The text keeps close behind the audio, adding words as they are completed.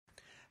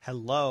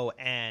Hello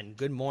and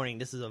good morning.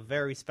 This is a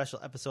very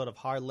special episode of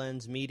Hard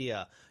Lens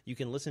Media. You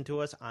can listen to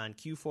us on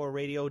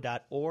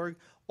q4radio.org,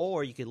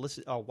 or you can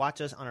listen or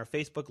watch us on our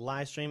Facebook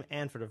live stream.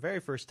 And for the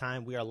very first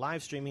time, we are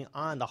live streaming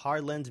on the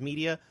Hard Lens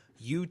Media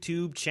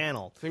YouTube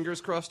channel.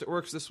 Fingers crossed it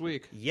works this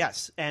week.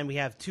 Yes, and we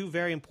have two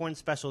very important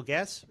special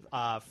guests.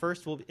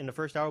 In the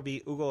first hour will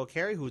be Ugo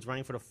Okere, who is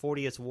running for the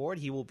 40th ward.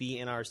 He will be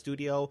in our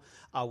studio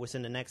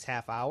within the next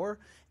half hour.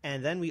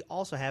 And then we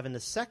also have in the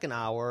second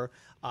hour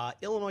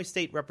Illinois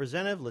State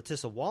Representative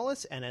Litesa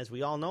Wallace. And as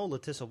we all know,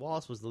 Litesa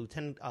Wallace was the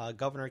Lieutenant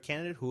Governor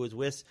candidate who was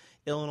with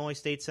Illinois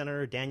State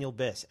Senator Daniel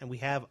Biss. And we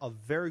have a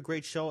very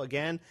great show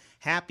again.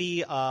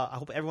 I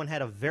hope everyone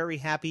had a very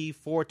happy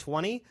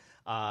 420.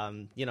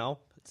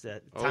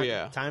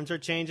 Times are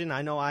changing.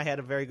 I know I had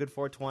a very good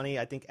 420.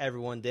 I think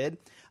everyone did.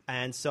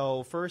 And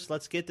so first,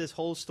 let's get this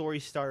whole story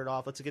started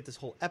off. Let's get this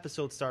whole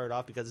episode started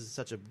off because it's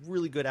such a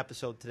really good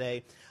episode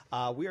today.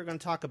 We are going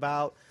to talk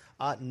about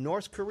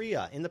North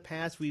Korea. In the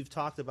past, we've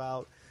talked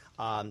about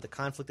the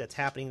conflict that's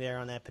happening there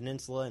on that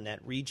peninsula and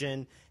that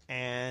region.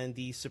 And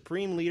the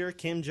Supreme Leader,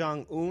 Kim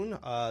Jong-un,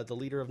 the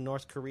leader of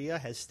North Korea,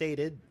 has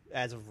stated,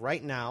 as of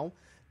right now,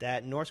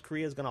 that North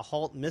Korea is going to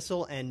halt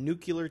missile and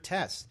nuclear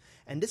tests.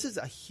 And this is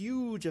a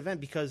huge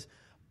event because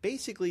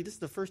basically this is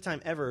the first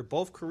time ever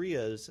both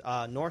Koreas,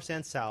 North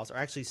and South, are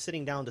actually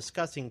sitting down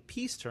discussing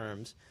peace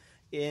terms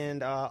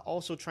and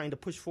also trying to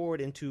push forward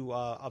into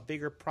a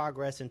bigger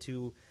progress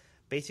into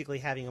basically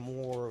having a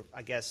more,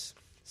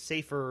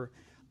 safer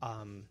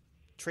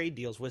trade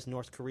deals with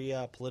North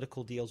Korea,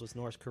 political deals with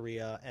North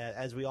Korea.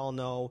 As we all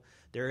know,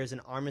 there is an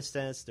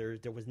armistice.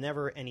 There was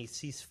never any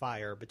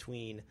ceasefire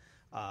between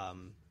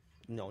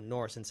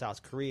North and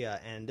South Korea,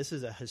 and this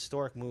is a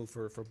historic move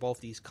for both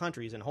these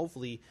countries, and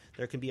hopefully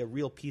there can be a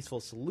real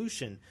peaceful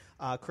solution.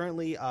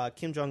 Currently,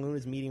 Kim Jong-un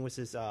is meeting with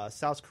his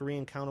South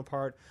Korean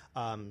counterpart,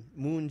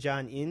 Moon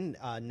Jae-in,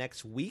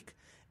 next week,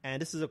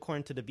 and this is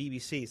according to the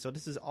BBC. So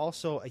this is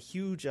also a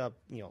huge,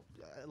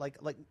 like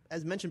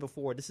as mentioned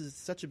before, this is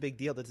such a big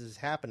deal that this is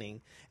happening,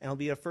 and it'll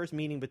be a first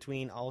meeting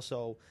between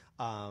also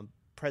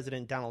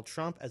President Donald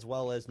Trump as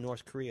well as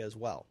North Korea as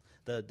well.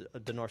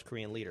 The North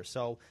Korean leader.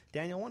 So,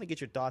 Daniel, I want to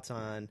get your thoughts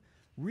on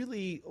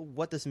really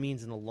what this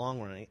means in the long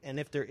run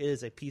and if there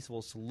is a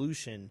peaceful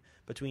solution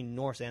between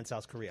North and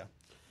South Korea.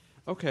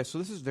 Okay, so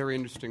this is very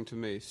interesting to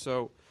me.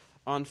 So,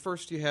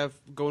 first you have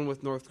going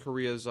with North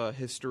Korea's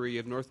history.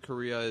 Of North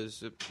Korea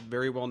is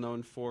very well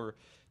known for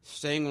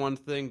saying one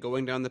thing,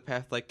 going down the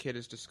path like Kit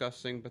is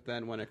discussing, but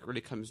then when it really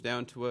comes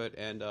down to it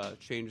and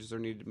changes are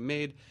needed to be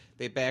made,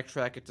 they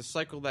backtrack. It's a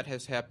cycle that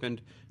has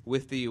happened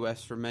with the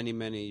U.S. for many,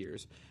 many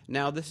years.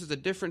 Now, this is a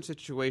different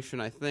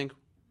situation, I think.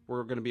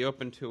 We're going to be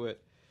open to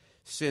it,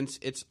 since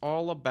it's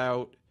all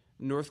about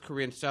North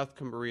Korea and South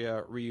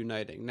Korea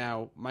reuniting.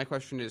 Now, my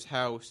question is,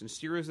 how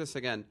sincere is this?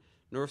 Again,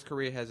 North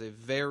Korea has a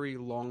very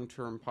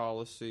long-term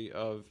policy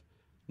of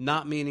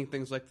not meaning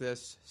things like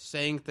this,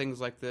 saying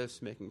things like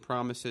this, making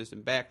promises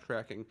and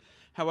backtracking.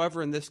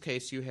 However, in this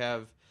case, you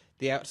have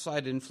the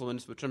outside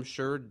influence, which I'm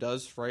sure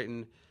does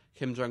frighten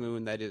Kim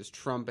Jong-un, that is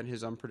Trump and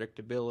his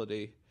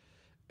unpredictability.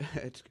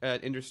 It's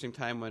an interesting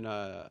time when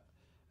a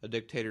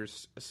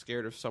dictator's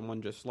scared of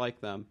someone just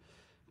like them.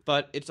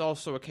 But it's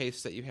also a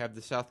case that you have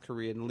the South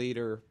Korean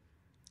leader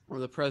or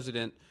the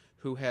president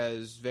who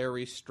has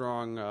very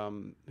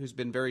strong, who's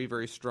been very,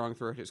 very strong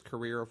throughout his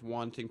career of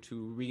wanting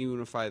to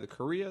reunify the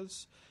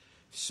Koreas.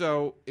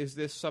 So is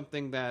this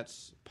something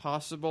that's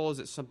possible? Is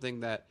it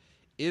something that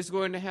is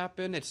going to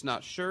happen? It's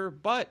not sure.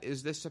 But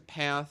is this a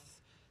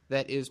path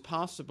that is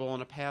possible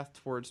and a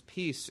path towards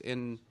peace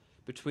in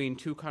between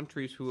two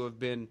countries who have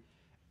been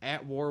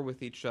at war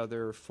with each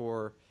other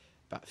for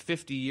about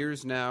 50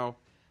 years now?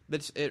 We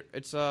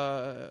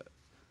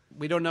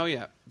don't know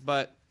yet,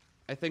 but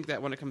I think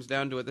that when it comes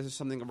down to it, this is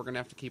something that we're going to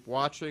have to keep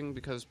watching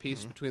because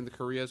peace between the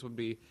Koreas would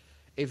be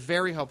a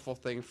very helpful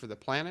thing for the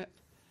planet.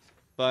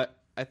 But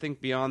I think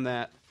beyond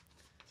that,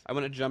 I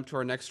want to jump to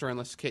our next story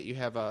unless, Kit, you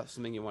have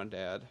something you wanted to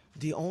add.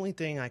 The only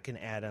thing I can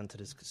add onto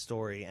this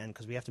story, and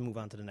because we have to move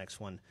on to the next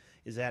one,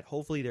 is that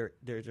hopefully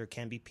there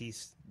can be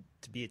peace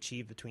to be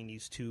achieved between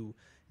these two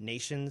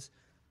nations.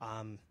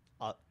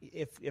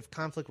 If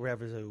conflict were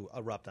ever to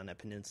erupt on that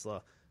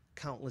peninsula,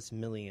 countless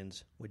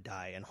millions would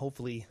die, and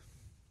hopefully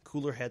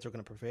cooler heads are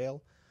going to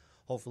prevail.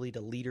 Hopefully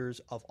the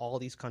leaders of all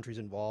these countries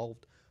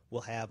involved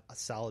will have a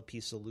solid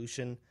peace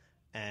solution,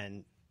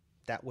 and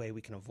that way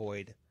we can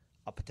avoid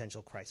a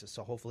potential crisis.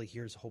 So hopefully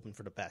here's hoping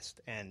for the best.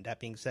 And that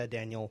being said,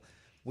 Daniel,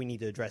 we need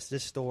to address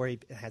this story.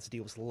 It has to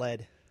deal with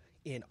lead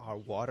in our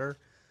water.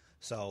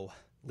 So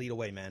lead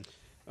away, man.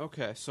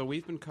 Okay, so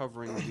we've been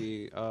covering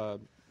the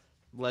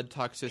lead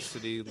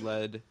toxicity,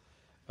 lead,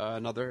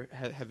 and other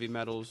heavy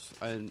metals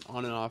and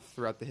on and off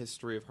throughout the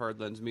history of Hard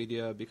Lens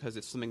Media because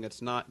it's something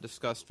that's not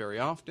discussed very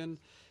often.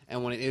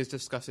 And when it is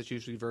discussed, it's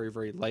usually very,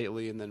 very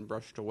lightly and then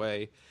brushed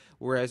away.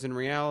 Whereas in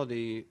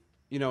reality,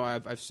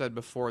 I've said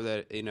before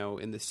that, in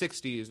the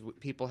 60s,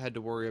 people had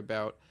to worry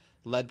about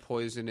lead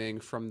poisoning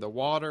from the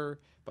water,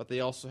 but they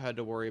also had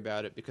to worry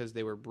about it because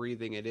they were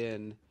breathing it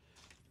in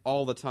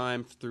all the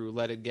time through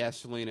leaded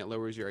gasoline. It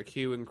lowers your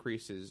IQ,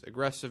 increases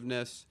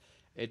aggressiveness.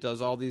 It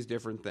does all these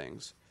different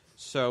things.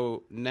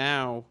 So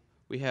now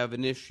we have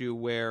an issue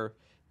where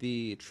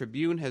the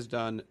Tribune has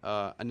done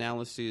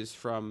analyses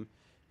from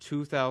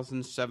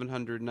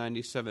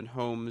 2,797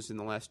 homes in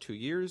the last 2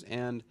 years,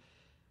 and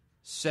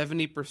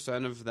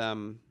 70% of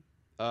them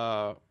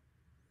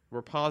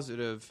were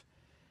positive,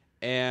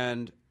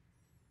 and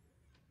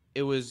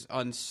it was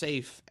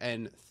unsafe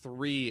in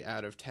 3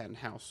 out of 10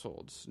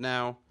 households.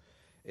 Now,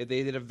 they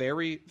did a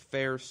very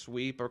fair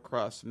sweep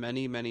across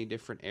many, many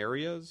different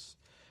areas,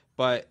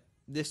 but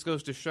this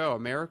goes to show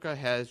America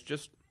has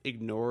just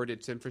ignored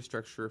its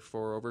infrastructure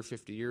for over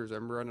 50 years. I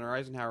remember under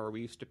Eisenhower,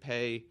 we used to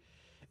pay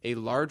a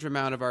large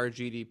amount of our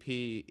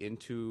GDP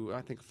into,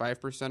 I think,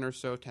 5% or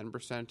so,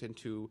 10%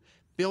 into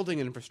building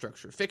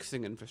infrastructure,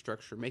 fixing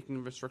infrastructure, making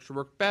infrastructure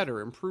work better,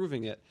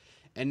 improving it.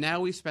 And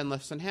now we spend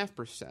less than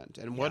 0.5%.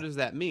 And what does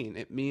that mean?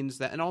 It means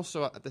that, and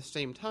also at the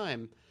same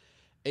time,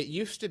 it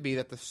used to be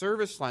that the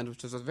service lines,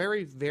 which is a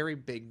very, very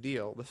big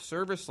deal, the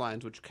service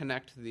lines which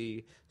connect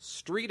the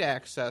street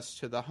access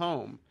to the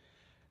home,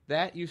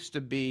 that used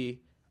to be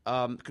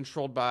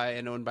controlled by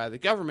and owned by the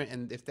government.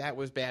 And if that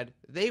was bad,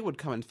 they would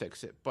come and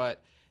fix it.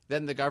 But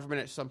then the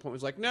government at some point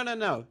was like,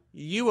 no,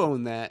 you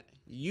own that,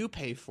 you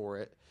pay for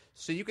it.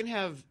 So you can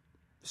have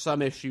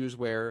some issues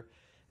where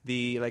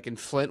like in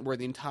Flint, where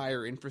the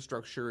entire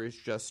infrastructure is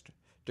just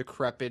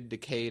decrepit,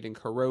 decayed, and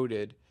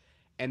corroded,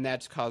 and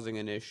that's causing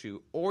an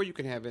issue. Or you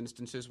can have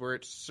instances where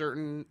it's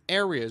certain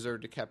areas are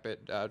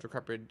decrepit,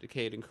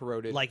 decayed, and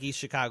corroded. Like East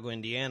Chicago,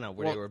 Indiana,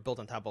 where they were built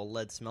on top of a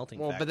lead smelting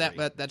factory.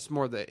 But that's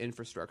more the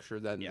infrastructure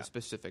than the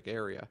specific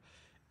area.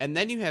 And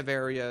then you have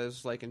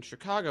areas like in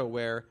Chicago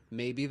where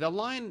maybe the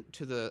line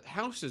to the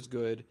house is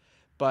good,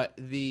 but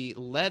the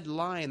lead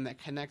line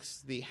that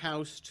connects the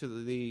house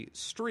to the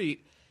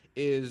street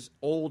is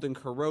old and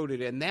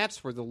corroded, and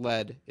that's where the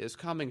lead is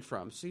coming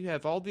from. So you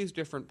have all these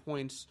different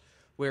points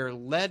where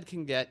lead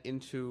can get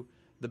into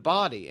the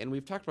body. And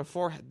we've talked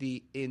before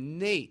the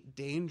innate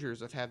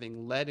dangers of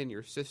having lead in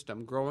your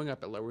system. Growing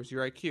up, it lowers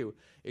your IQ,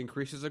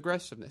 increases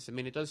aggressiveness. I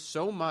mean, it does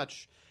so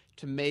much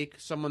to make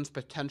someone's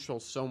potential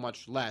so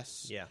much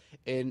less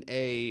in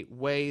a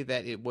way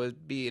that it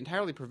would be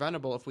entirely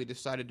preventable if we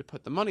decided to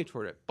put the money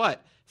toward it.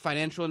 But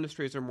financial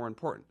industries are more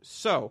important.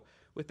 So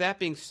with that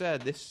being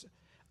said,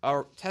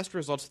 our test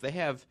results they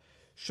have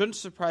shouldn't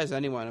surprise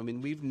anyone. I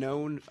mean, we've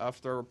known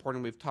after our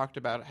reporting, we've talked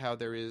about how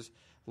there is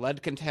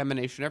lead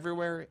contamination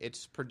everywhere.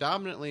 It's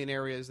predominantly in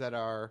areas that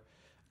are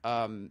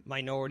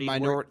minority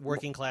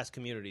working class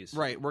communities.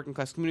 Right, working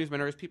class communities,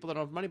 minorities, people that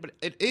don't have money. But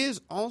it is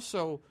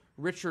also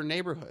richer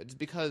neighborhoods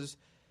because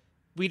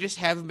we just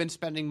haven't been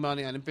spending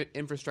money on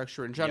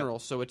infrastructure in general.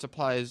 So it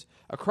applies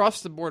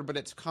across the board, but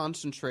it's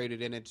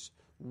concentrated and it's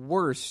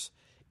worse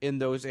in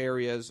those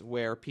areas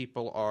where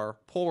people are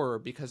poorer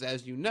because,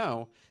 as you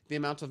know, the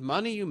amount of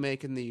money you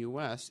make in the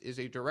U.S. is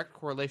a direct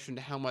correlation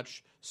to how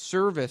much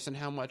service and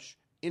how much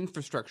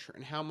infrastructure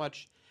and how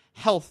much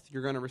health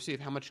you're going to receive,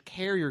 how much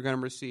care you're going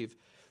to receive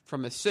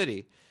from a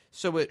city.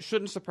 So it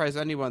shouldn't surprise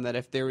anyone that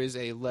if there is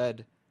a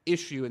lead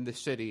issue in the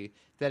city,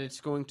 that it's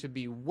going to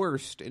be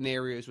worst in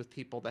areas with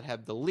people that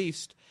have the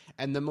least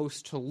and the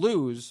most to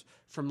lose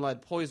from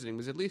lead poisoning.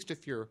 Because at least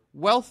if you're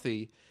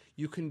wealthy,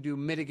 you can do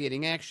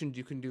mitigating actions.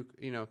 You can do,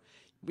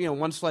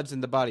 once lead's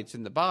in the body, it's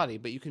in the body.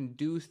 But you can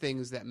do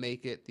things that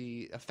make it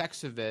the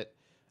effects of it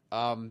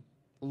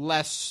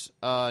less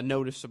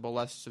noticeable,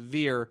 less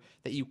severe,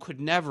 that you could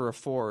never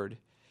afford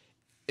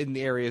in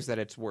the areas that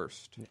it's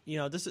worst.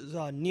 This is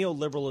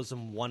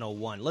neoliberalism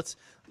 101.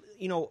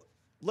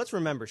 Let's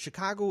remember,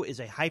 Chicago is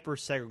a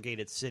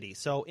hyper-segregated city.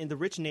 So in the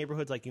rich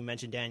neighborhoods, like you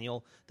mentioned,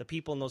 Daniel, the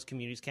people in those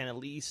communities can at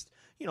least,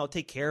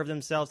 take care of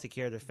themselves, take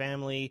care of their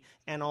family,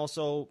 and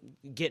also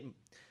get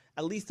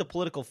at least the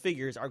political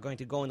figures are going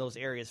to go in those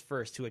areas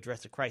first to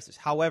address the crisis.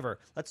 However,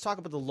 let's talk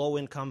about the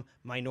low-income,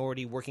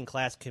 minority,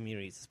 working-class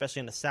communities, especially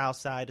on the south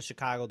side of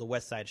Chicago, the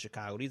west side of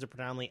Chicago. These are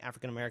predominantly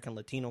African-American,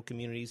 Latino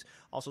communities,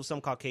 also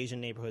some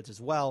Caucasian neighborhoods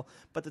as well.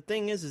 But the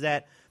thing is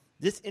that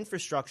this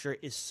infrastructure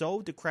is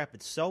so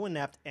decrepit, so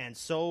inept, and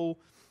so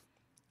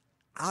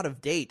out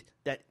of date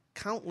that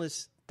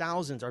countless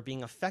thousands are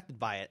being affected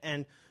by it.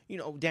 And,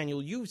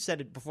 Daniel, you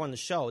said it before on the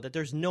show that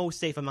there's no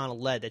safe amount of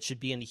lead that should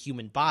be in the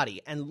human body.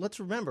 And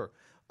let's remember,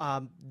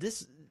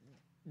 this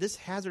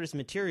hazardous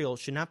material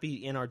should not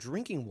be in our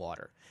drinking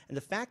water. And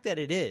the fact that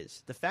it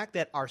is, the fact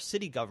that our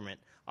city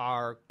government,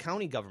 our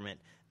county government,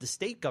 the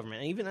state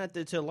government, and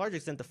even to a large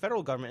extent the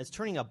federal government is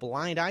turning a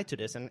blind eye to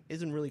this and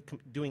isn't really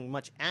doing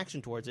much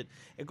action towards it,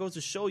 it goes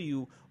to show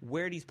you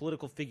where these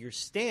political figures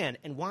stand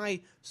and why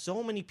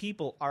so many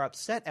people are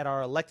upset at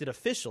our elected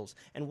officials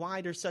and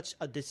why there's such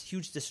this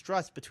huge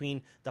distrust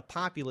between the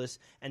populace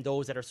and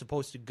those that are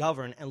supposed to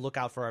govern and look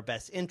out for our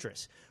best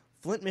interests.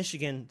 Flint,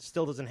 Michigan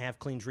still doesn't have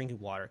clean drinking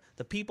water.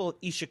 The people of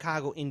East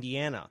Chicago,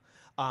 Indiana,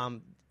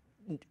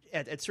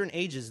 at certain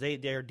ages,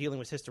 they're dealing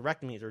with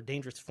hysterectomies or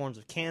dangerous forms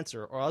of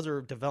cancer or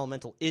other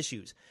developmental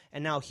issues.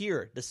 And now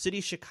here, the city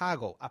of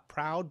Chicago, a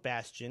proud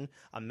bastion,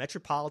 a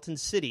metropolitan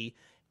city,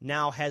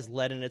 now has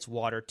lead in its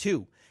water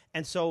too.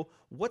 And so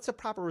what's a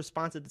proper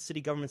response that the city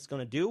government's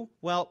going to do?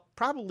 Well,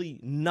 probably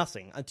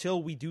nothing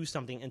until we do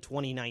something in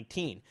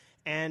 2019.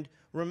 And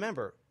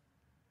remember,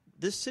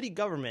 this city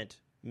government,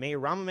 Mayor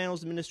Rahm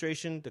Emanuel's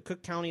administration, the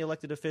Cook County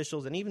elected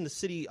officials, and even the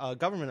city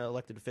government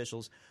elected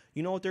officials,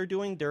 you know what they're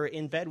doing? They're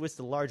in bed with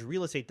the large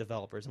real estate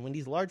developers. And when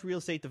these large real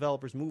estate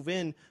developers move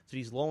in to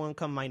these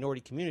low-income minority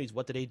communities,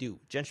 what do?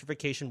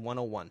 Gentrification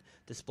 101.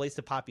 Displace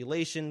the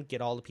population,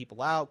 get all the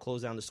people out,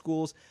 close down the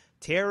schools,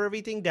 tear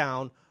everything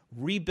down,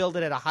 rebuild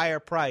it at a higher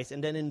price,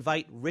 and then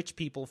invite rich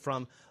people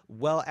from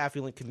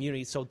well-affluent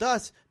communities. So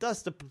thus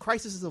the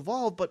crisis is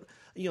evolved, but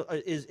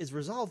is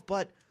resolved,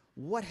 but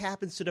what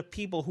happens to the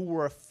people who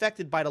were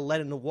affected by the lead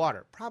in the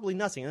water? Probably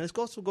nothing. And this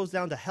also goes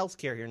down to health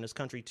care here in this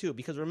country, too.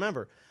 Because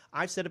remember,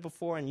 I've said it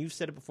before, and you've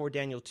said it before,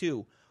 Daniel,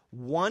 too.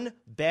 One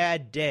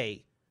bad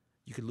day,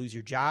 you could lose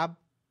your job,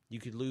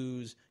 you could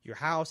lose your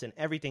house and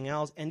everything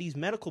else. And these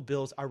medical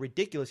bills are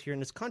ridiculous here in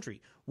this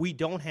country. We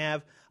don't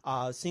have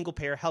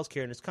single-payer health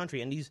care in this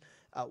country. And these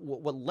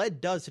what lead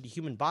does to the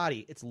human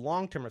body, it's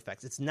long-term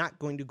effects. It's not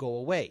going to go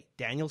away.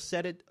 Daniel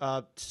said it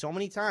so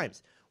many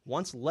times.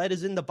 Once lead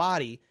is in the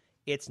body,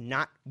 it's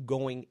not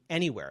going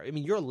anywhere. I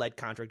mean, you're a lead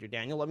contractor,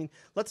 Daniel. I mean,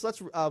 let's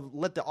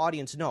let the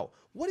audience know.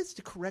 What is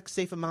the correct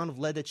safe amount of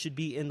lead that should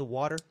be in the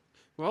water?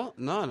 Well,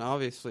 none,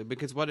 obviously,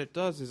 because what it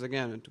does is,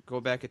 again, to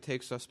go back, it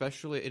takes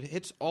it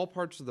hits all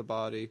parts of the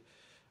body.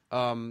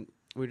 We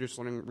were just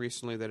learning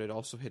recently that it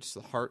also hits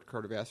the heart,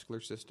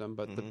 cardiovascular system,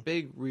 but the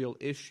big real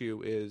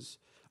issue is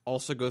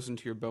also goes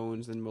into your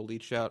bones and will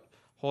leach out.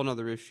 Whole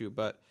other issue,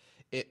 but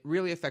it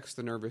really affects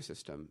the nervous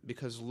system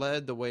because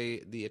lead, the way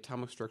the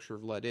atomic structure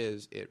of lead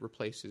is, it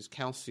replaces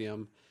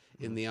calcium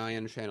in the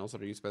ion channels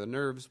that are used by the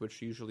nerves,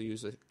 which usually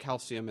use a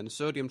calcium and a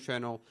sodium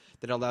channel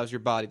that allows your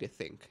body to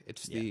think.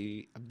 It's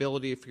the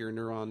ability for your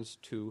neurons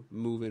to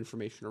move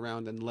information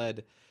around, and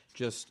lead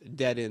just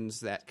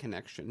deadens that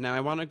connection. Now, I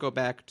want to go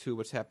back to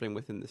what's happening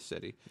within the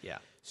city. Yeah.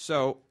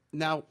 So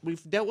now,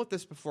 we've dealt with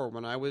this before.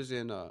 When I was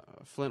in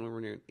Flint, we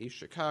were near East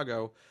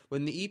Chicago.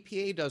 When the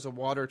EPA does a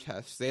water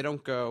test, they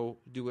don't go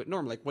do it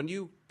normally.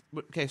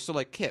 Like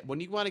like Kit,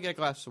 when you want to get a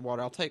glass of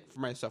water, I'll take for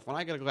myself. When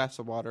I get a glass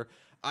of water,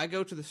 I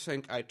go to the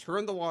sink, I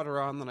turn the water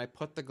on, then I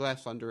put the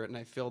glass under it, and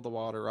I fill the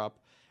water up,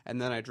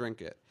 and then I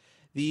drink it.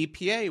 The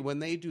EPA, when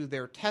they do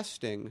their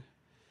testing,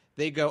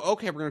 they go,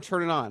 okay, we're going to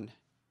turn it on.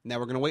 Now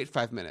we're going to wait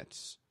 5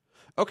 minutes.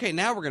 Okay,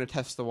 now we're going to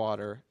test the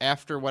water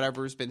after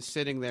whatever's been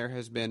sitting there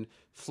has been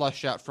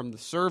flushed out from the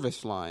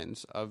service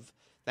lines of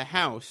the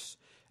house,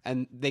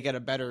 and they get a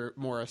better,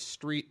 more a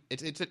street.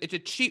 It's a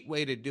cheap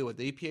way to do it.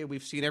 The EPA,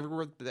 we've seen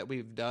everywhere that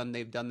we've done,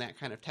 they've done that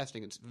kind of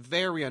testing. It's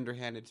very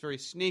underhanded. It's very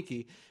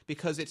sneaky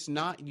because it's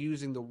not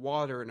using the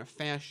water in a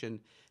fashion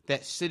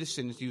that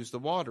citizens use the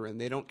water in.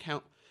 They don't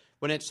count.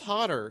 When it's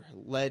hotter,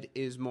 lead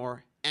is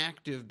more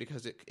active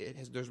because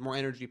there's more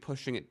energy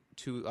pushing it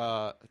to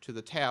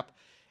the tap.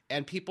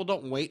 And people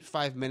don't wait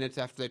 5 minutes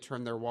after they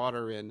turn their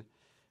water in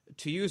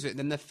to use it. And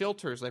then the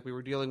filters, like we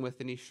were dealing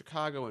with in East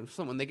Chicago and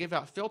Flint, when they give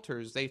out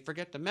filters, they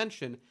forget to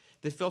mention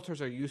the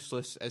filters are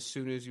useless as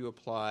soon as you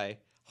apply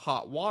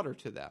hot water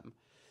to them.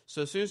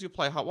 So as soon as you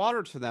apply hot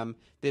water to them,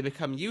 they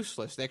become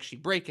useless. They actually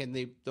break and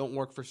they don't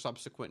work for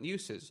subsequent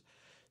uses.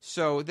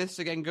 So this,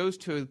 again, goes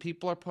to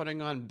people are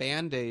putting on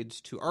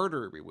Band-Aids to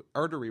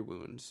artery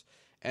wounds.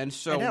 And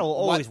so that'll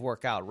always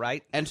work out,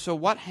 right? And so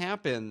what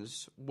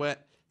happens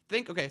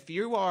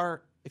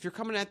if you're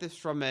coming at this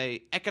from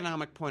a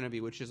economic point of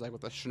view, which is like what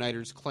the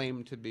Schneider's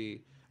claim to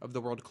be of the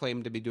world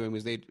claimed to be doing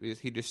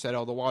he just said,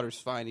 oh, the water's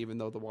fine, even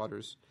though the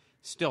water's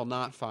still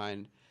not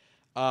fine.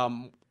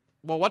 Well,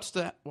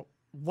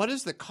 what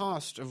is the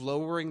cost of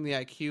lowering the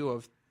IQ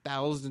of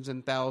thousands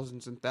and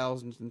thousands and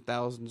thousands and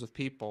thousands of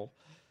people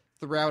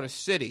throughout a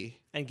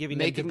city? And giving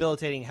them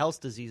debilitating health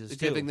diseases, too.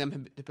 Giving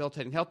them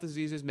debilitating health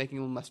diseases,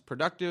 making them less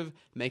productive,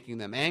 making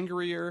them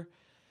angrier.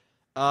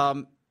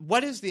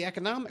 What is the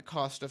economic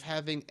cost of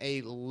having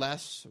a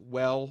less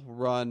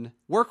well-run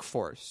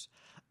workforce?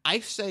 I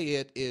say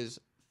it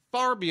is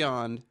far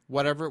beyond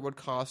whatever it would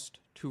cost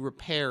to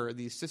repair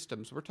these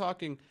systems. We're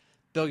talking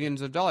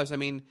billions of dollars. I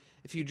mean,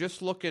 if you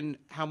just look in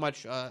how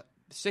much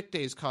sick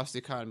days cost the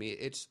economy,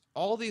 it's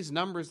all these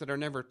numbers that are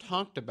never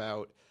talked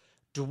about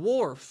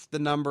dwarf the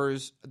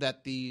numbers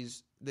that the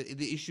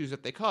issues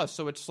that they cause.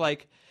 So it's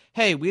like,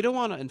 hey, we don't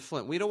want to, in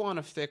Flint, we don't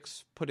want to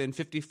put in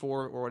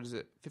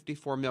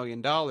 $54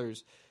 million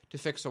to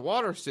fix a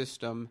water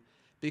system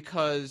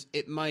because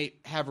it might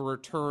have a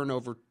return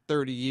over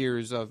 30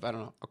 years of, I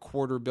don't know,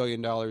 $250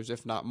 million,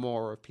 if not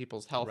more, of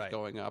people's health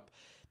going up.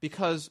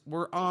 Because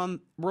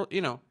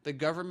the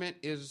government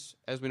is,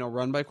 as we know,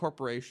 run by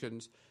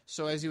corporations.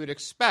 So as you would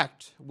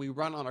expect, we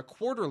run on a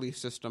quarterly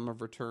system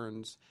of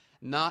returns,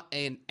 not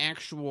an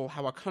actual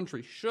how a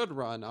country should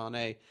run on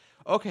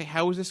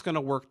how is this going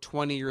to work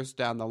 20 years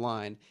down the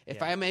line?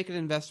 If I make an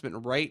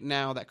investment right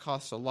now that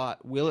costs a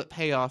lot, will it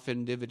pay off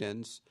in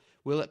dividends?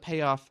 Will it pay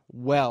off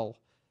well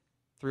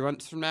 3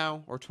 months from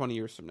now or 20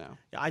 years from now?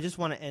 Yeah, I just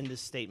want to end this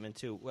statement,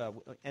 too.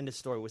 End this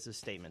story with this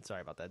statement.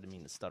 Sorry about that. I didn't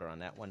mean to stutter on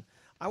that one.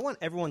 I want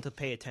everyone to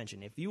pay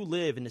attention. If you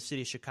live in the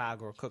city of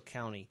Chicago or Cook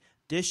County,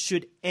 this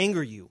should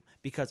anger you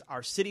because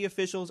our city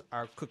officials,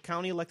 our Cook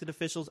County elected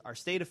officials, our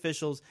state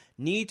officials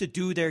need to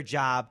do their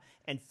job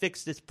and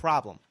fix this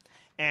problem.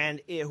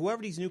 And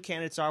whoever these new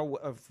candidates are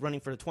running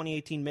for the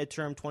 2018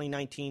 midterm,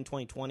 2019,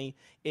 2020,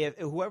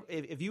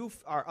 if you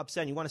are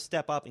upset and you want to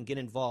step up and get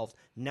involved,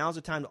 now's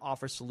the time to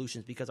offer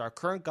solutions because our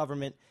current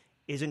government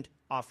isn't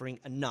offering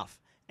enough.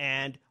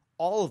 And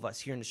all of us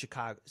here in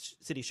the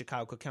city of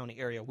Chicago, Cook County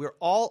area, we're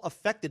all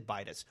affected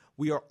by this.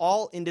 We are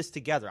all in this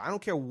together. I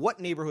don't care what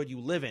neighborhood you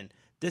live in.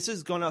 This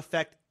is going to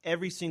affect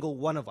every single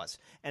one of us.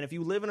 And if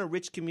you live in a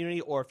rich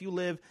community or if you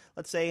live,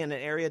 let's say, in an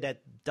area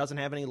that doesn't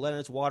have any lead in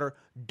its water,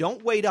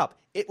 don't wait up.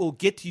 It will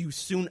get to you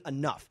soon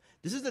enough.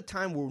 This is the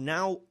time where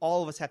now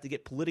all of us have to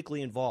get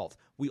politically involved.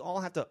 We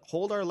all have to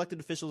hold our elected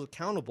officials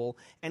accountable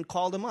and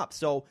call them up.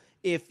 So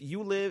if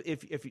you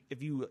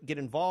get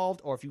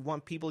involved or if you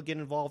want people to get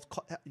involved,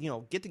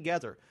 get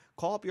together,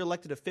 call up your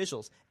elected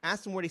officials,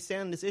 ask them where they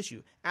stand on this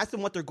issue, ask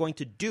them what they're going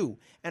to do.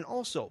 And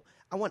also,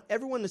 I want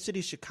everyone in the city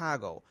of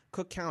Chicago,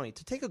 Cook County,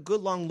 to take a good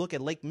long look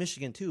at Lake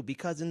Michigan too,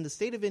 because in the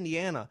state of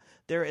Indiana,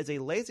 there is a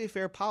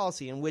laissez-faire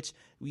policy in which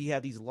we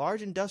have these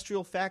large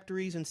industrial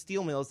factories and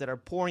steel mills that are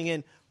pouring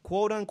in,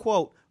 quote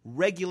unquote,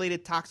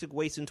 regulated toxic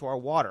waste into our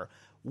water.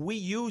 We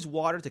use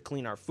water to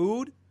clean our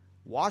food,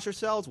 wash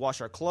ourselves, wash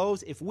our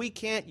clothes. If we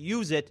can't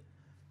use it,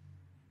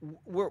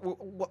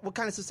 what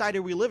kind of society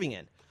are we living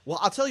in? Well,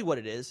 I'll tell you what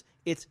it is.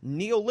 It's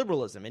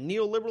neoliberalism. And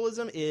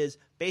neoliberalism is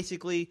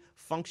basically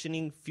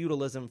functioning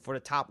feudalism for the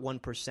top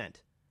 1%.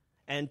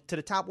 And to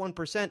the top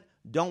 1%,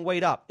 don't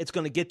wait up. It's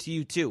going to get to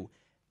you too.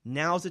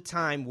 Now's the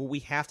time where we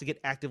have to get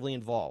actively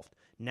involved.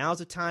 Now's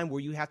the time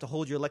where you have to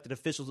hold your elected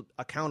officials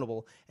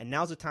accountable. And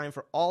now's the time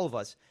for all of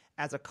us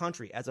as a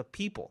country, as a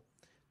people,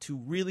 to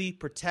really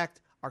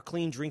protect our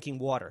clean drinking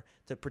water,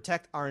 to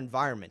protect our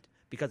environment.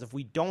 Because if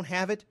we don't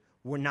have it,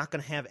 we're not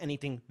going to have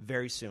anything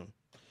very soon.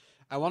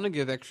 I want to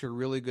give actually a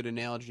really good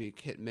analogy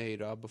Kit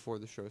made before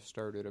the show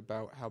started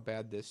about how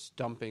bad this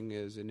dumping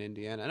is in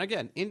Indiana. And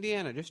again,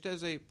 Indiana, just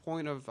as a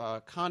point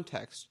of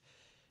context,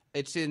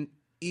 it's in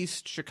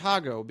East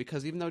Chicago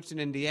because even though it's in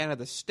Indiana,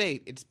 the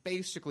state, it's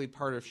basically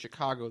part of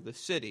Chicago, the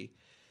city.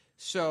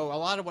 So a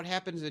lot of what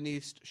happens in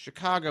East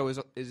Chicago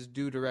is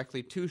due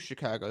directly to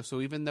Chicago. So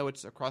even though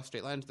it's across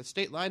state lines, the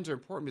state lines are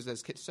important because,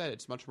 as Kit said,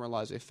 it's much more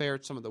laissez-faire.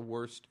 It's some of the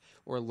worst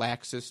or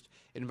laxest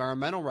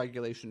environmental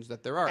regulations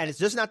that there are. And it's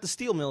just not the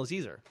steel mills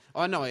either.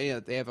 Oh, no, yeah,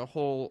 they have a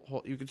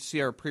whole you could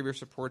see our previous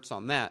reports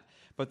on that.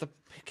 But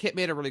Kit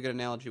made a really good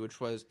analogy,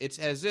 which was it's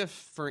as if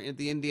for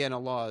the Indiana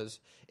laws,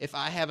 if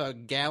I have a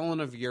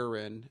gallon of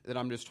urine that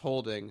I'm just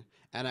holding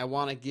and I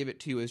want to give it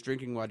to you as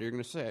drinking water, you're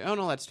going to say, oh,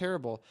 no, that's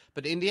terrible.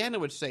 But Indiana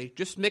would say,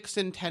 just mix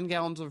in 10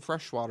 gallons of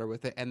fresh water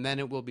with it, and then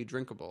it will be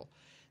drinkable.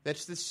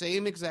 That's the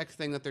same exact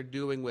thing that they're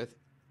doing with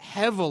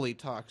heavily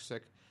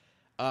toxic.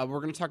 We're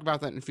going to talk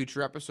about that in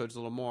future episodes a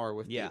little more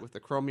with the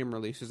chromium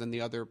releases and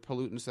the other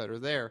pollutants that are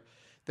there.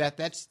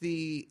 That's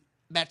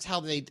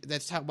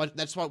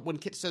what when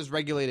Kit says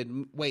regulated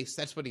waste,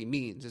 that's what he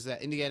means, is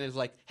that Indiana is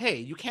like, hey,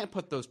 you can't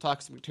put those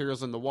toxic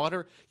materials in the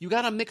water. You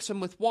got to mix them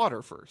with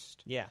water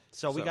first. Yeah.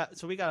 So we got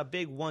a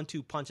big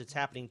 1-2 punch that's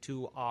happening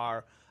to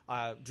our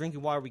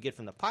drinking water we get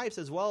from the pipes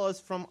as well as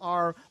from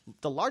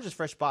the largest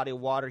fresh body of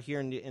water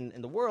here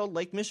in the world,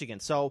 Lake Michigan.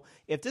 So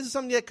if this is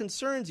something that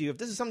concerns you, if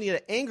this is something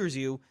that angers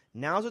you,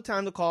 now's the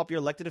time to call up your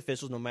elected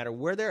officials, no matter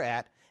where they're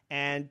at,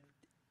 and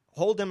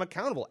hold them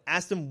accountable.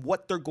 Ask them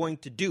what they're going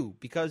to do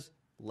because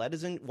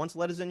once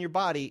lead is in your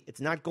body, it's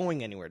not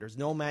going anywhere. There's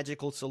no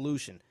magical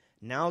solution.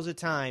 Now's the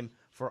time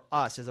for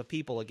us as a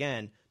people,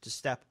 again, to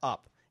step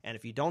up. And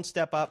if you don't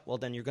step up, well,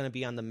 then you're going to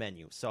be on the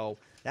menu. So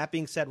that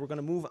being said, we're going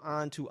to move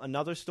on to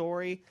another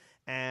story.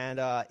 And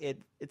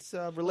it's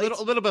relates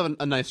a little bit of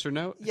a nicer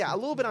note. Yeah, a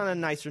little bit on a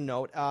nicer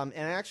note. And it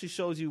actually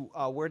shows you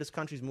where this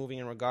country's moving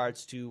in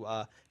regards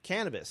to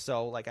cannabis.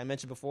 So like I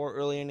mentioned before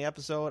earlier in the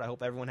episode, I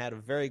hope everyone had a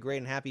very great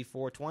and happy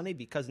 420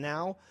 because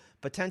now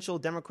potential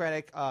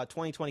Democratic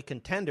 2020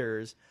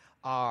 contenders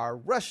are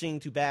rushing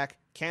to back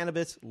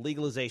cannabis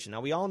legalization.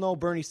 Now, we all know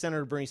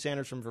Senator Bernie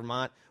Sanders from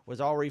Vermont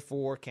was already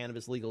for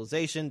cannabis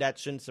legalization. That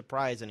shouldn't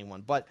surprise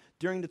anyone. But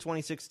during the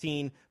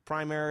 2016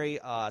 primary,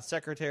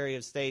 Secretary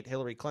of State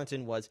Hillary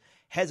Clinton was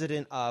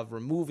hesitant of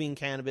removing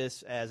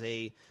cannabis as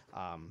a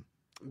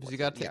because you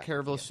got to take care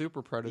of those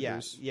super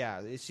predators.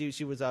 Yeah.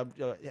 She was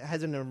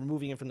hesitant of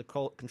removing it from the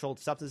Controlled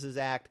Substances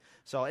Act.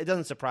 So it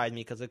doesn't surprise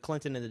me because the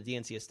Clinton and the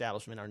DNC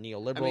establishment are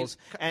neoliberals,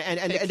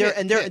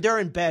 they're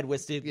in bed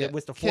with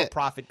the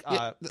for-profit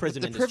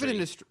prison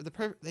industry.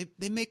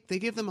 They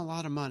give them a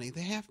lot of money.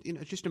 They have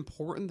it's just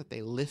important that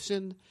they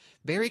listen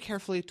very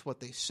carefully to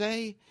what they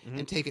say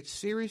and take it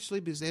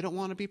seriously because they don't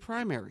want to be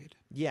primaried.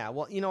 Yeah,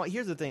 well,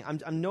 here's the thing.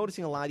 I'm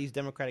noticing a lot of these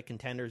Democratic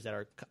contenders that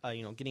are,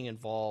 getting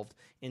involved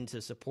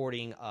into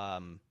supporting,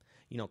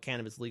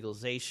 cannabis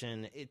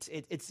legalization.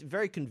 It's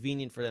very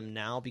convenient for them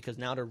now because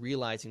now they're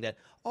realizing that,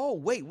 oh,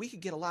 wait, we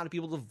could get a lot of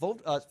people to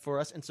vote for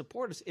us and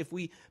support us if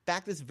we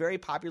back this very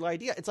popular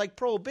idea. It's like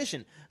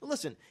prohibition.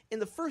 Listen, in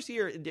the first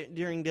year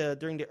during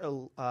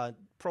the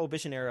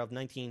prohibition era of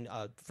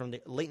from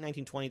the late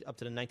 1920s up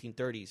to the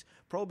 1930s,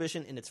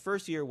 prohibition in its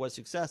first year was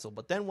successful.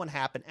 But then what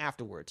happened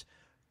afterwards?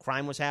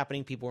 Crime was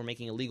happening. People were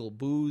making illegal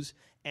booze,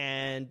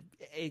 and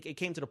it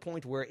came to the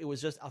point where it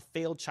was just a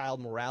failed child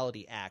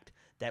morality act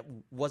that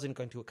wasn't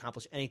going to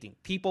accomplish anything.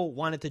 People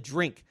wanted to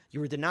drink. You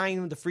were denying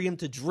them the freedom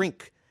to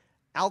drink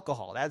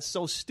alcohol. That's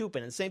so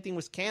stupid. And the same thing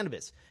with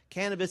cannabis.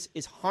 Cannabis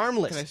is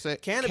harmless. Can I say,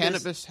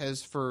 cannabis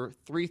has for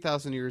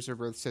 3,000 years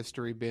of Earth's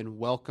history been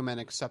welcome and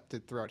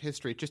accepted throughout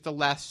history. Just the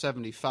last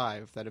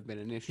 75 that have been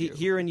an issue.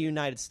 Here in the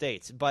United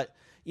States. But,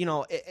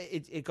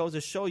 it goes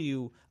to show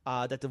you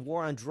that the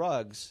war on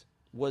drugs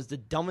was the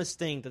dumbest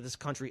thing that this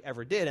country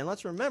ever did. And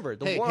let's remember,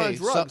 the war on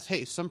drugs...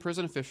 some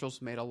prison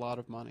officials made a lot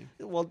of money.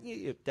 Well,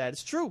 that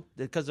is true,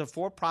 because the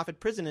for-profit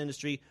prison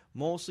industry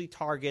mostly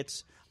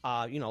targets,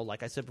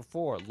 like I said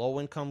before,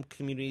 low-income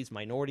communities,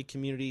 minority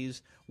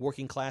communities,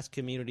 working-class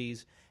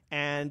communities.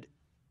 And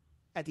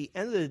at the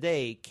end of the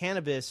day,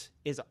 cannabis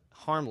is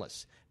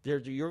harmless.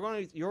 You're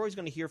always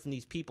going to hear from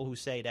these people who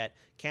say that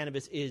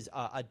cannabis is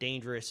a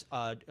dangerous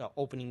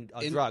opening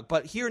drug.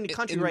 But here in the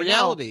country in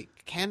reality,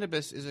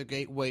 cannabis is a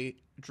gateway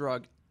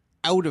drug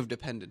out of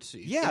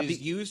dependency. Yeah, it is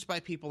used by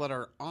people that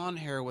are on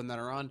heroin, that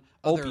are on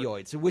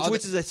opioids,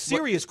 which is a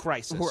serious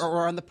crisis.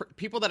 Or on the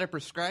people that are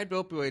prescribed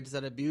opioids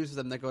that abuse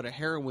them, that go to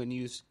heroin,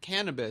 use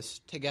cannabis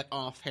to get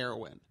off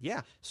heroin.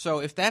 Yeah. So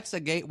if that's a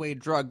gateway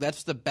drug,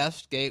 that's the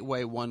best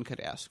gateway one could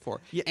ask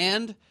for. Yeah.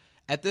 And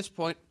at this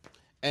point,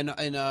 and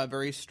in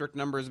very strict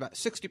numbers, about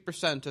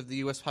 60% of the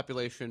U.S.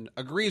 population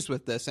agrees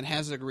with this and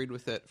has agreed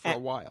with it for a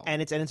while.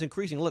 And it's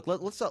increasing. Look,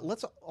 let's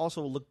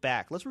also look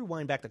back. Let's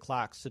rewind back the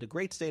clocks to the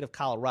great state of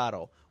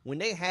Colorado when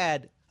they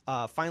had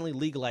finally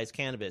legalized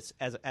cannabis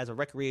as a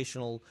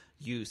recreational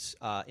use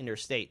in their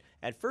state.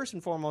 At first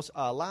and foremost,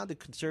 a lot of the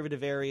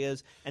conservative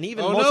areas and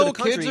even most of the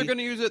country... kids are going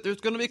to use it. There's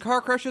going to be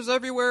car crashes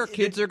everywhere.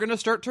 Kids are going to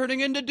start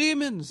turning into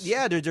demons.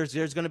 Yeah,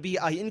 there's going to be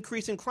an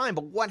increase in crime.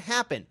 But what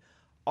happened?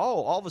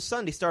 All of a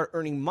sudden they started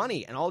earning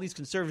money, and all these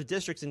conservative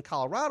districts in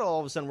Colorado all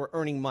of a sudden were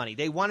earning money.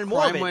 They wanted more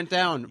of it. Crime went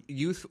down.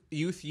 Youth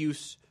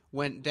use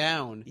went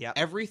down. Yep.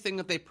 Everything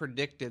that they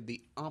predicted,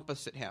 the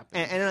opposite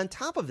happened. And on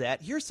top of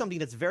that, here's something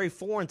that's very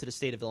foreign to the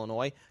state of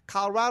Illinois.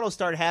 Colorado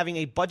started having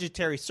a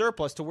budgetary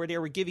surplus to where they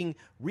were giving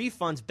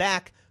refunds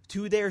back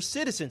to their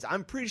citizens.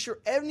 I'm pretty sure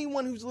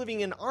anyone who's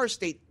living in our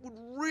state would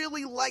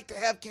really like to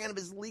have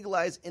cannabis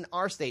legalized in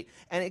our state,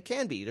 and it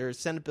can be. There's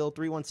Senate Bill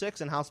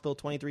 316 and House Bill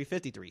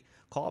 2353.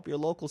 Call up your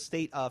local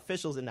state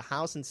officials in the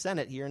House and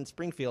Senate here in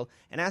Springfield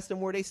and ask them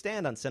where they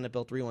stand on Senate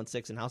Bill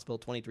 316 and House Bill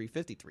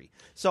 2353.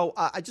 So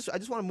I just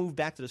want to move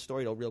back to the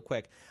story, though, real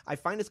quick. I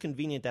find it's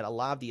convenient that a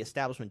lot of the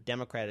establishment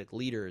Democratic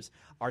leaders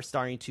are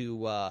starting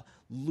to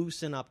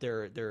loosen up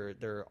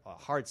their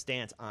hard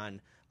stance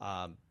on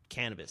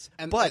cannabis.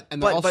 But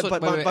my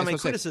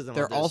criticism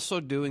they're of this,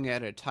 also doing it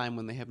at a time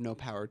when they have no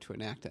power to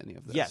enact any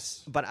of this.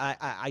 Yes, but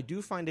I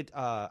do find it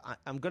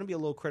I'm going to be a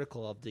little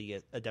critical of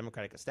the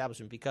Democratic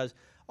establishment because,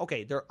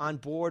 okay, they're on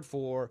board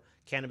for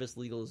cannabis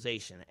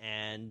legalization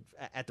and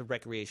at the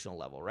recreational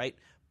level, right?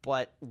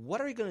 But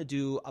what are you going to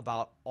do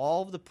about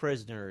all of the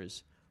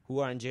prisoners who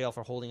are in jail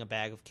for holding a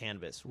bag of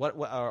cannabis? What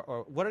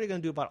are they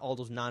going to do about all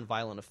those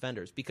nonviolent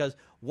offenders? Because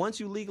once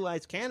you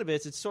legalize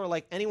cannabis, it's sort of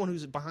like anyone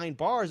who's behind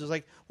bars is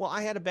like, well,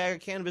 I had a bag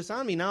of cannabis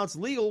on me. Now it's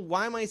legal.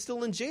 Why am I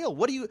still in jail?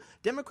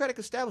 Democratic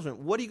establishment,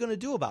 what are you going to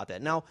do about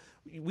that? Now,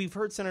 we've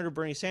heard Senator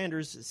Bernie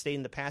Sanders say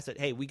in the past that,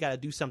 hey, we got to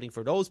do something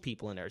for those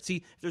people in there. See,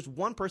 if there's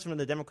one person from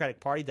the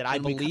Democratic Party that I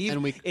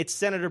believe, it's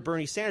Senator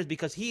Bernie Sanders,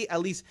 because he at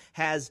least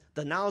has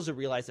the knowledge to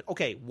realize that,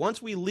 okay, once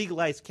we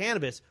legalize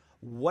cannabis,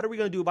 what are we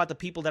going to do about the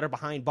people that are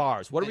behind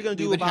bars? What are we going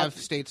to do about... have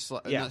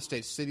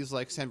cities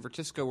like San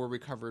Francisco, where we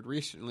covered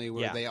recently,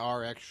 where they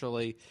are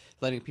actually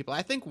letting people...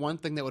 I think one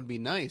thing that would be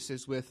nice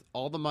is with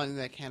all the money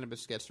that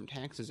cannabis gets from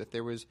taxes, if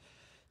there was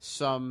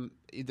some,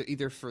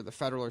 either for the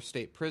federal or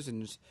state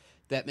prisons,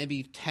 that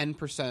maybe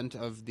 10%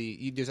 of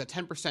there's a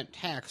 10%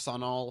 tax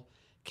on all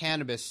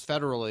cannabis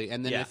federally,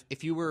 and then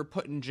if you were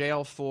put in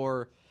jail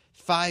for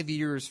 5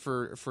 years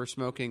for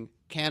smoking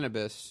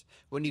cannabis,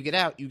 when you get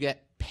out, you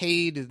get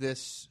paid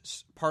this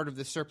part of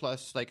the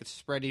surplus, like it's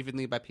spread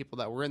evenly by people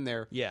that were in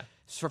there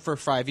for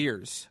 5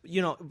 years.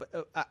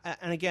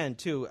 And again,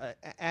 too,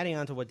 adding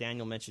on to what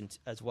Daniel mentioned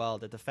as well,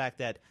 that the fact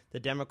that the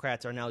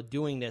Democrats are now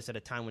doing this at a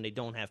time when they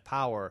don't have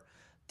power,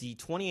 the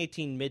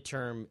 2018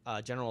 midterm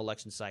general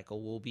election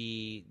cycle will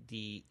be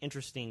the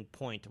interesting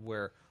point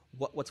where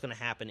what's going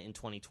to happen in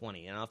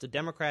 2020. And if the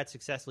Democrats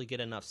successfully get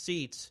enough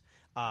seats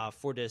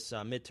for this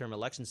midterm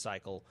election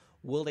cycle,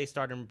 will they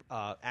start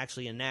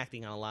actually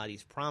enacting on a lot of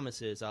these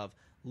promises of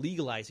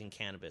legalizing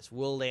cannabis?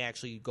 Will they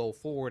actually go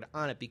forward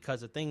on it?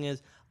 Because the thing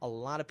is, a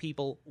lot of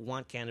people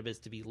want cannabis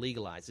to be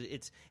legalized.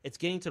 It's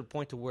getting to the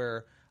point to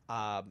where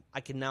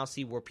I can now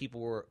see where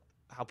people were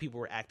how people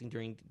were acting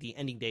during the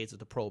ending days of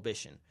the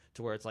Prohibition,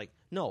 to where it's like,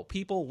 no,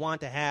 people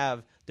want to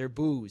have their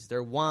booze,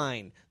 their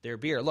wine, their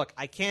beer. Look,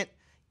 I can't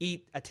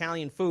eat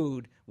Italian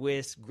food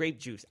with grape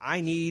juice.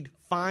 I need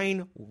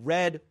fine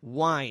red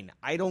wine.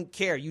 I don't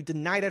care. You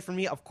deny that from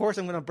me. Of course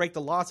I'm going to break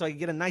the law so I can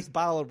get a nice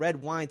bottle of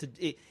red wine to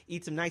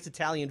eat some nice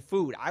Italian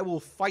food. I will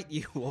fight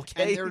you,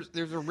 okay? And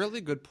there's a really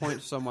good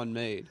point someone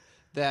made,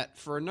 that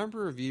for a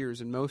number of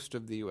years, in most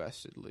of the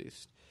U.S. at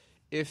least,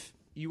 if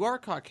you are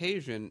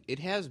Caucasian, it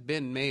has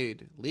been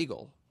made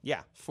legal.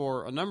 Yeah.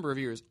 For a number of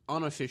years,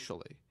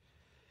 unofficially.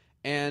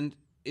 And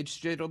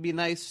it'll be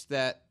nice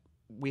that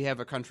we have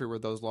a country where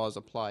those laws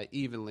apply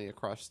evenly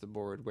across the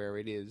board, where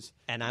it is.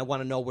 And I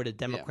want to know where the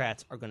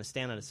Democrats are going to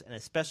stand on this, and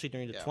especially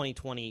during the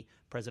 2020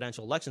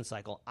 presidential election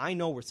cycle. I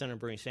know where Senator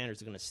Bernie Sanders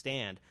is going to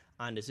stand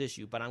on this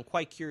issue, but I'm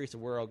quite curious of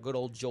where a good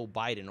old Joe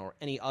Biden or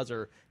any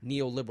other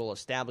neoliberal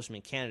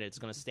establishment candidate is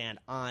going to stand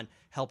on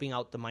helping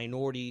out the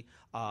minority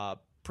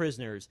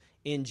prisoners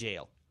in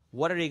jail.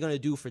 What are they going to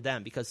do for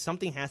them? Because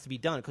something has to be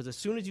done. Because as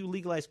soon as you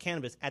legalize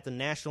cannabis at the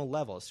national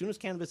level, as soon as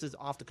cannabis is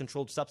off the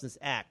Controlled Substance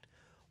Act,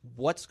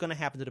 what's going to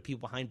happen to the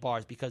people behind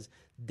bars? Because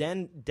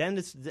then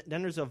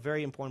there's a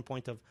very important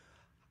point of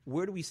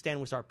where do we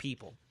stand with our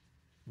people?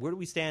 Where do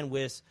we stand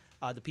with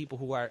the people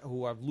who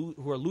are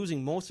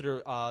losing most of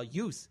their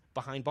youth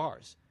behind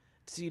bars?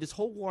 See, this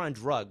whole war on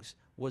drugs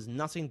was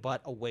nothing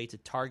but a way to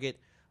target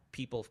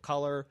people of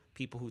color,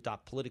 people who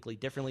thought politically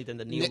differently than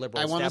the neoliberal establishment.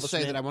 I want to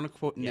say that I want to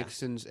quote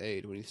Nixon's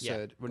aide when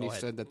he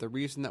said that the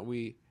reason that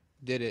we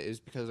did it is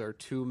because our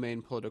two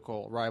main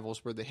political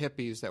rivals were the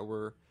hippies that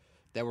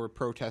were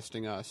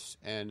protesting us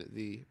and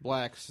the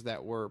blacks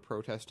that were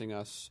protesting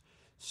us.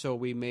 So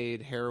we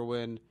made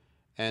heroin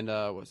and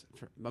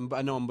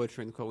I know I'm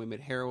butchering the quote. We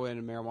made heroin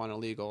and marijuana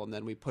legal, and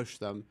then we pushed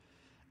them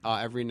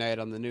every night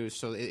on the news.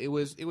 So it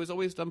was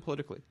always done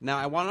politically.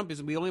 Now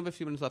because we only have a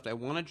few minutes left, I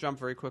want to jump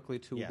very quickly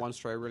to one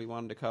story I really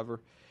wanted to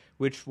cover,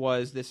 which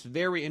was this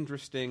very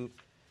interesting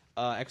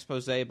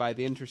expose by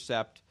The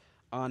Intercept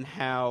on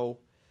how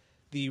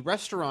the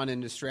restaurant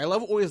industry,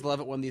 always love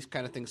it when these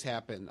kind of things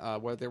happen,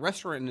 where the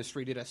restaurant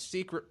industry did a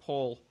secret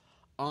poll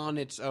on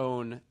its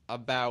own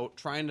about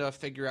trying to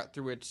figure out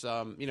through its,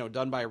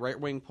 done by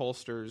right-wing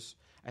pollsters.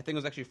 I think it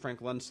was actually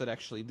Frank Luntz that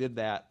actually did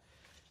that.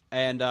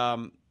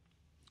 And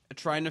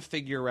trying to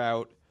figure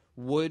out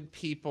would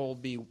people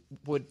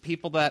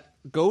that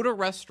go to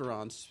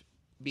restaurants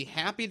be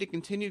happy to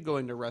continue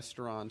going to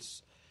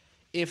restaurants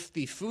if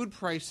the food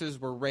prices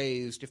were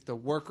raised, if the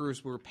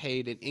workers were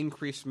paid an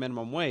increased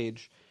minimum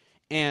wage.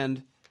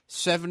 And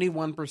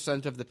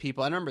 71% of the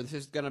people, I remember this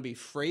is going to be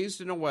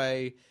phrased in a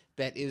way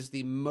that is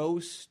the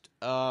most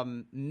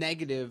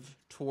negative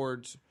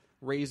towards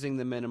raising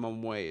the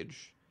minimum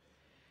wage.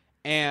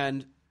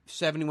 And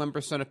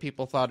 71% of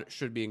people thought it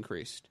should be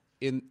increased.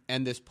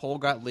 And this poll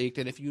got leaked.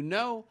 And if you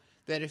know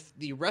that if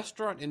the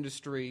restaurant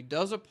industry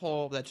does a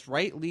poll that's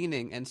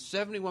right-leaning and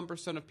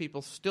 71% of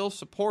people still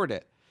support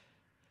it,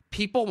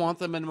 people want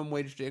the minimum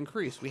wage to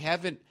increase. We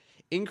haven't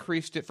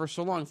increased it for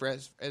so long,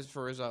 as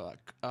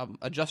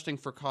adjusting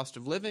for cost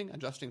of living,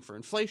 adjusting for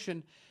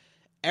inflation.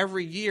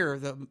 Every year,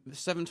 the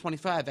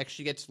 $7.25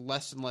 actually gets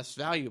less and less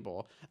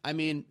valuable. I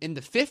mean, in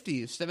the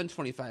 50s,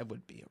 $7.25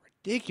 would be a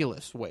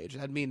ridiculous wage.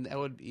 I mean, that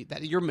would be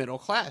that you're middle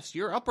class,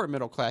 you're upper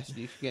middle class,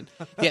 you can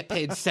get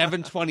paid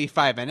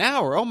 $7.25 an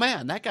hour. Oh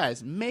man, that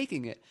guy's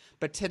making it.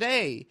 But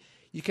today,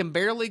 you can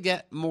barely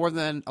get more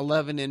than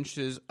 11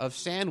 inches of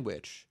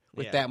sandwich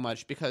with that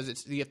much,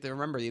 because you have to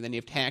remember, then you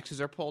have taxes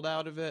are pulled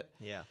out of it.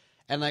 Yeah.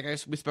 And like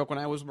we spoke when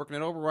I was working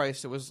at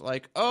Overrice, it was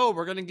like, oh,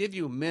 we're going to give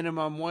you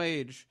minimum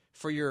wage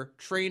for your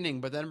training,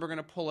 but then we're going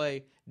to pull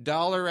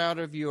 $1 out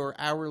of your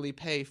hourly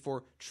pay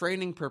for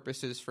training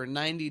purposes for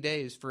 90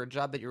 days for a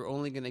job that you're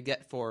only going to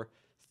get for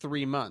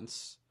 3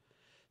 months.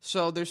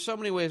 So there's so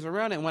many ways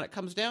around it. And when it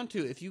comes down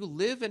to, if you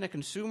live in a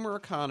consumer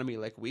economy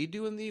like we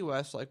do in the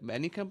U.S., like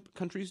many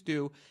countries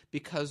do,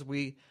 because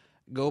we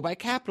go by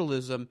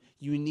capitalism,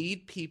 you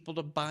need people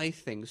to buy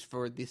things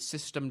for the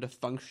system to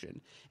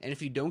function. And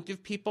if you don't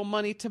give people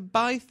money to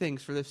buy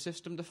things for the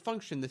system to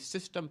function, the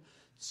system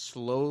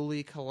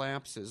slowly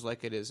collapses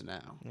like it is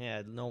now.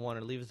 Yeah, no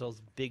wonder. Leaves those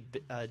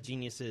big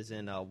geniuses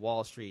in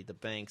Wall Street, the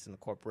banks and the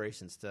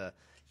corporations, to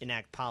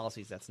enact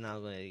policies that's not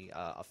only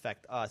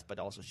affect us, but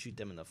also shoot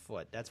them in the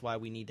foot. That's why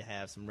we need to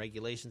have some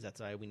regulations. That's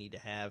why we need to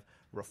have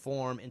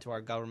reform into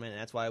our government.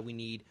 And that's why we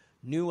need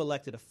new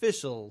elected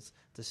officials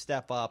to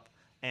step up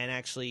and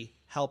actually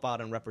help out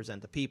and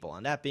represent the people.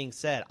 And that being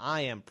said,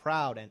 I am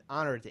proud and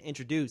honored to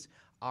introduce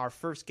our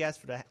first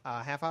guest for the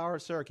half hour.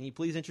 Sir, can you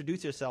please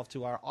introduce yourself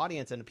to our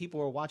audience and the people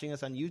who are watching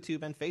us on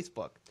YouTube and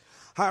Facebook?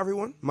 Hi,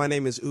 everyone. My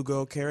name is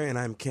Ugo Okere, and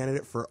I'm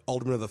candidate for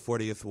Alderman of the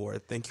 40th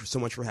Ward. Thank you so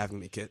much for having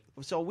me, Kit.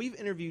 So we've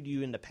interviewed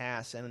you in the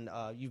past, and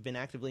you've been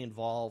actively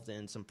involved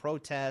in some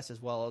protests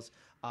as well as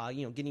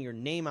getting your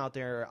name out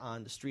there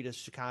on the street of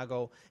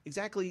Chicago.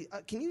 Exactly.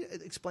 Can you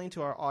explain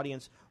to our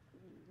audience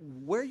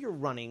where you're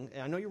running,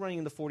 I know you're running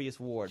in the 40th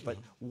ward, but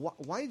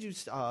why did you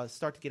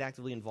start to get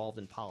actively involved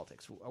in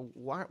politics?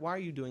 Why are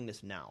you doing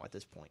this now at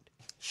this point?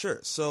 Sure.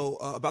 So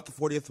about the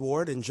 40th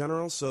ward in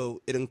general,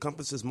 so it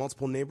encompasses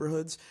multiple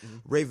neighborhoods: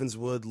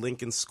 Ravenswood,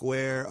 Lincoln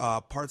Square,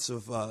 parts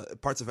of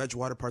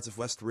Edgewater, parts of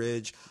West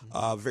Ridge,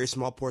 a very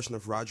small portion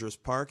of Rogers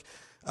Park.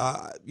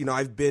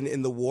 I've been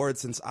in the ward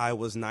since I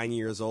was 9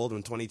 years old.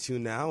 I'm 22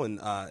 now, and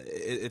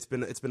it's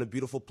been a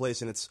beautiful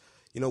place, and it's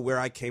where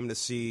I came to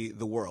see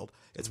the world.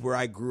 It's where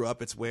I grew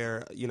up. It's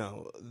where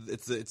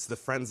it's the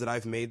friends that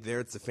I've made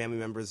there. It's the family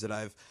members that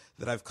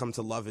I've come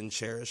to love and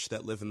cherish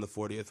that live in the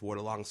 40th ward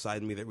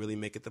alongside me that really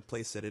make it the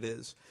place that it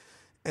is.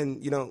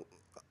 And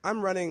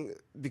I'm running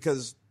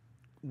because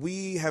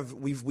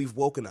we've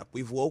woken up.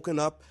 We've woken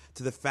up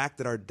to the fact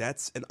that our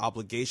debts and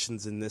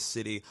obligations in this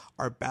city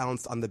are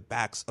balanced on the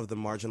backs of the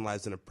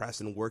marginalized and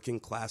oppressed and working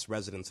class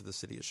residents of the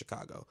city of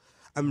Chicago.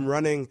 I'm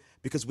running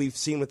because we've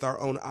seen with our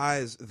own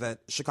eyes that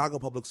Chicago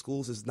Public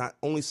Schools is not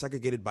only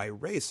segregated by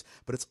race,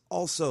 but it's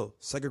also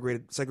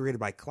segregated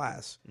by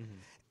class. Mm-hmm.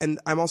 And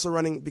I'm also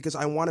running because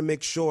I want to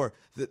make sure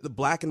that the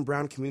black and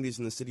brown communities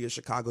in the city of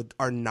Chicago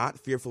are not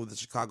fearful of the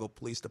Chicago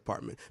Police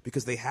Department,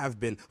 because they have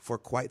been for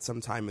quite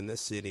some time in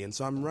this city. And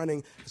so I'm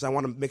running because I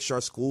want to make sure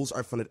our schools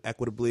are funded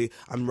equitably.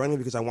 I'm running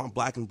because I want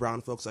black and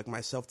brown folks like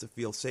myself to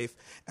feel safe.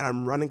 And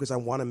I'm running because I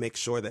want to make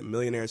sure that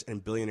millionaires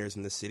and billionaires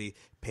in the city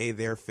pay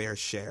their fair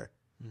share.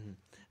 Mm-hmm.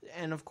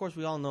 And of course,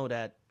 we all know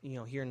that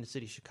here in the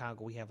city of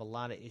Chicago, we have a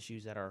lot of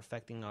issues that are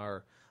affecting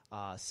our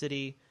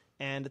city.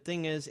 And the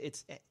thing is,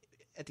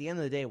 at the end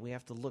of the day, we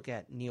have to look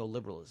at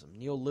neoliberalism.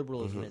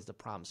 Neoliberalism is the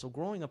problem. So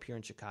growing up here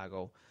in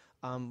Chicago,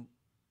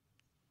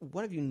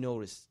 what have you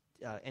noticed,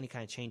 any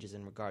kind of changes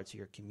in regards to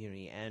your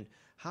community? And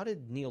how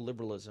did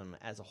neoliberalism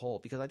as a whole,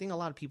 because I think a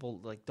lot of people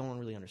don't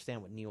really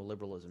understand what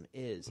neoliberalism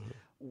is.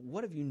 Mm-hmm.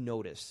 What have you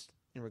noticed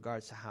in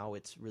regards to how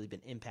it's really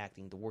been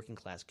impacting the working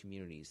class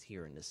communities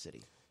here in this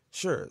city?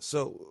 Sure.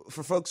 So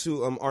for folks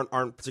who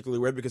aren't particularly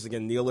aware, because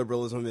again,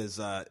 neoliberalism is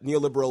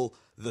neoliberalism,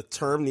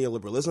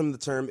 the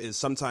term is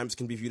sometimes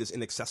can be viewed as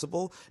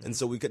inaccessible, and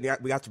so we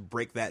have to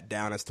break that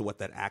down as to what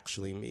that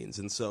actually means.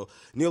 And so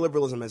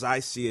neoliberalism, as I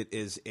see it,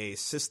 is a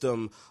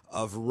system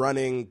of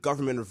running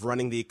government, of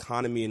running the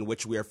economy, in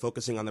which we are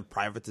focusing on the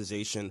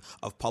privatization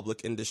of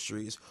public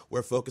industries.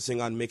 We're focusing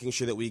on making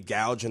sure that we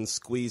gouge and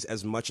squeeze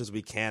as much as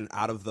we can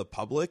out of the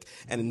public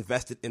and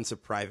invest it into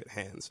private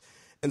hands.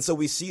 And so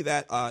we see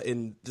that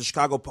in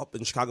Chicago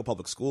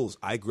public schools.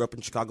 I grew up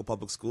in Chicago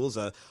public schools.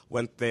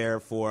 Went to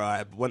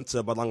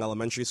Budlong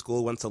Elementary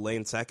School. Went to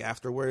Lane Tech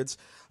afterwards.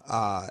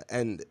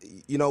 And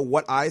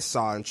what I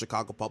saw in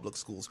Chicago public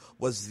schools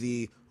was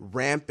the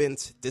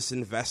rampant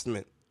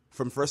disinvestment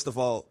from, first of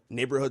all,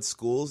 neighborhood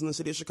schools in the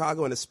city of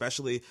Chicago, and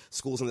especially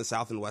schools on the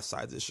south and west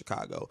sides of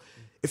Chicago.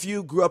 If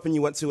you grew up and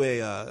you went to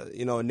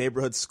a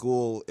neighborhood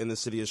school in the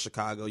city of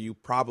Chicago, you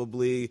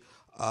probably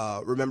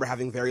remember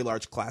having very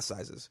large class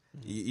sizes.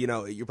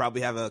 You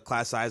probably have a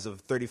class size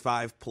of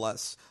 35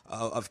 plus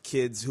of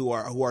kids who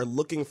are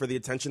looking for the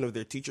attention of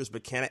their teachers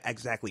but can't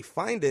exactly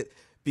find it,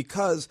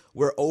 because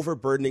we're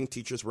overburdening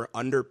teachers, we're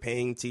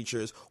underpaying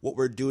teachers. What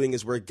we're doing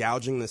is we're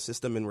gouging the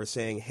system, and we're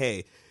saying,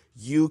 hey,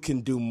 you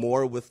can do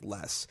more with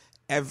less.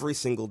 Every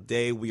single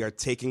day, we are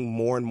taking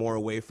more and more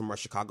away from our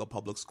Chicago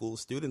public school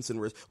students, and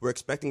we're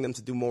expecting them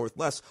to do more with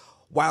less,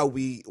 while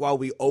we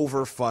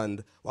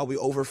overfund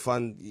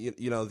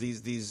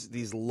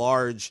these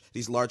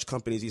large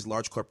companies, these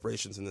large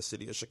corporations in the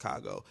city of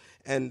Chicago.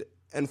 And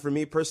for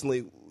me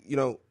personally,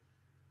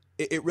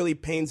 it really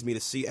pains me to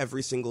see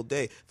every single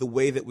day the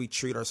way that we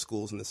treat our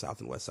schools in the south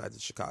and west sides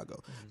of Chicago.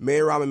 Mm-hmm.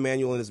 Mayor Rahm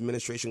Emanuel and his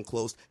administration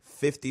closed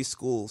 50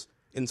 schools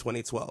in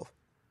 2012.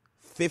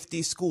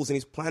 50 schools, and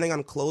he's planning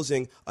on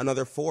closing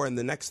another 4 in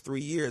the next 3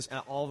 years.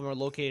 And all of them are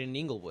located in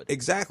Inglewood.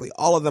 Exactly.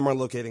 All of them are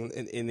located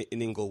in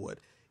Inglewood.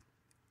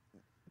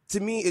 To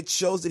me, it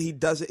shows that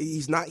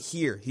he's not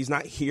here. He's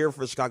not here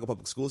for Chicago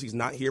Public Schools. He's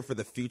not here for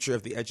the future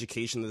of the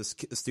education of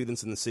the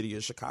students in the city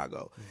of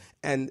Chicago. Mm.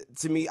 And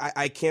to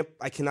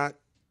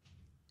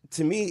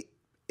me,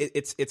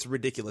 it's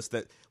ridiculous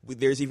that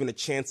there's even a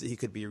chance that he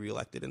could be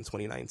reelected in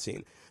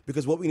 2019.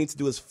 Because what we need to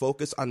do is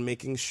focus on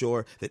making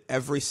sure that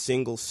every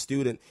single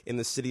student in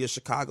the city of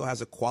Chicago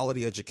has a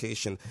quality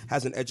education,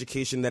 has an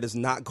education that is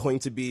not going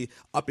to be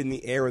up in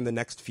the air in the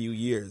next few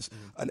years,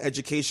 an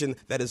education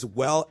that is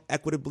well,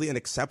 equitably, and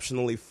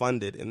exceptionally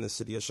funded in the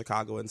city of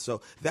Chicago. And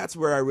so that's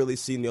where I really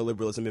see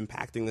neoliberalism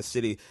impacting the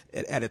city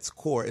at its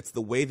core. It's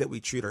the way that we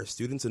treat our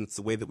students, and it's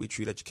the way that we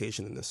treat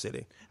education in the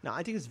city. Now,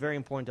 I think it's very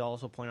important to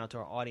also point out to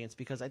our audience,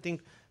 because I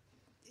think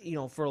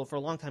for a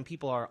long time,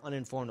 people are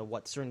uninformed of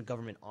what certain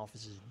government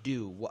offices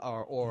do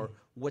or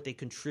what they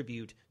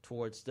contribute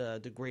towards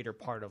the greater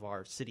part of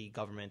our city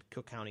government,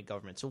 Cook County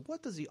government. So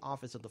what does the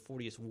office of the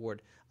 40th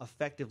Ward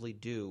effectively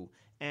do,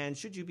 And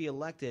should you be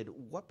elected,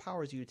 what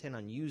powers do you intend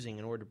on using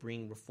in order to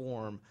bring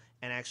reform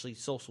and actually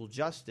social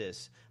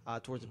justice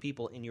towards the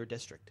people in your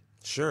district?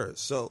 Sure.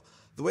 So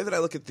the way that I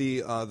look at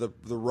the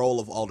role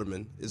of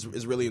alderman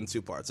is really in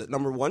two parts.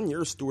 Number one,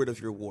 you're a steward of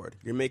your ward.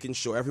 You're making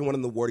sure everyone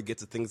in the ward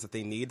gets the things that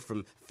they need,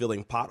 from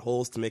filling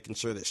potholes to making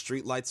sure that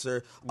street lights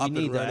are up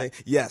and running.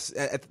 That. Yes,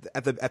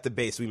 at the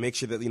base, we make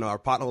sure that our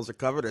potholes are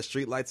covered, our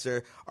street lights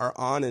are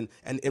on,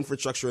 and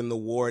infrastructure in the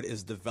ward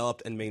is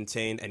developed and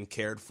maintained and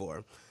cared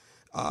for.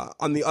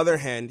 On the other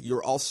hand,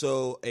 you're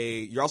also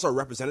a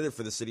representative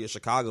for the city of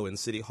Chicago in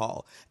City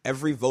Hall.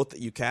 Every vote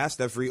that you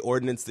cast, every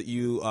ordinance that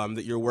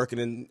you're working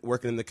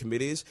in the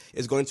committees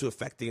is going to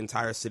affect the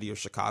entire city of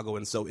Chicago,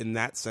 and so in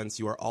that sense,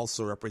 you are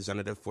also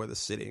representative for the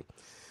city.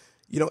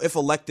 If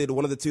elected,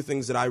 one of the two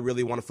things that I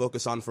really want to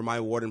focus on for my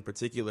ward in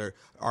particular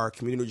are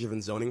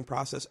community-driven zoning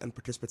process and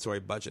participatory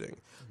budgeting.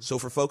 Mm-hmm. So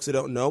for folks that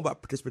don't know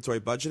about participatory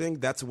budgeting,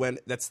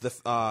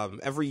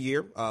 every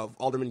year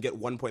aldermen get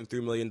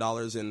 $1.3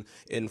 million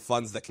in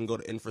funds that can go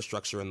to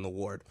infrastructure in the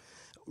ward.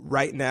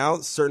 Right now,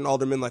 certain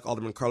aldermen, like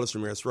Alderman Carlos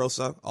Ramirez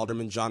Rosa,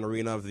 Alderman John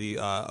Arena of the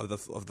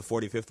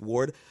 45th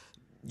Ward,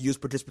 use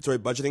participatory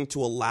budgeting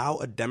to allow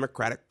a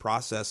democratic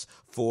process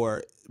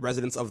for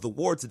residents of the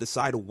ward to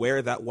decide where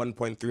that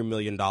 $1.3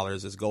 million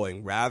is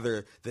going,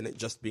 rather than it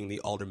just being the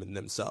aldermen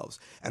themselves.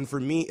 And for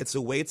me, it's a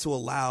way to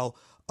allow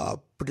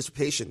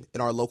participation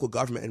in our local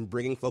government and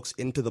bringing folks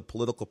into the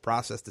political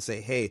process to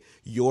say, hey,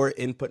 your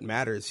input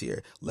matters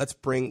here. Let's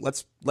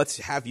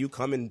have you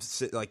come and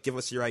give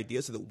us your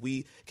ideas so that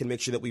we can make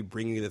sure that we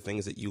bring you the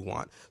things that you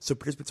want. So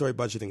participatory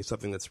budgeting is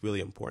something that's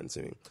really important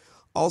to me.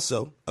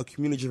 Also, a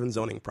community-driven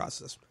zoning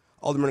process.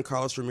 Alderman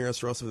Carlos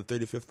Ramirez Rosa of the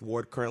 35th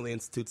Ward currently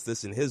institutes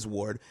this in his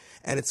ward,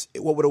 and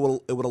what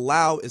it would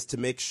allow is to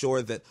make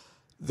sure that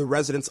the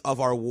residents of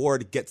our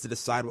ward get to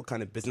decide what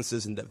kind of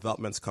businesses and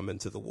developments come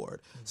into the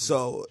ward. Mm-hmm.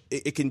 So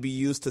it can be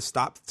used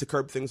to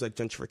curb things like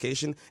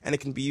gentrification, and it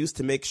can be used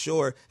to make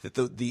sure that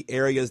the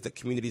areas that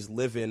communities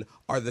live in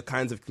are the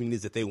kinds of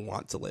communities that they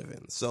want to live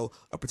in. So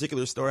a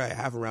particular story I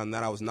have around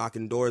that, I was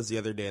knocking doors the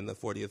other day in the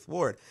 40th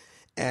Ward,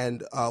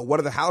 and one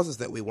of the houses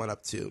that we went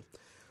up to,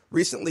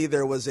 recently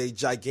there was a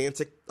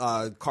gigantic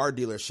car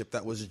dealership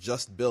that was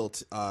just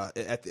built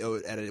at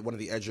one of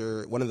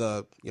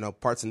the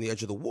parts in the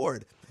edge of the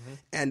ward. Mm-hmm.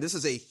 And this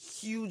is a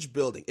huge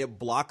building. It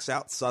blocks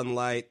out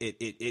sunlight.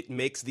 It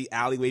makes the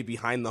alleyway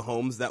behind the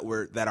homes that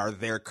are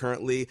there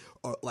currently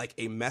like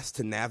a mess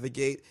to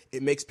navigate.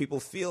 It makes people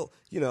feel,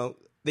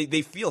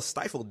 they feel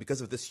stifled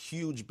because of this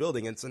huge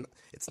building. It's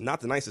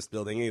not the nicest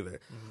building either.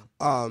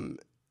 Mm-hmm.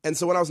 And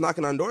so when I was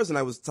knocking on doors and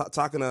I was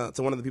talking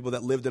to one of the people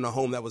that lived in a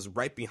home that was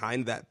right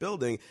behind that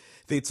building,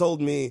 they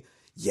told me,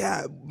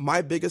 yeah,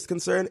 my biggest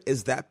concern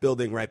is that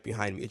building right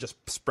behind me. It just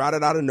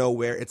sprouted out of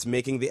nowhere. It's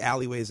making the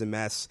alleyways a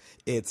mess.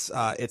 It's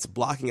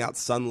blocking out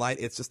sunlight.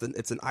 It's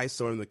an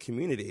eyesore in the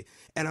community.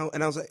 And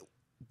I was like,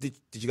 did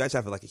you guys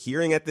have like a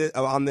hearing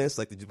on this?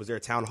 Like, was there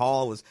a town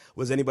hall?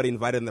 Was anybody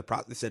invited in the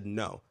process? They said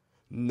no.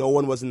 No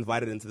one was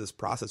invited into this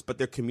process, but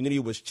their community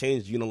was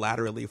changed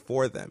unilaterally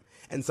for them.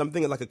 And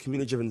something like a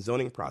community-driven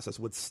zoning process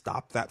would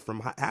stop that from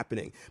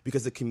happening,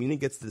 because the community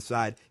gets to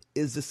decide,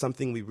 is this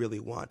something we really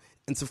want?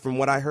 And so from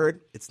what I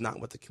heard, it's not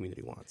what the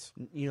community wants.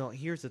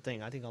 Here's the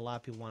thing. I think a lot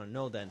of people want to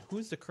know then,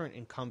 who's the current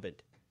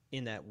incumbent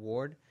in that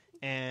ward?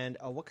 And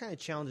what kind of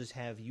challenges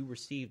have you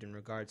received in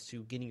regards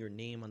to getting your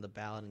name on the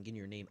ballot and getting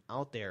your name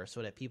out there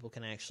so that people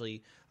can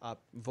actually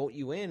vote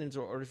you in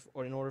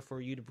order for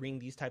you to bring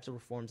these types of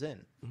reforms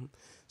in? Mm-hmm.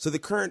 So the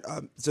current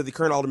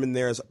alderman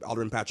there is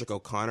Alderman Patrick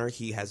O'Connor.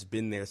 He has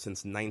been there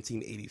since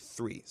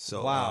 1983.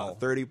 So wow.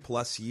 30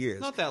 plus years.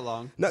 Not that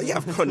long. No,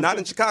 yeah, not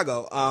in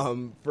Chicago.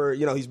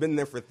 He's been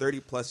there for 30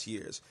 plus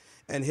years.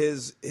 And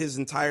his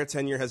entire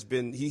tenure has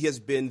been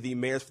the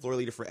mayor's floor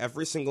leader for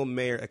every single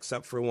mayor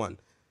except for one.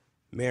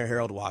 Mayor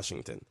Harold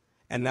Washington.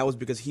 And that was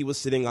because he was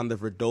sitting on the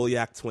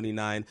Verdoliak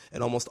 29,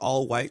 an almost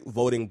all-white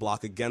voting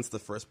bloc against the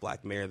first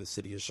black mayor of the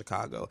city of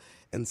Chicago.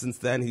 And since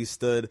then, he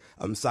stood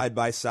side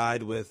by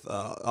side with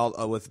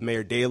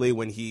Mayor Daley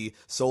when he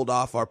sold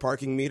off our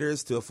parking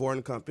meters to a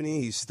foreign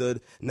company. He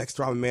stood next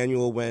to Rahm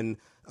Emanuel when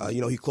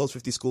he closed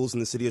 50 schools in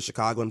the city of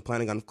Chicago and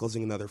planning on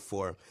closing another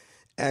 4.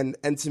 And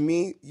to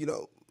me,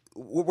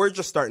 we're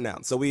just starting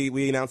out. So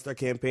we announced our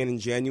campaign in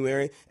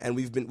January, and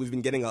we've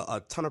been getting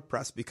a ton of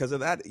press because of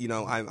that.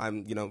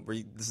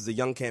 This is a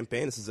young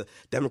campaign. This is a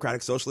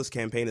Democratic Socialist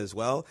campaign as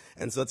well,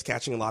 and so it's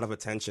catching a lot of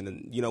attention.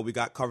 And we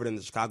got covered in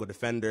the Chicago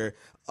Defender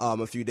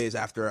a few days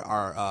after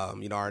our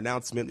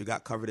announcement. We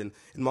got covered in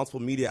multiple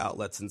media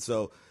outlets, and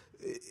so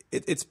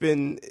it's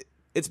been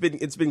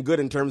good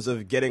in terms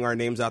of getting our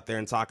names out there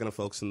and talking to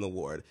folks in the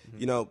ward.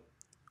 Mm-hmm.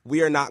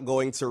 We are not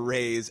going to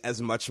raise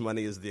as much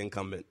money as the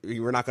incumbent.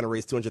 We're not going to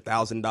raise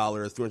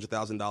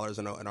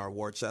 $300,000 in our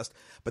war chest,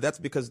 but that's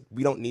because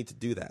we don't need to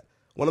do that.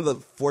 One of the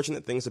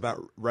fortunate things about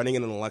running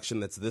in an election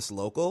that's this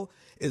local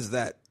is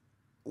that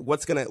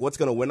what's going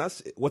to win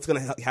us, what's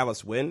going to have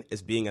us win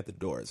is being at the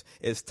doors,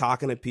 is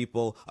talking to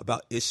people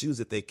about issues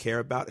that they care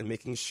about and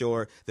making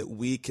sure that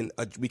we can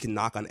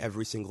knock on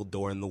every single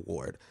door in the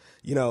ward.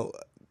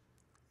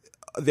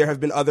 there have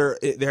been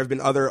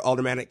other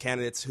aldermanic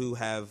candidates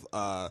who've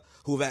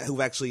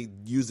actually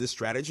used this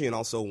strategy and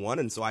also won,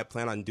 and so I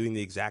plan on doing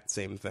the exact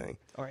same thing.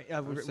 All right,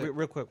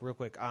 real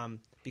quick,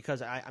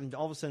 because I'm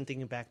all of a sudden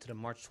thinking back to the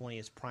March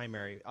 20th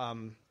primary.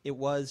 It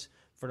was,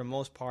 for the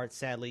most part,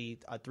 sadly,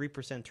 a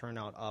 3%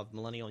 turnout of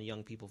millennial and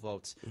young people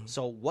votes. Mm-hmm.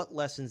 So what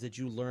lessons did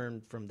you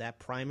learn from that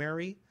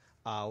primary?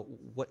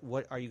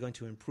 What are you going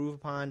to improve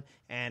upon,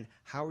 and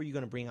how are you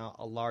going to bring out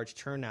a large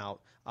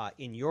turnout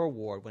in your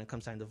ward when it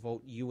comes time to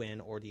vote you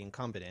in, or the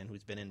incumbent in,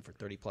 who's been in for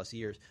 30-plus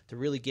years, to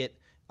really get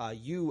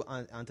you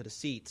onto the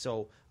seat?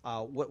 So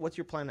what's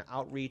your plan of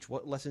outreach?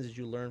 What lessons did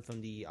you learn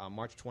from the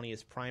March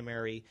 20th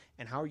primary,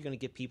 and how are you going to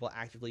get people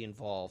actively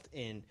involved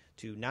in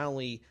to not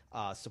only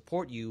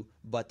support you,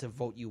 but to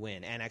vote you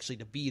in, and actually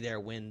to be there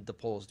when the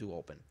polls do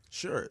open?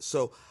 Sure.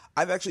 So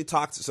I've actually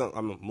talked to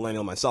I'm a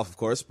millennial myself, of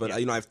course, but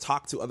I've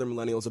talked to other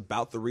millennials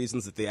about the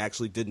reasons that they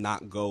actually did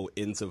not go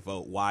in to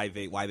vote, why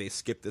they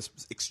skipped this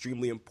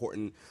extremely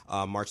important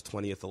March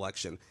 20th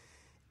election.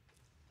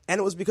 And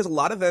it was because a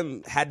lot of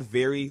them had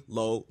very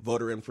low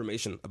voter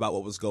information about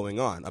what was going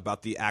on,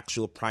 about the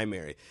actual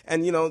primary.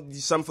 And,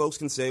 some folks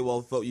can say,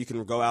 well, you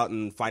can go out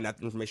and find out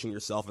the information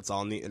yourself. It's all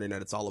on the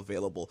internet. It's all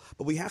available.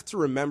 But we have to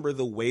remember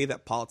the way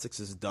that politics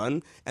is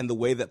done and the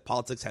way that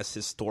politics has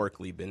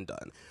historically been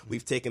done.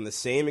 We've taken the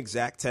same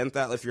exact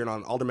 10,000, if you're in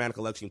an aldermanic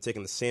election, you've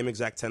taken the same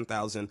exact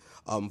 10,000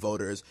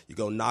 voters. You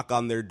go knock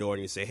on their door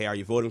and you say, hey, are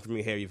you voting for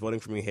me? Hey, are you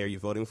voting for me? Hey, are you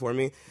voting for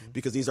me? Mm-hmm.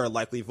 Because these are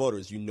likely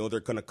voters. They're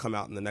going to come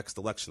out in the next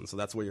election. So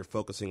that's where you're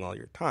focusing all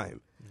your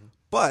time. Mm-hmm.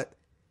 But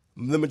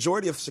the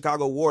majority of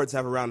Chicago wards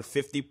have around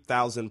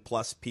 50,000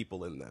 plus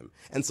people in them.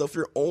 And so if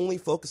you're only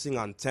focusing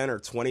on 10 or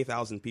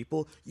 20,000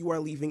 people, you are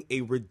leaving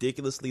a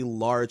ridiculously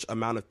large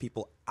amount of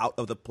people out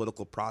of the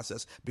political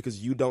process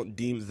because you don't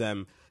deem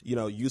them,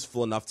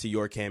 useful enough to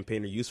your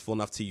campaign or useful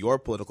enough to your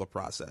political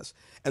process.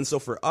 And so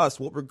for us,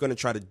 what we're going to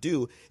try to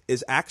do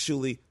is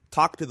actually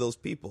talk to those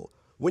people.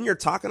 When you're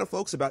talking to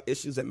folks about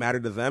issues that matter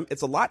to them,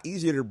 it's a lot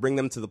easier to bring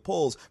them to the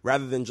polls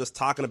rather than just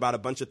talking about a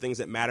bunch of things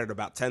that matter to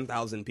about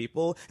 10,000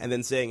 people and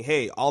then saying,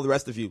 hey, all the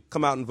rest of you,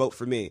 come out and vote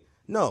for me.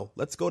 No,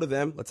 let's go to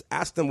them. Let's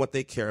ask them what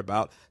they care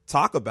about,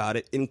 talk about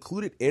it,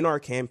 include it in our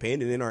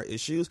campaign and in our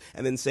issues,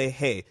 and then say,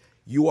 hey,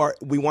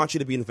 we want you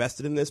to be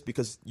invested in this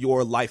because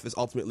your life is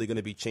ultimately going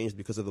to be changed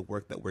because of the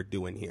work that we're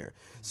doing here.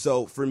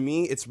 So for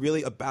me, it's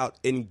really about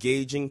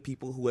engaging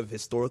people who have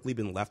historically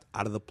been left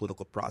out of the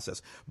political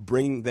process,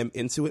 bringing them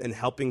into it and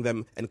helping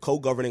them and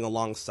co-governing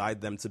alongside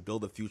them to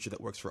build a future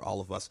that works for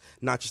all of us,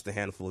 not just a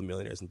handful of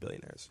millionaires and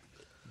billionaires.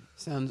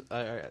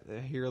 I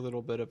hear a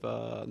little bit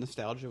of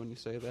nostalgia when you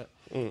say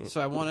that.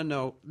 So I want to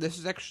know,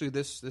 this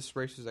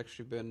race has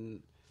actually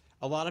been...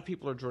 A lot of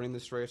people are joining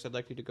this race. I'd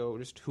like you to go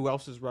just who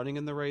else is running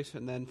in the race,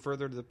 and then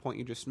further to the point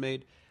you just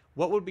made,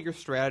 what would be your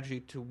strategy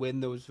to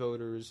win those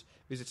voters?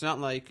 Because it's not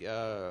like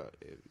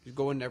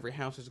going to every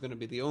house is going to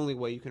be the only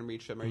way you can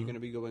reach them. Are you going to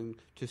be going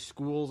to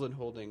schools and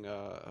holding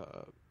town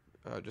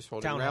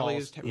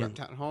rallies, halls.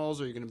 Town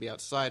halls? Or are you going to be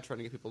outside trying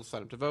to get people to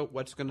sign up to vote?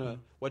 What's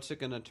it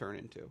going to turn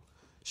into?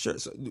 Sure.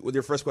 So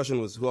your first question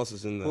was who else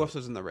is in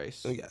the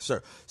race? Yeah,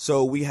 sure.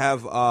 So we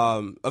have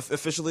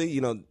officially,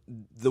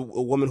 a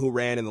woman who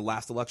ran in the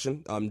last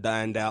election,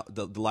 Diane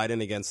Delyden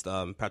against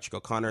Patrick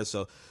O'Connor.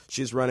 So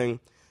she's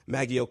running.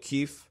 Maggie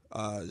O'Keefe,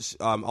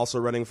 also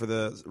running for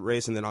the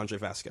race, and then Andre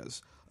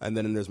Vasquez. And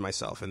then there's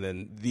myself. And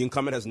then the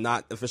incumbent has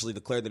not officially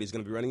declared that he's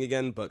going to be running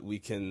again, but we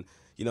can,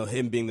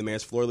 him being the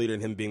mayor's floor leader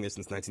and him being there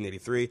since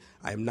 1983,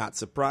 I am not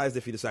surprised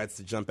if he decides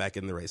to jump back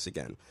in the race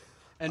again.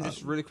 And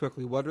just really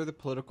quickly, what are the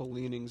political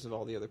leanings of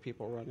all the other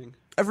people running?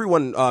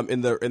 Everyone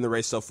in the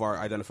race so far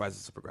identifies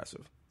as a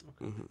progressive.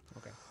 Okay. Mm-hmm.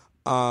 Okay.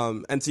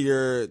 And to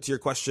your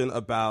question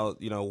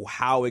about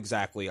how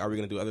exactly are we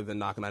going to do other than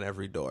knocking on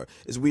every door,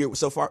 is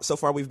so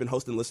far we've been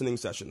hosting listening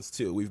sessions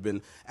too. We've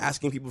been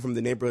asking people from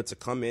the neighborhood to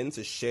come in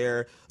to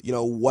share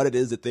what it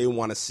is that they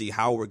want to see,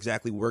 how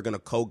exactly we're going to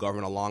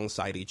co-govern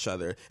alongside each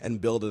other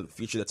and build a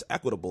future that's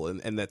equitable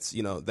and that's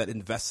that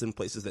invests in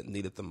places that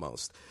need it the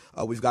most.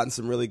 We've gotten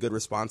some really good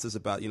responses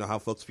about how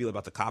folks feel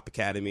about the Cop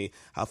Academy,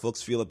 how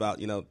folks feel about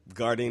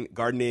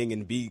gardening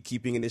and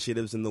beekeeping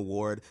initiatives in the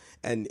ward,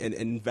 and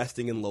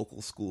investing in local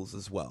schools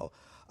as well.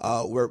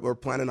 We're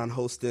planning on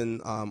hosting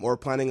or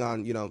planning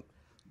on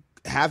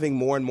having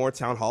more and more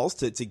town halls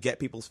to get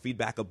people's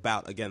feedback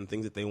about, again,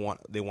 things that they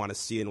want to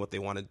see and what they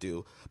want to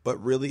do.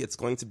 But really, it's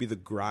going to be the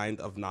grind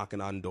of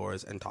knocking on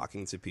doors and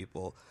talking to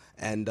people.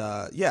 And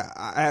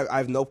I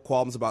have no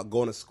qualms about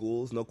going to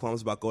schools, no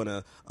qualms about going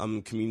to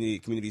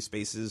community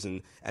spaces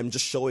and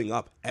just showing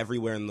up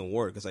everywhere in the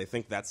ward, because I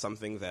think that's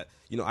something that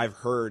I've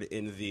heard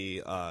in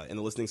the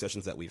listening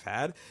sessions that we've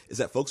had, is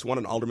that folks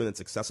want an alderman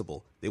that's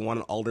accessible. They want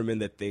an alderman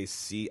that they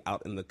see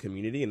out in the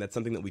community, and that's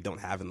something that we don't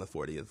have in the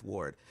 40th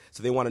ward.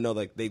 So they want to know,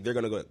 like, they're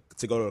going to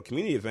go to a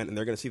community event and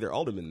they're going to see their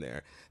alderman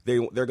there.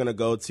 They're going to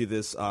go to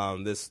this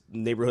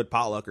neighborhood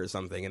potluck or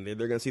something, and they're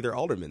going to see their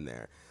alderman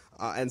there.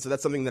 And so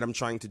that's something that I'm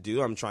trying to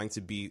do. I'm trying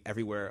to be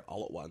everywhere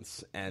all at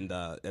once, and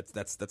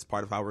that's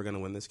part of how we're going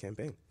to win this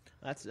campaign.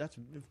 That's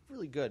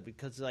really good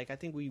because like I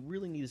think we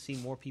really need to see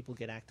more people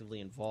get actively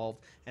involved,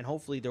 and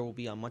hopefully there will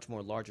be a much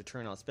more larger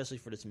turnout, especially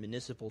for this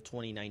municipal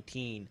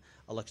 2019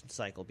 election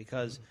cycle.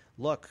 Because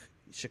look,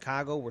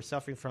 Chicago, we're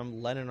suffering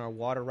from lead in our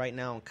water right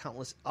now and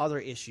countless other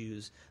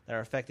issues that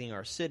are affecting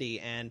our city.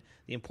 And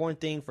the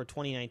important thing for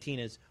 2019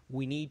 is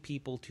we need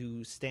people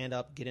to stand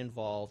up, get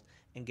involved,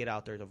 and get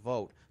out there to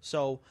vote.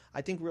 So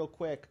I think real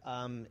quick,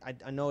 I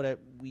know that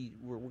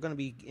we're going to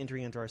be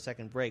entering into our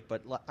second break,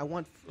 but I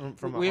want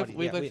from we our have, audience,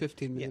 we have like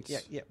 15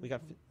 minutes. Yeah, we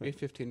got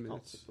 15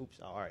 minutes. Oh, oops,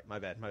 all right, my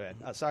bad.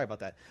 Sorry about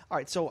that. All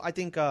right, so I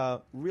think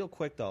real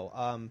quick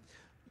though,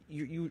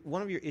 you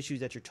one of your issues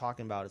that you're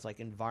talking about is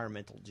like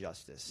environmental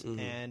justice,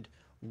 and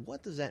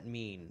what does that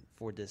mean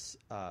for this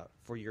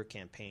for your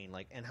campaign?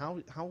 Like, and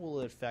how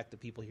will it affect the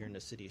people here in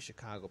the city of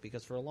Chicago?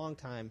 Because for a long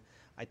time,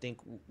 I think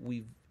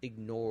we've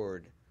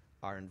ignored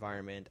our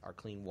environment, our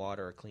clean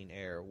water, our clean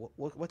air.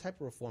 What type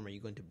of reform are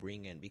you going to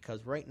bring in?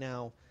 Because right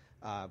now,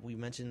 we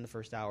mentioned in the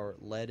first hour,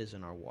 lead is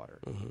in our water.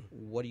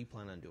 What do you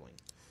plan on doing?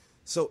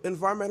 So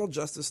environmental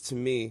justice to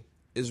me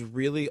is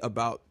really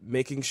about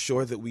making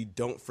sure that we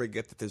don't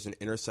forget that there's an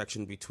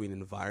intersection between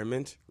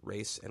environment,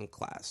 race, and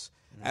class.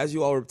 As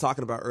you all were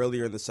talking about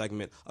earlier in the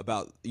segment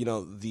about,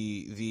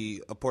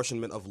 the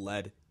apportionment of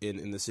lead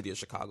in the city of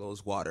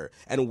Chicago's water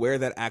and where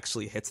that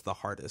actually hits the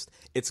hardest.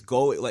 It's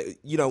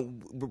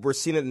we're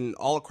seeing it in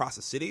all across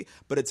the city,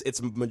 but it's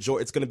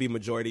going to be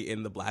majority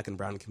in the black and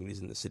brown communities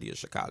in the city of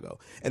Chicago.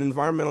 And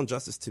environmental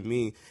justice to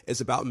me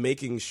is about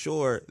making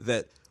sure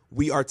that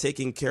we are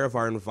taking care of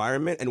our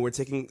environment, and we're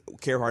taking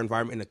care of our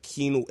environment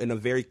in a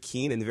very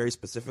keen and very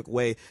specific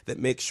way that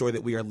makes sure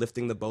that we are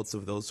lifting the boats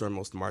of those who are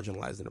most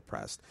marginalized and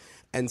oppressed.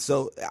 And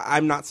so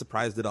I'm not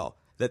surprised at all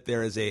that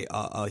there is a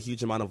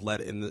huge amount of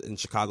lead in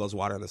Chicago's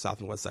water on the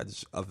south and west side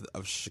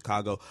of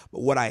Chicago.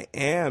 But what I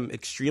am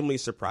extremely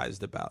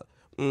surprised about,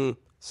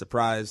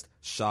 surprised,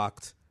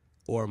 shocked,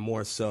 or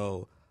more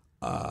so,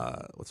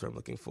 what's what I'm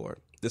looking for,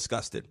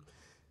 disgusted,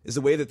 is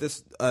the way that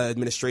this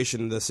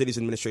administration, the city's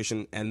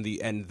administration, and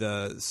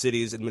the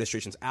city's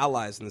administration's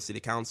allies in the city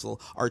council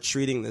are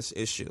treating this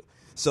issue.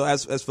 So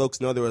as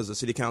folks know, there was a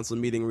city council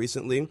meeting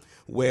recently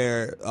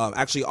where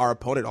actually our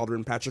opponent,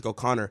 Alderman Patrick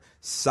O'Connor,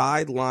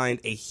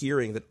 sidelined a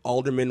hearing that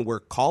aldermen were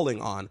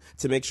calling on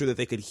to make sure that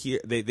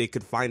they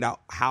could find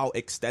out how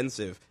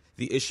extensive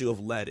the issue of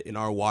lead in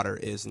our water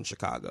is in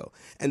Chicago.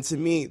 And to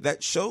me,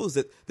 that shows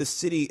that the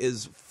city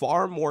is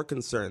far more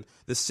concerned.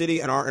 The city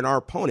and our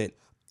opponent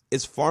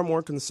is far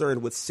more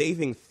concerned with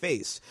saving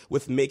face,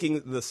 with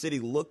making the city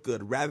look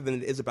good, rather than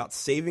it is about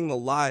saving the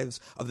lives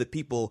of the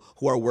people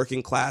who are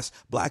working class,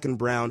 black and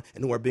brown,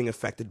 and who are being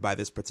affected by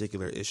this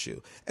particular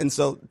issue. And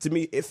so, to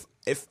me, if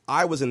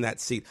I was in that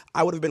seat,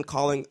 I would have been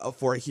calling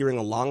for a hearing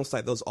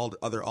alongside those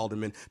other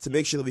aldermen to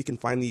make sure that we can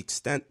find the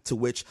extent to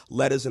which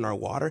lead is in our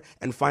water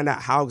and find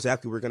out how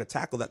exactly we're going to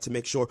tackle that to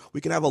make sure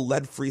we can have a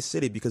lead-free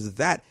city, because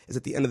that is,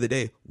 at the end of the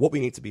day, what we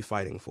need to be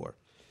fighting for.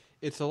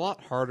 It's a lot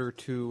harder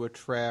to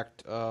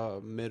attract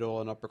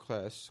middle and upper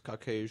class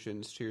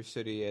Caucasians to your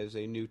city as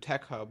a new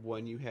tech hub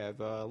when you have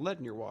lead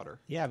in your water.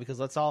 Yeah, because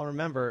let's all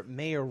remember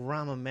Mayor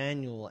Rahm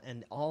Emanuel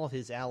and all of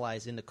his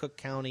allies in the Cook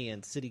County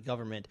and city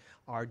government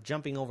are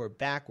jumping over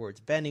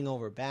backwards, bending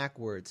over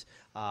backwards,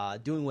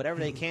 doing whatever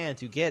they can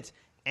to get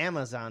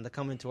Amazon to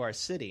come into our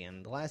city.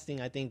 And the last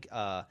thing I think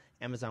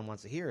Amazon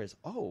wants to hear is,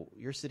 "Oh,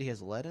 your city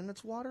has lead in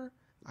its water?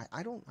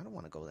 I don't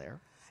want to go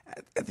there."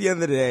 At the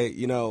end of the day,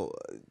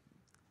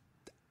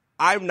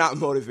 I'm not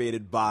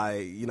motivated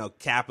by,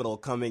 capital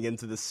coming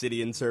into the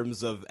city in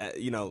terms of,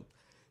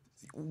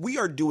 we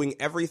are doing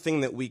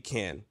everything that we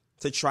can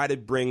to try to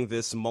bring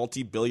this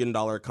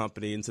multi-billion-dollar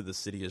company into the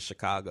city of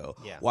Chicago.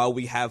 Yeah. While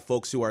we have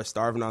folks who are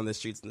starving on the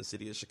streets in the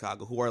city of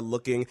Chicago, who are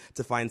looking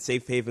to find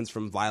safe havens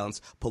from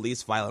violence,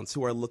 police violence,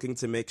 who are looking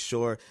to make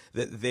sure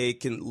that they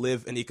can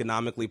live an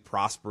economically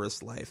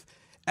prosperous life.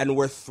 And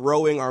we're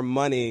throwing our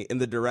money in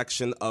the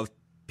direction of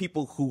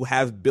people who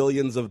have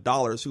billions of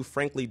dollars who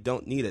frankly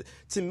don't need it.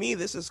 To me,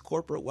 this is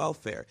corporate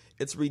welfare.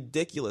 It's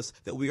ridiculous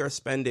that we are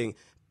spending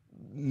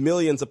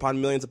millions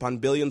upon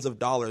billions of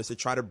dollars to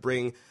try to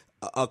bring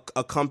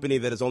a company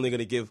that is only going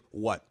to give,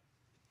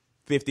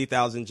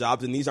 50,000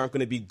 jobs, and these aren't going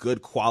to be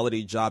good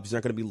quality jobs. These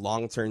aren't going to be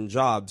long-term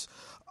jobs.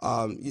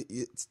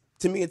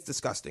 To me, it's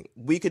disgusting.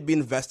 We could be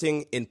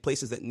investing in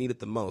places that need it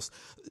the most,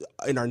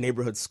 in our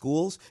neighborhood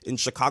schools, in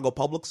Chicago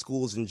public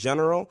schools in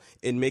general,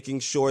 in making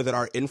sure that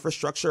our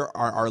infrastructure,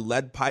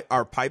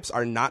 our pipes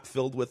are not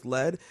filled with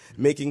lead,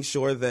 making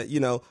sure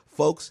that,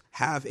 folks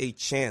have a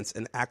chance,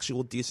 an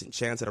actual decent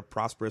chance at a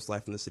prosperous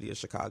life in the city of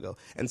Chicago.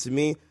 And to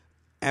me,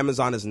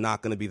 Amazon is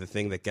not going to be the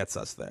thing that gets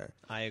us there.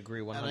 I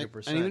agree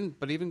 100%.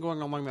 But even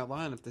going along that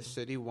line, if the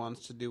city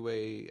wants to do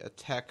a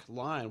tech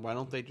line, why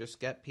don't they just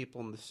get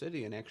people in the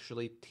city and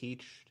actually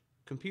teach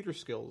computer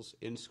skills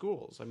in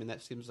schools. I mean,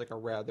 that seems like a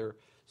rather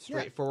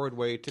straightforward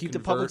way to keep convert.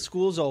 the public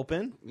schools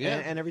open Yeah.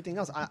 and everything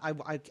else. I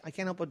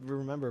can't help but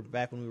remember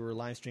back when we were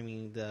live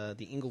streaming the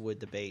Inglewood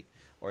debate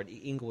or the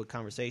Inglewood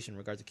conversation in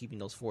regards to keeping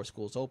those 4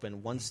 schools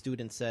open. One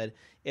student said,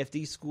 if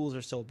these schools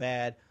are so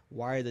bad,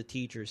 why are the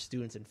teachers,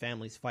 students, and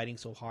families fighting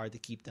so hard to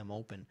keep them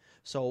open?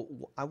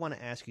 So I want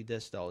to ask you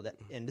this, though,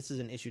 and this is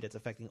an issue that's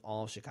affecting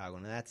all of Chicago,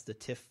 and that's the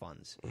TIF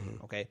funds,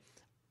 okay?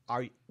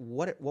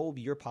 What will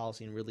be your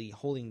policy in really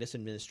holding this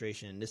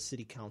administration and this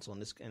city council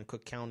and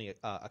Cook County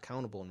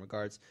accountable in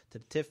regards to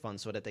the TIF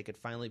funds so that they could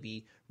finally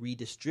be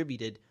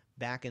redistributed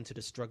back into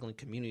the struggling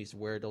communities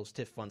where those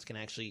TIF funds can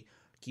actually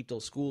keep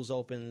those schools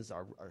open,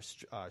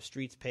 our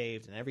streets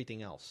paved, and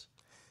everything else?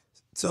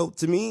 So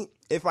to me,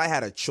 if I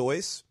had a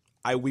choice,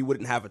 we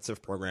wouldn't have a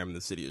TIF program in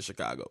the city of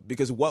Chicago,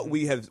 because what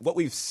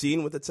we've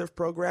seen with the TIF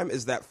program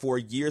is that for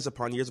years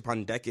upon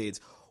decades,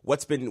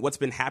 what's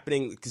been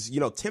happening, because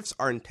TIFs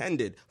are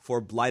intended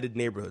for blighted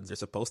neighborhoods. They're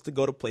supposed to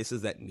go to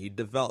places that need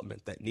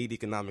development, that need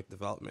economic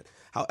development.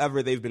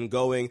 However, they've been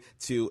going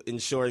to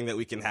ensuring that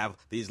we can have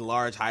these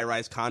large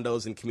high-rise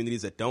condos in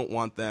communities that don't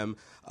want them,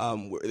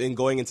 and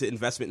going into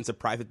investment into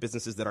private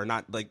businesses that are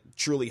not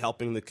truly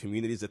helping the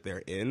communities that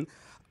they're in.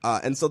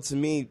 And so to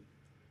me,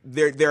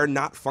 they're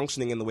not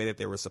functioning in the way that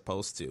they were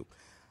supposed to.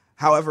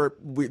 However,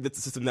 that's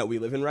the system that we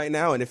live in right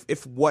now, and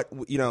if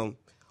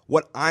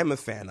what I'm a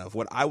fan of,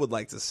 what I would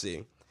like to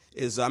see,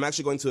 is I'm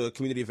actually going to a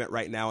community event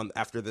right now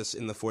after this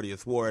in the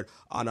 40th Ward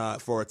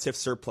for a TIF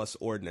surplus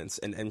ordinance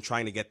and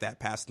trying to get that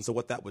passed. And so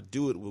what that would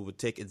do, it would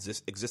take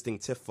existing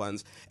TIF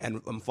funds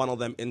and funnel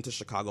them into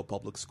Chicago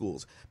public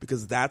schools,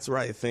 because that's where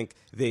I think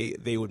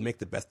they would make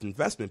the best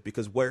investment,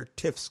 because where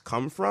TIFs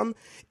come from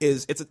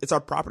is it's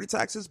our property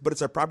taxes, but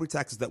it's our property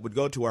taxes that would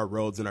go to our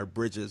roads and our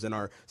bridges and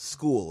our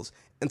schools.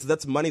 And so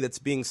that's money that's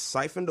being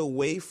siphoned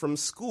away from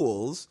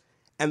schools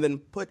and then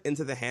put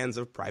into the hands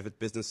of private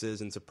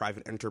businesses, into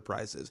private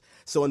enterprises.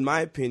 So in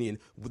my opinion,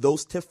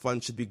 those TIF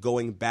funds should be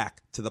going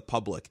back to the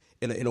public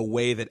in a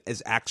way that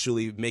is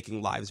actually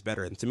making lives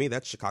better. And to me,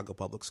 that's Chicago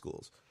public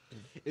schools.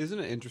 Isn't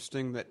it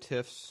interesting that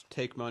TIFs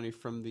take money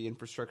from the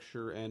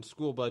infrastructure and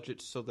school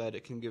budgets so that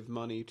it can give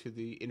money to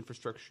the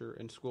infrastructure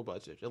and school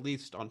budget, at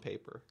least on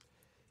paper?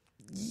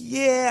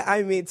 Yeah,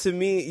 I mean, to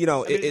me,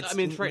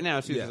 it's right now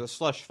it's used as a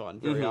slush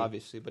fund, very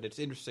obviously, but it's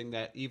interesting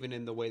that even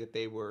in the way that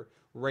they were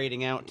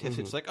rating out TIFs,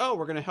 it's like, oh,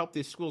 we're going to help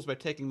these schools by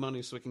taking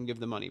money so we can give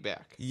the money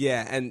back.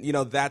 Yeah, and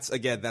that's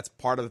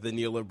part of the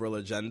neoliberal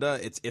agenda.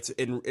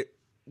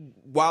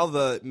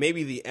 While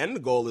maybe the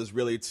end goal is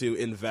really to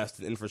invest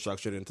in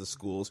infrastructure and into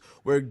schools,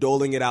 we're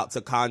doling it out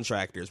to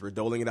contractors. We're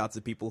doling it out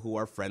to people who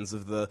are friends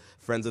of the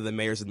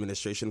mayor's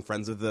administration,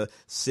 friends of the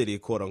city,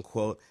 quote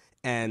unquote.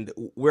 And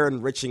we're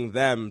enriching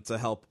them to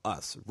help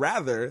us,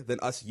 rather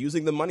than us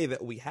using the money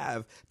that we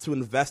have to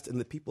invest in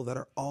the people that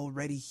are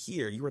already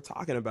here. You were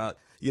talking about,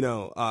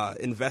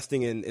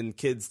 investing in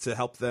kids to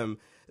help them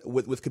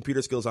with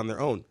computer skills on their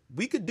own.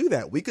 We could do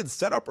that. We could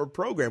set up a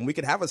program. We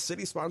could have a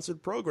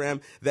city-sponsored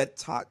program that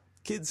taught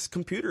kids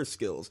computer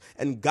skills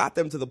and got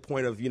them to the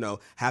point of,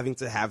 having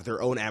to have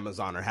their own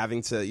Amazon or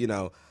having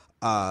to,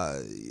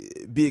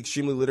 be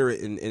extremely literate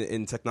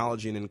in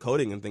technology and in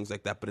coding and things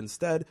like that. But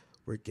instead,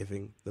 we're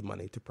giving the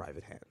money to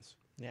private hands.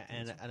 Yeah,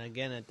 and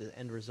again, at the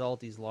end result,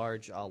 these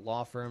large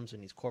law firms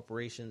and these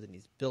corporations and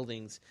these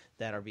buildings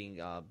that are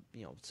being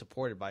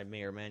supported by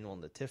Mayor Emanuel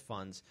and the TIF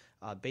funds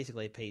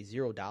basically pay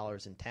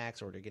 $0 in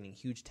tax, or they're getting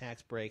huge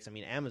tax breaks. I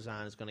mean,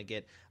 Amazon is going to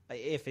get,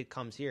 if it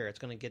comes here, it's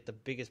going to get the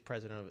biggest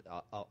president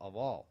of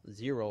all,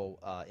 zero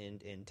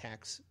in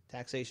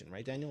taxation,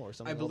 right, Daniel, or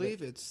something? I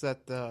believe it's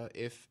that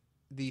if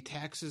the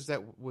taxes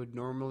that would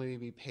normally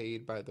be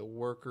paid by the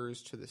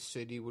workers to the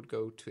city would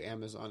go to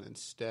Amazon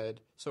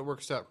instead. So it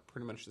works out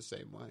pretty much the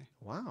same way.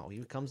 Wow,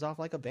 he comes off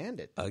like a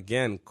bandit.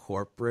 Again,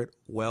 corporate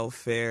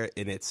welfare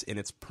in its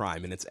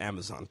prime, in its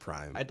Amazon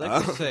prime. I'd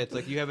like to say, it's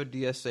like you have a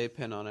DSA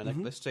pin on it. Like,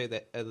 let's say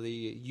that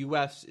the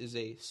U.S. is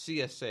a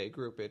CSA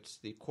group. It's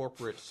the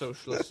Corporate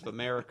Socialists of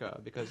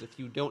America, because if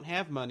you don't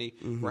have money,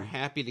 we're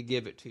happy to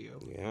give it to you.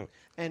 Yeah.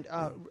 And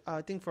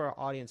I think for our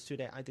audience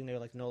today, I think they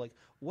would like to know,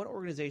 what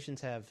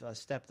organizations have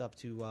stepped up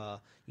to,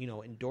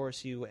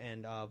 endorse you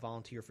and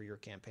volunteer for your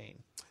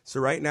campaign? So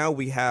right now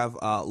we have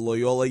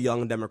Loyola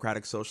Young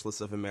Democratic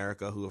Socialists of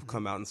America, who have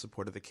come out in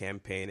support of the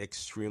campaign,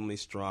 extremely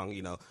strong.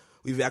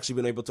 We've actually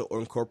been able to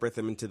incorporate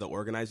them into the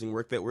organizing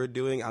work that we're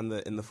doing in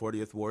the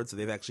 40th Ward. So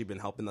they've actually been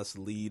helping us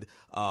lead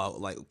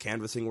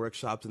canvassing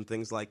workshops and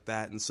things like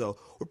that. And so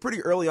we're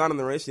pretty early on in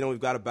the race. We've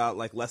got about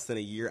less than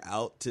a year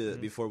out to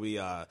before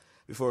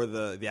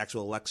the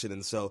actual election.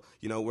 And so,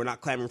 we're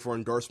not clamoring for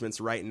endorsements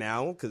right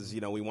now because,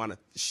 we want to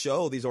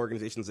show these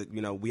organizations that,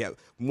 we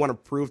want to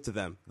prove to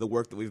them the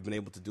work that we've been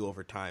able to do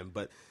over time.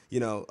 But,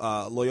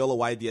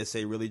 Loyola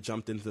YDSA really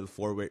jumped into the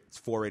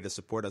foray to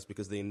support us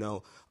because they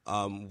know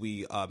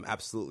we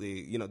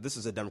absolutely, this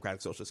is a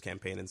Democratic Socialist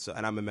campaign.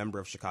 And I'm a member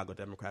of Chicago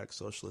Democratic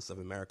Socialists of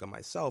America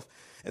myself.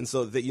 And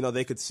so that,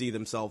 they could see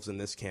themselves in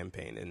this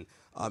campaign. And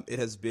it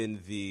has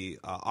been the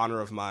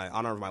honor of my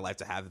life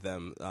to have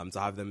them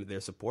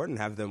their support and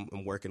have them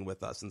working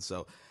with us. And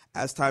so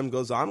as time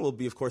goes on, we'll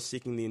be, of course,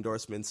 seeking the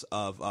endorsements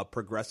of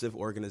progressive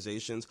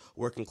organizations,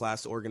 working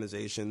class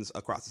organizations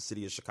across the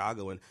city of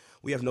Chicago. And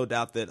we have no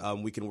doubt that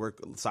we can work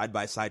side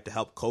by side to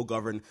help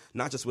co-govern,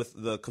 not just with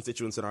the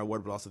constituents in our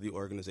ward, but also the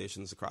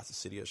organizations across the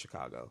city of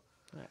Chicago.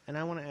 And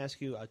I want to ask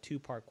you a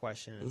two-part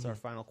question. It's our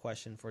final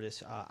question for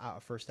this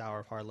first hour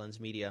of Hard Lens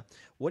Media.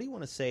 What do you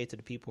want to say to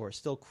the people who are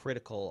still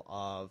critical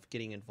of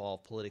getting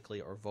involved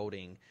politically or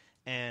voting?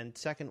 And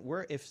second,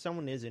 if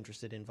someone is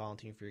interested in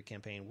volunteering for your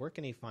campaign, where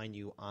can they find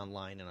you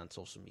online and on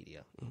social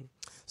media?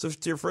 So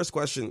to your first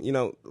question, you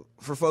know,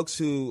 for folks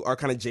who are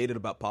kind of jaded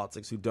about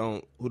politics, who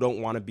don't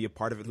want to be a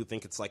part of it, who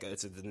think it's like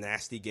it's a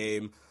nasty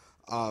game,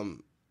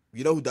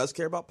 you know who does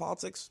care about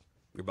politics?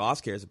 Your boss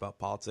cares about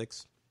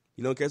politics.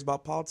 You know who cares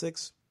about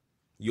politics?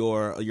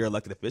 Your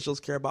elected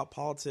officials care about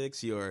politics.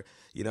 The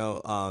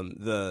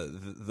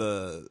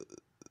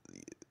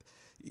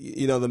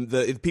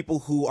people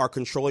who are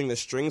controlling the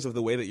strings of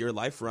the way that your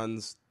life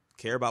runs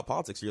care about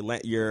politics. Your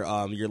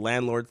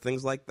landlord,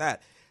 things like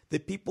that. The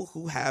people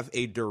who have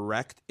a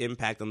direct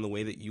impact on the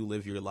way that you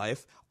live your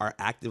life are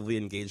actively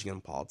engaging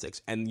in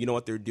politics. And you know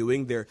what they're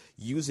doing? They're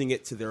using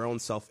it to their own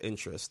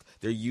self-interest.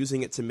 They're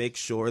using it to make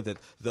sure that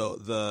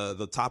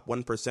the top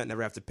 1%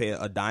 never have to pay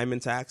a dime in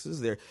taxes.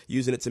 They're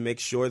using it to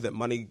make sure that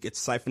money gets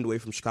siphoned away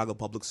from Chicago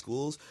public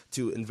schools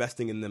to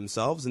investing in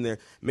themselves. And they're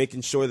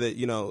making sure that,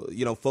 you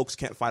know, folks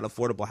can't find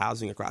affordable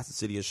housing across the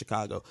city of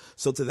Chicago.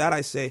 So to that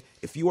I say,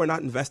 if you are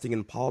not investing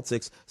in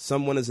politics,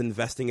 someone is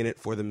investing in it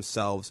for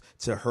themselves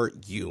to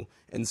hurt you.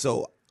 And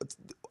so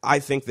I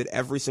think that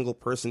every single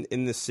person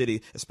in this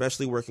city,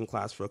 especially working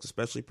class folks,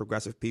 especially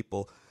progressive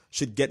people,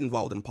 should get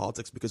involved in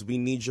politics because we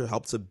need your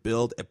help to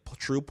build a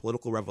true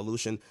political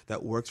revolution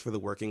that works for the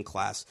working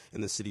class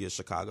in the city of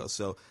Chicago.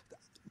 So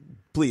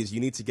please, you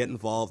need to get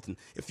involved. And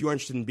if you're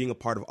interested in being a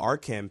part of our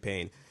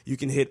campaign, you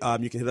can hit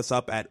us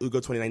up at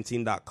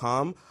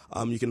ugo2019.com.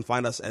 You can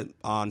find us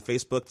on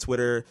Facebook,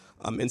 Twitter,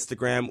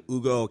 Instagram,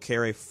 Ugo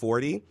Okere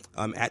 40,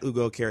 at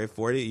Ugo Okere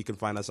 40. You can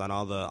find us on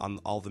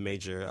all the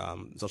major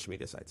social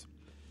media sites.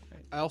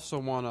 I also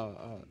want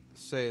to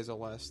say as a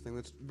last thing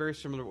that's very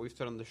similar to what we've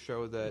said on the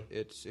show, that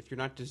it's if you're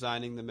not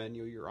designing the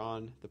menu, you're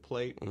on the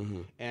plate.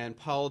 And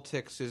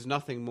politics is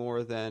nothing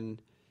more than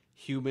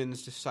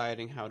humans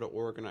deciding how to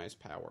organize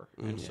power.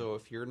 And so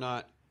if you're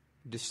not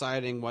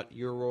deciding what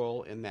your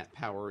role in that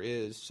power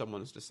is,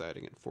 someone's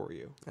deciding it for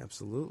you.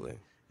 Absolutely.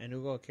 And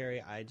Ugo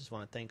Okere, I just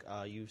want to thank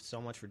you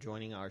so much for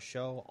joining our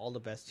show. All the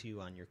best to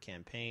you on your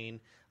campaign.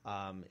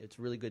 It's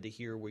really good to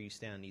hear where you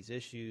stand on these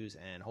issues,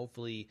 and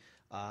hopefully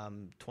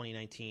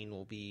 2019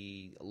 will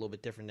be a little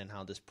bit different than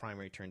how this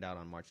primary turned out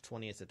on March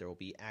 20th, that there will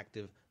be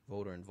active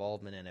voter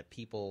involvement and that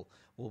people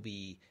will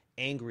be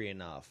angry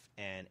enough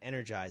and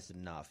energized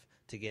enough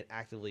to get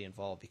actively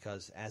involved,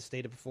 because as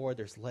stated before,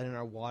 there's lead in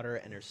our water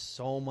and there's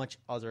so much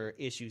other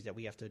issues that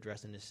we have to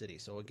address in this city.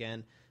 So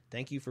again,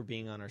 thank you for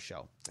being on our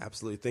show.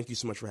 Absolutely. Thank you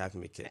so much for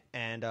having me, Kit.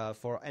 And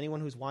for anyone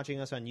who's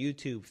watching us on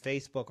YouTube,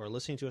 Facebook, or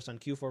listening to us on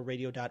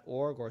q4radio.org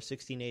or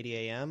 1680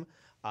 AM,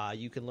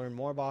 you can learn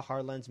more about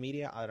Hard Lens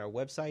Media at our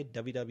website,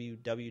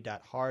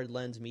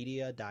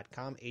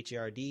 www.hardlensmedia.com,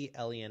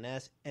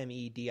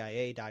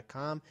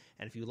 HARDLENSMEDIA.com.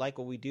 And if you like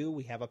what we do,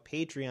 we have a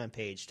Patreon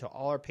page. To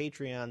all our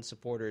Patreon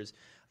supporters,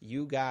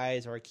 you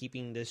guys are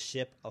keeping this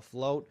ship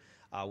afloat.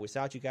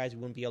 Without you guys, we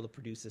wouldn't be able to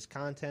produce this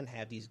content,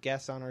 have these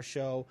guests on our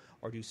show,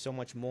 or do so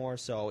much more.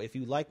 So if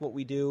you like what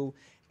we do,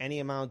 any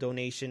amount of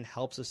donation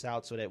helps us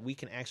out so that we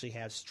can actually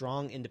have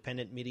strong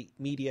independent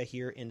media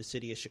here in the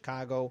city of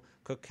Chicago,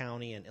 Cook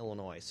County, and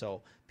Illinois.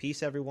 So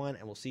peace, everyone,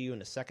 and we'll see you in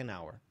the second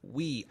hour.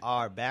 We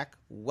are back.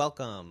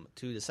 Welcome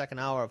to the second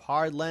hour of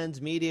Hard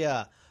Lens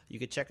Media. You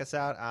can check us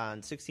out on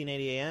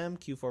 1680 AM,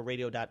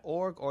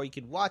 q4radio.org, or you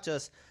can watch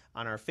us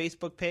on our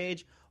Facebook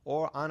page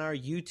or on our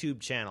YouTube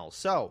channel.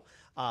 So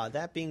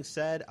that being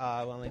said,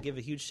 I want to give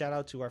a huge shout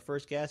out to our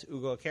first guest,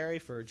 Ugo Okere,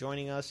 for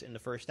joining us in the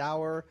first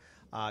hour.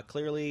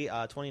 Clearly,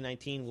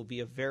 2019 will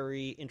be a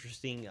very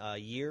interesting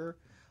year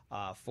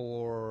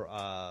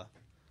for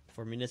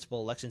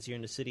municipal elections here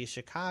in the city of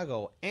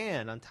Chicago.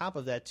 And on top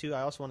of that, too,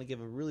 I also want to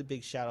give a really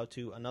big shout out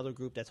to another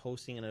group that's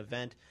hosting an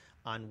event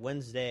on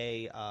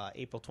Wednesday,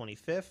 April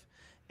 25th.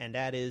 And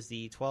that is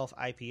the 12th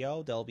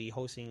IPO. They'll be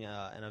hosting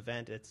an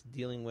event that's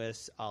dealing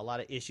with a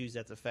lot of issues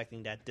that's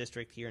affecting that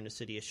district here in the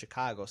city of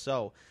Chicago.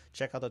 So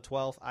check out the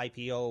 12th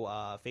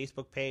IPO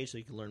Facebook page so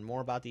you can learn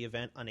more about the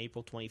event on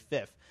April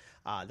 25th.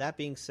 That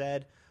being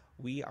said,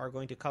 we are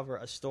going to cover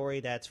a story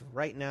that's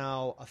right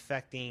now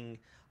affecting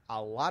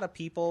a lot of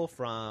people,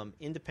 from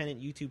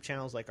independent YouTube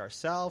channels like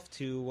ourselves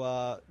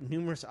to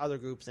numerous other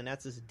groups, and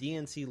that's this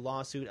DNC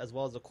lawsuit, as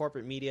well as the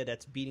corporate media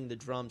that's beating the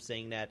drum,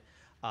 saying that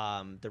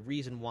the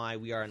reason why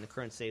we are in the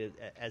current state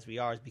as we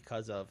are is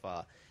because of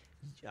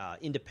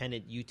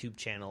independent YouTube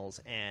channels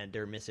and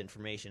their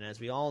misinformation. As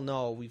we all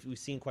know, we've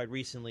seen quite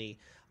recently,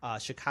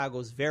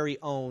 Chicago's very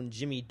own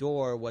Jimmy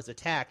Dore was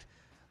attacked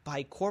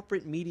by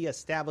corporate media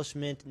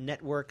establishment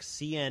network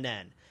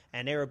CNN,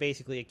 and they were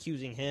basically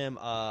accusing him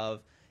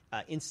of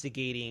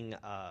instigating,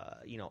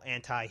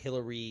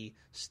 anti-Hillary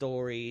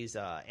stories,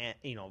 and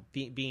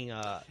being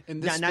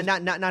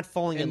not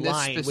falling in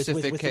line with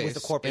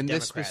the corporate in Democrats. In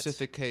this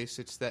specific case,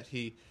 it's that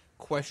he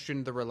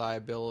questioned the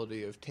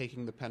reliability of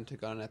taking the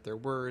Pentagon at their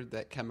word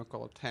that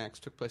chemical attacks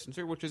took place in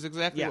Syria, which is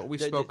exactly what we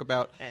spoke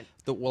about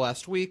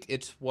last week.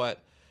 It's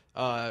what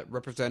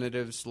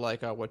representatives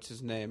like what's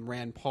his name,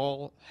 Rand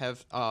Paul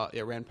have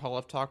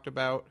talked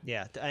about.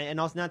 Yeah, and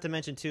also not to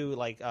mention too,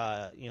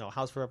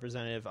 House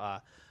Representative.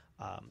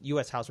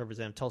 U.S. House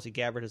Representative Tulsi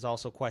Gabbard has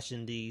also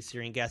questioned the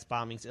Syrian gas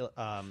bombings.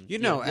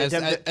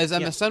 As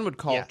MSN would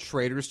call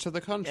traitors to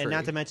the country. And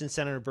not to mention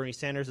Senator Bernie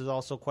Sanders has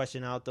also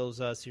questioned out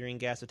those Syrian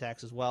gas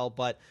attacks as well.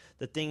 But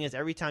the thing is,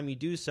 every time you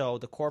do so,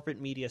 the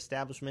corporate media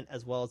establishment,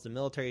 as well as the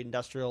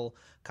military-industrial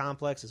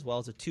complex, as well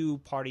as the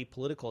two-party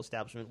political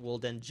establishment, will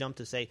then jump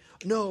to say,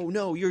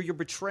 no, you're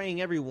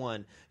betraying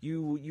everyone.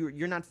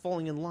 You're not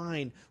falling in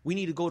line. We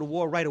need to go to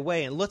war right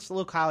away. And let's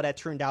look how that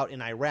turned out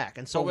in Iraq.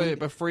 And so,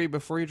 before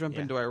you jump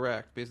into Iraq,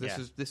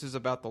 because this is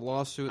about the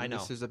lawsuit, and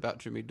this is about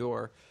Jimmy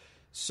Dore.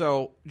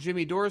 So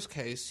Jimmy Dore's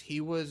case,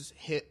 he was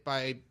hit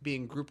by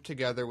being grouped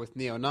together with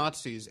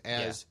neo-Nazis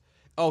as,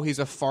 he's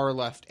a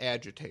far-left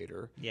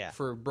agitator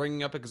for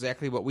bringing up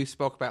exactly what we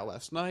spoke about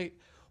last night,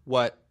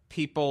 what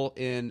people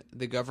in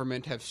the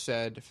government have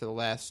said for the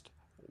last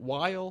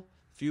while,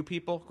 few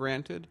people,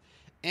 granted,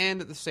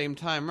 and at the same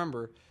time,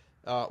 remember,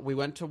 we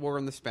went to war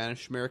in the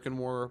Spanish-American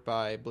War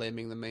by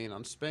blaming the Maine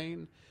on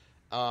Spain.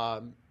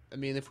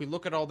 If we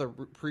look at all the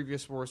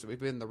previous wars that we've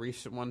been in, the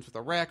recent ones with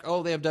Iraq,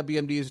 they have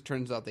WMDs. It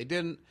turns out they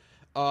didn't.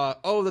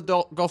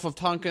 The Gulf of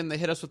Tonkin, they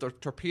hit us with a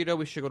torpedo.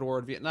 We should go to war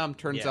in Vietnam.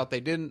 Turns out they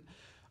didn't.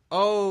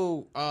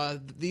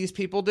 These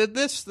people did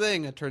this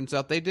thing. It turns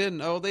out they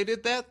didn't. They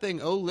did that thing.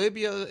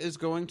 Libya is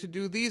going to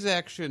do these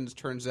actions.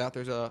 Turns out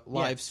there's a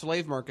live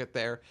slave market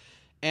there.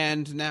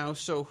 And now,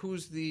 so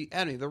who's the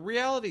enemy? The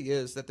reality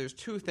is that there's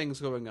two things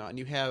going on.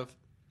 You have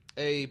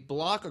a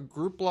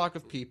group block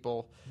of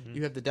people. Mm-hmm.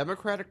 You have the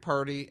Democratic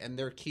Party and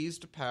their keys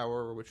to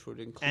power, which would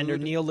include... And their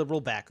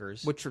neoliberal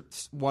backers. Which are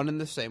one and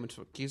the same, which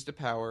are keys to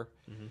power.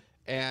 Mm-hmm.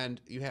 And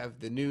you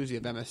have the news, you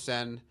have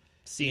MSN.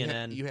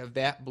 CNN. You have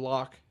that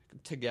block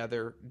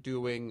together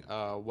doing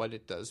what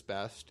it does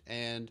best.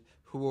 And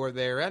who are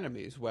their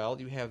enemies?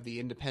 Well, you have the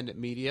independent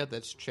media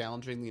that's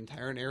challenging the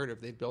entire narrative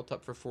they built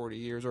up for 40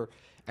 years. Or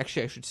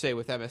actually, I should say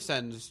with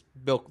MSN,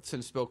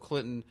 since Bill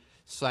Clinton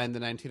signed the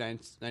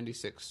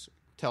 1996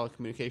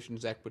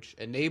 Telecommunications Act, which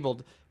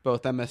enabled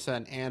both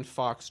MSN and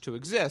Fox to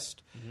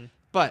exist. Mm-hmm.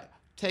 But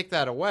take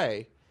that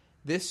away,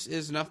 this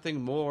is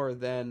nothing more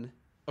than...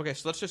 Okay,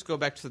 so let's just go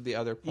back to the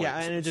other point. Yeah,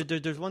 and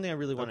there's one thing I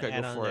really want to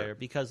add on there,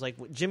 because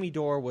Jimmy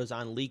Dore was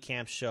on Lee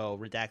Camp's show,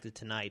 Redacted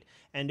Tonight,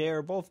 and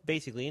they're both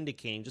basically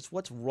indicating just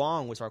what's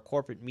wrong with our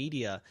corporate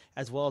media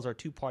as well as our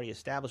two-party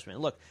establishment.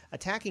 Look,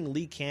 attacking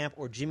Lee Camp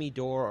or Jimmy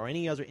Dore or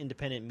any other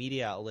independent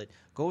media outlet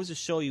goes to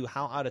show you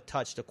how out of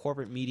touch the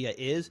corporate media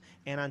is,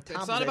 and on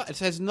top of that... It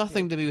has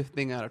nothing to do with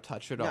being out of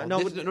touch at all.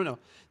 No.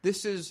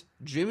 This is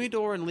Jimmy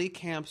Dore and Lee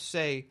Camp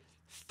say...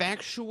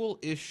 factual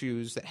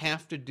issues that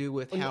have to do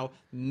with how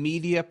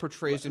media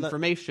portrays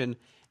information,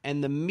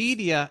 and the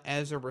media,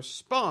 as a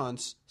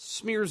response,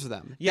 smears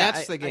them. Yeah,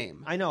 that's the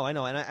game. I know, and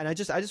I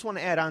just want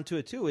to add on to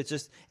it too.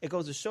 It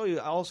goes to show you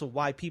also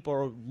why people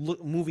are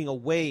moving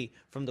away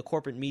from the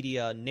corporate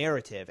media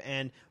narrative,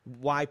 and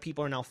why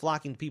people are now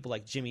flocking to people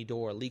like Jimmy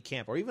Dore, Lee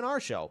Camp, or even our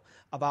show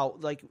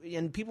about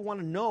and people want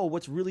to know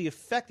what's really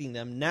affecting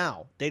them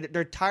now.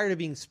 They're tired of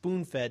being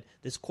spoon-fed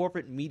this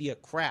corporate media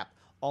crap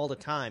all the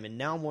time, and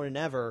now more than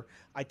ever,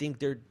 I think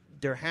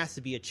there has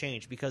to be a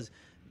change, because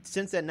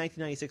since that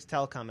 1996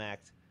 Telecom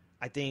Act,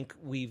 I think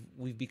we've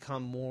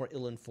become more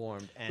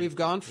ill-informed. And we've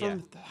gone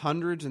from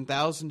hundreds and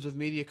thousands of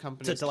media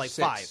companies to like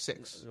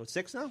six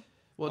now.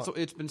 Well,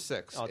 it's been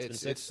six. Oh, it's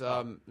been six.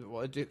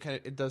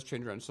 It does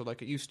change around. So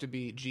it used to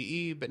be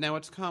GE, but now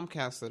it's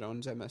Comcast that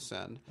owns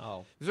MSN.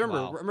 Oh,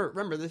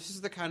 remember, this is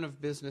the kind of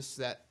business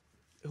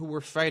who we're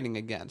fighting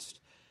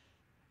against.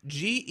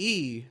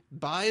 GE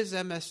buys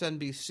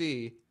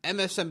MSNBC.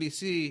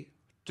 MSNBC,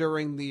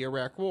 during the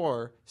Iraq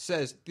War,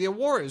 says the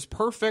war is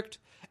perfect.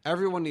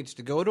 Everyone needs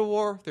to go to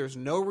war. There's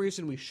no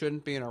reason we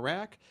shouldn't be in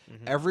Iraq.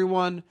 Mm-hmm.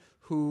 Everyone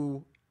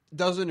who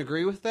doesn't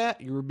agree with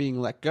that, you're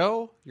being let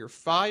go. You're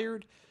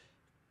fired.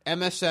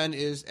 MSN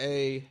is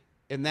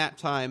in that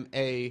time,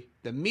 the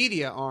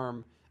media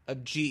arm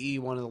of GE,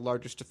 one of the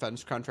largest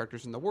defense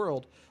contractors in the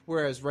world.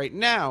 Whereas right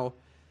now,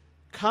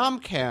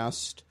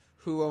 Comcast,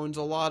 who owns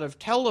a lot of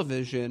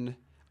television,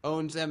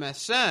 owns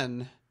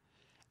MSN,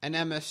 and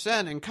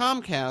MSN and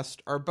Comcast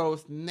are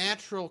both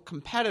natural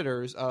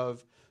competitors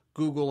of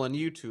Google and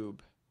YouTube.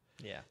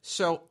 Yeah.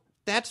 So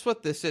that's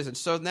what this is. And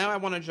so now I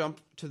want to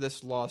jump to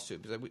this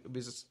lawsuit,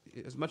 because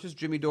as much as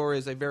Jimmy Dore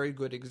is a very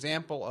good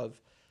example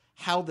of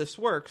how this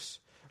works,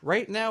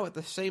 right now at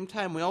the same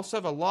time we also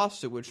have a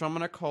lawsuit, which I'm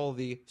going to call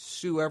the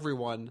Sue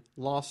Everyone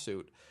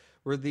lawsuit,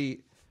 where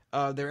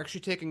they're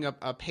actually taking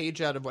a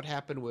page out of what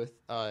happened with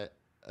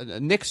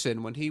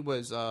Nixon when he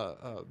was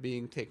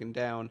being taken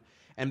down,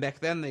 And back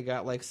then they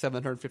got like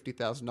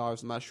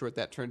 $750,000. I'm not sure what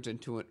that turns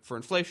into it for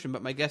inflation,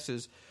 but my guess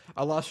is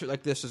a lawsuit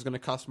like this is going to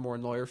cost more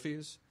in lawyer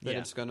fees than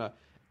it's going to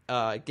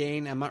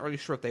gain. I'm not really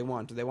sure what they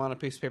want. Do they want a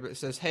piece of paper that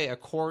says, hey, a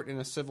court in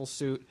a civil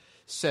suit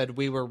said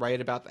we were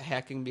right about the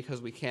hacking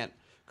because we can't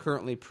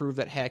currently prove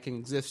that hacking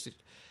existed,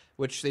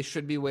 which they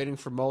should be waiting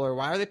for Mueller?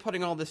 Why are they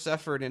putting all this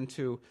effort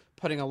into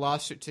putting a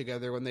lawsuit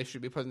together when they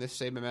should be putting the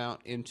same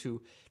amount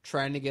into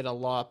trying to get a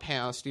law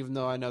passed, even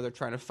though I know they're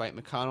trying to fight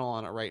McConnell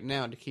on it right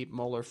now to keep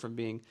Mueller from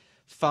being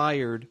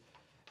fired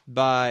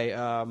by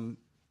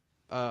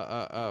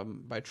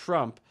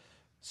Trump.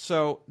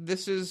 So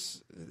this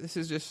is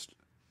just,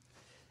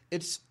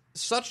 it's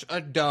such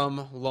a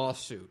dumb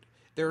lawsuit.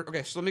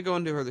 Okay, so let me go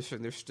into her.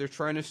 They're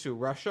trying to sue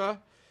Russia.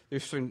 They're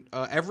suing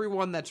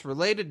everyone that's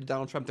related to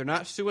Donald Trump. They're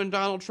not suing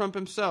Donald Trump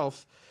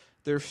himself.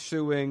 They're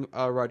suing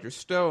Roger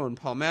Stone,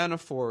 Paul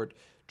Manafort,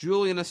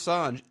 Julian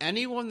Assange,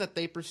 anyone that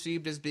they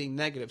perceived as being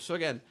negative. So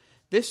again,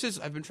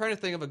 I've been trying to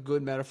think of a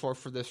good metaphor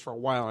for this for a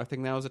while, and I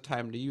think now is the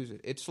time to use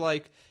it. It's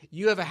like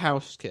you have a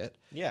house kit,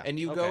 and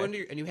you go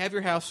into and you have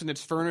your house, and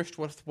it's furnished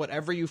with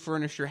whatever you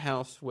furnish your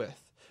house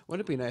with.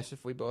 Wouldn't it be nice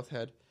if we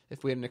had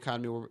an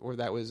economy where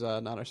that was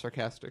not a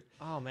sarcastic?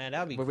 Oh man, that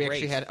would be where great.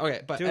 We actually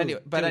had Dude,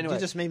 anyway, you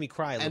just made me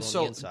cry a little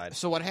on the inside.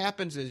 So what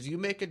happens is you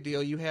make a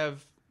deal. You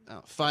have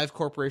 5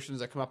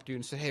 corporations that come up to you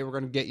and say, "Hey, we're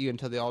going to get you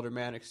into the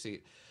aldermanic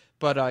seat."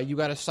 But you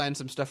got to sign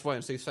some stuff away.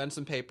 And so you sign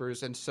some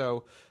papers. And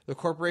so the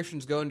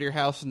corporations go into your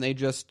house and they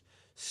just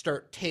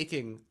start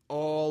taking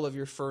all of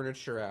your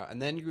furniture out.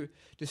 And then you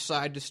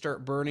decide to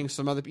start burning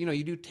some other,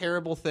 you do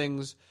terrible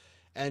things.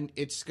 And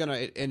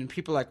and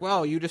people are like,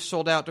 well, you just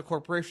sold out to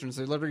corporations.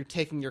 They're literally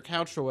taking your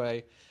couch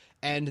away.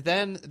 And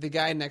then the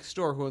guy next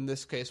door, who in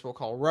this case we'll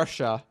call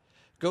Russia,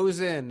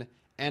 goes in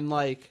and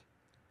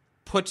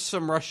puts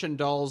some Russian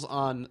dolls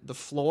on the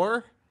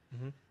floor.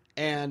 Mm-hmm.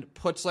 And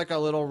puts a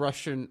little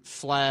Russian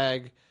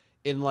flag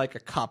in a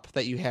cup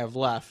that you have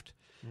left.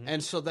 Mm-hmm.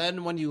 And so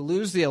then when you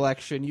lose the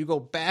election, you go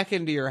back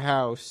into your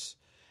house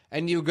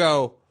and you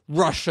go,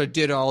 Russia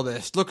did all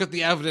this. Look at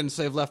the evidence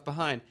they've left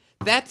behind.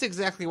 That's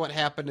exactly what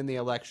happened in the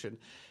election.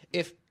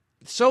 If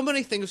so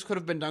many things could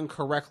have been done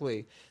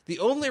correctly, the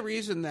only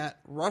reason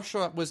that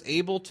Russia was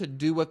able to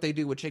do what they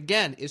do, which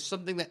again is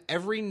something that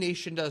every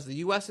nation does. The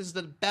U.S. is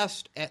the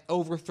best at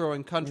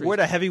overthrowing countries. We're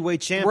the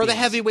heavyweight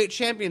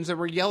champions. And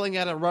we're yelling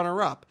at a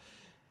runner-up.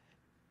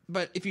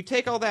 But if you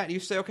take all that and you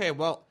say, okay,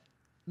 well,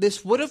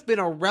 this would have been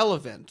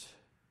irrelevant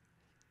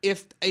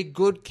if a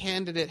good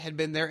candidate had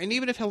been there, and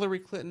even if Hillary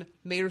Clinton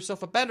made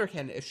herself a better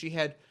candidate, if she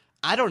had,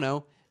 I don't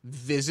know,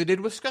 visited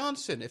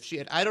Wisconsin, if she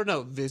had, I don't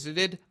know,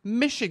 visited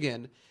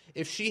Michigan,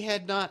 if she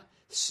had not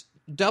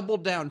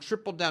doubled down,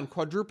 tripled down,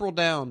 quadrupled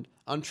down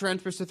on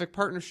Trans-Pacific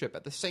Partnership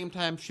at the same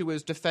time she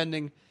was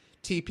defending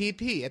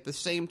TPP, at the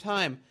same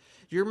time.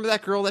 Do you remember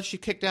that girl that she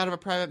kicked out of a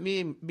private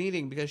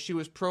meeting because she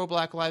was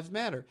pro-Black Lives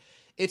Matter?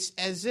 It's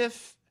as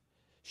if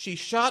she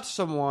shot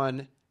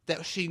someone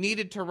that she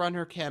needed to run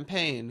her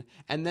campaign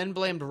and then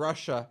blamed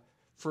Russia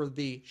for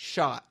the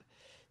shot.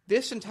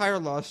 This entire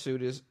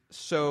lawsuit is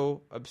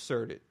so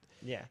absurd.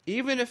 Yeah.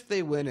 Even if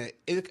they win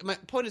it, my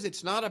point is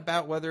it's not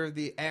about whether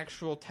the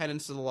actual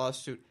tenets of the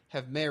lawsuit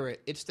have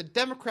merit. It's the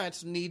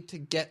Democrats need to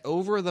get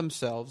over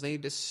themselves. They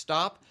need to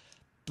stop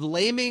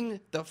blaming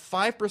the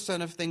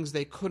 5% of things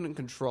they couldn't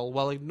control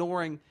while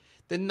ignoring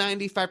the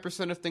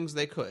 95% of things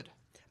they could.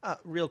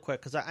 Real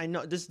quick, because I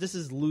know this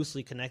is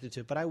loosely connected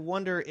to it, but I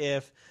wonder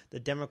if the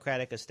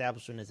Democratic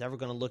establishment is ever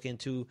going to look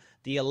into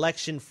the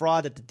election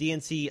fraud that the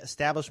DNC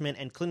establishment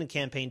and Clinton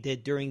campaign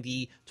did during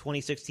the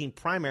 2016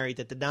 primary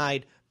that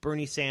denied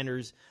Bernie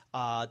Sanders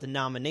the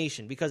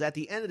nomination. Because at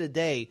the end of the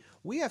day,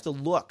 we have to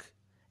look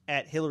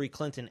at Hillary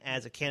Clinton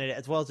as a candidate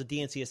as well as the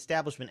DNC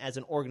establishment as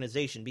an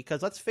organization.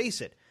 Because let's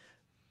face it,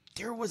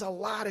 there was a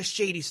lot of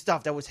shady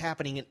stuff that was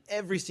happening in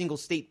every single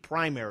state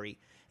primary.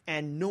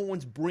 And no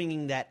one's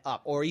bringing that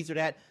up. Or either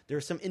that, there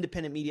are some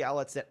independent media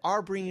outlets that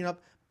are bringing it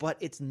up, but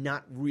it's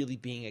not really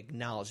being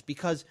acknowledged.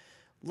 Because,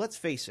 let's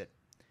face it,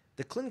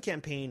 the Clinton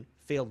campaign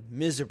failed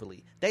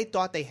miserably. They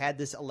thought they had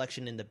this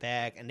election in the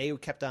bag, and they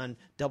kept on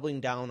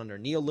doubling down on their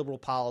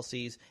neoliberal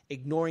policies,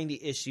 ignoring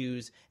the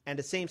issues, and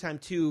at the same time,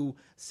 too,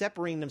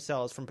 separating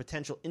themselves from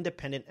potential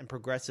independent and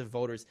progressive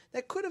voters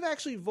that could have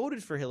actually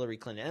voted for Hillary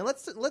Clinton. And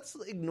let's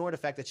ignore the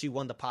fact that she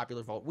won the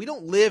popular vote. We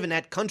don't live in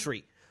that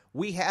country.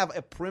 We have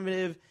a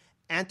primitive,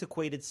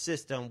 antiquated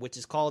system, which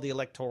is called the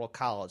Electoral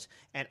College.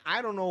 And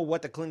I don't know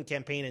what the Clinton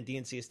campaign and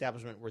DNC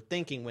establishment were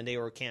thinking when they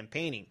were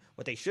campaigning.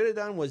 What they should have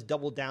done was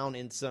double down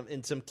in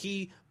some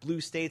key blue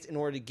states in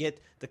order to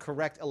get the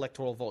correct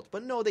electoral votes.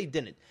 But no, they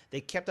didn't.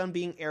 They kept on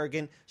being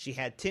arrogant. She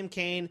had Tim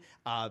Kaine,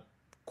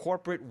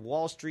 corporate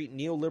Wall Street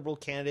neoliberal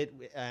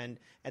candidate, and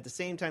at the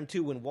same time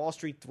too, when Wall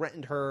Street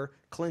threatened her,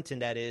 Clinton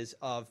that is,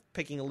 of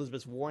picking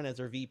Elizabeth Warren as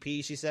her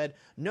VP, she said,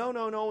 no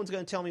one's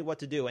going to tell me what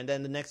to do. And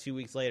then the next few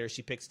weeks later,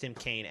 she picks Tim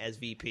Kaine as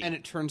VP. And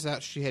it turns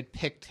out she had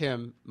picked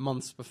him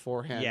months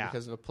beforehand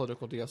because of a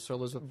political deal. So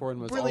Elizabeth Warren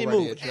was really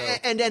already moved. a joke.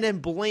 And then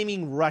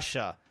blaming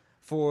Russia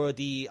for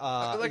the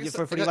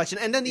for the election,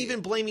 and then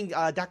even blaming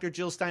Dr.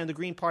 Jill Stein of the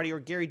Green Party or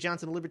Gary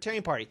Johnson of the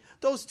Libertarian Party.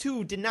 Those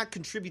two did not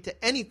contribute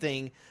to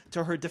anything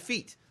to her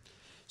defeat.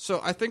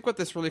 So I think what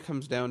this really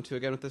comes down to,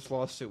 again, with this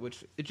lawsuit,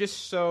 which it's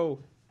so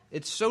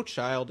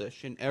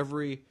childish in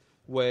every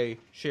way,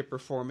 shape, or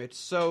form. It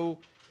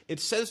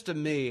says to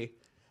me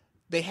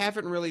they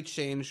haven't really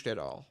changed at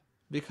all,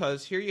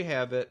 because here you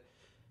have it.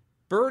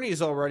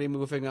 Bernie's already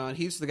moving on.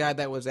 He's the guy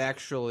that was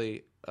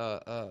actually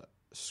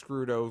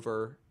screwed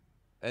over,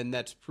 and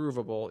that's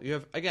provable. You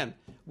have, again,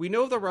 we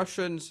know the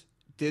Russians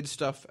did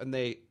stuff, and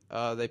they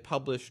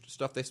published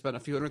stuff. They spent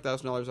a few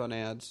 $100,000 on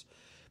ads,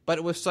 but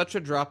it was such a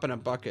drop in a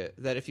bucket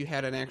that if you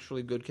had an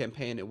actually good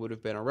campaign, it would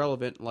have been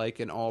irrelevant, like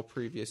in all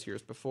previous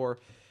years before.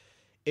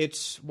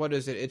 It's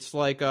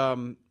like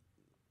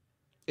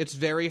it's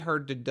very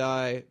hard to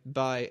die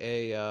by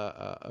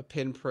a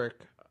pinprick.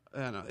 I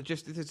don't know.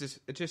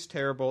 It's just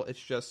terrible. It's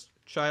just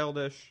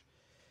childish.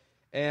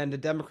 And the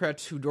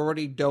Democrats who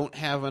already don't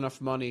have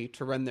enough money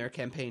to run their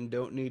campaign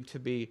don't need to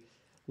be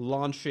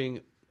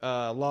launching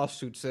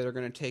lawsuits that are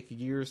going to take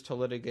years to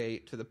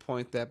litigate, to the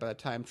point that by the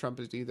time Trump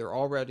is either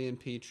already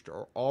impeached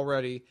or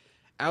already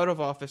out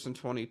of office in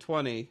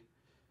 2020,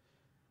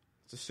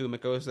 let's assume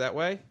it goes that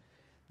way,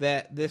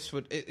 that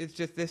it's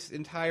just this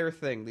entire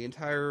thing, the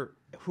entire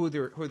who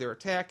they're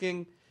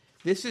attacking.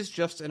 This is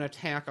just an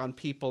attack on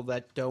people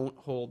that don't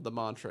hold the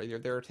mantra.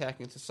 They're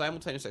attacking. It's a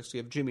simultaneous attack. So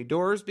you have Jimmy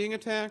Dore's being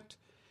attacked.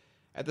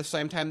 At the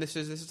same time, this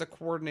is a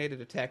coordinated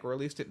attack, or at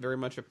least it very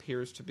much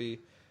appears to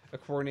be a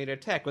coordinated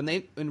attack.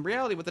 In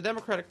reality, what the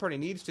Democratic Party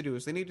needs to do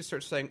is they need to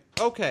start saying,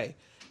 okay,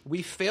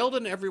 we failed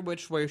in every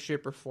which way,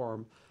 shape, or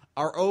form.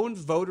 Our own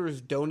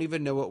voters don't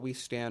even know what we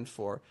stand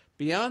for.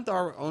 Beyond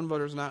our own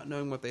voters not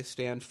knowing what they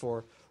stand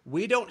for,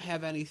 we don't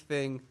have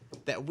anything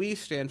that we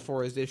stand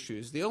for as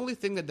issues. The only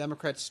thing that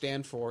Democrats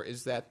stand for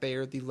is that they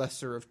are the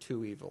lesser of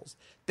two evils.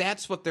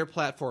 That's what their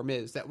platform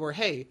is, that we're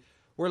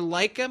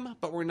like them,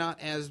 but we're not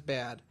as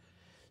bad.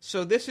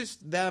 So this is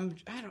them.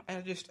 I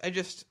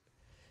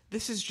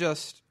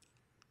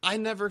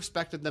never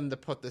expected them to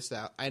put this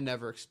out. I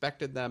never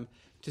expected them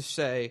to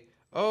say,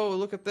 oh,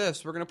 look at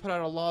this. We're going to put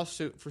out a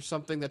lawsuit for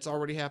something that's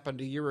already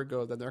happened a year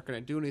ago that they're not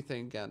going to do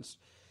anything against.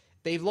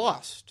 They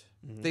lost.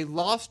 Mm-hmm. They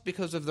lost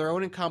because of their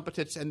own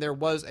incompetence, and there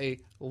was a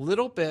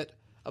little bit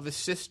of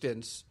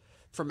assistance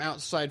from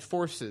outside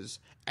forces.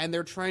 And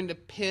they're trying to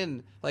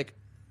pin, like,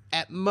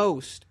 at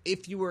most,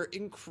 if you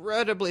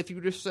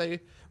just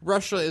say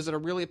Russia is a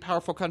really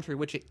powerful country,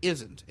 which it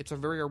isn't. It's a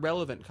very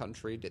irrelevant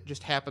country that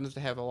just happens to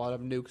have a lot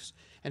of nukes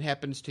and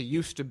happens to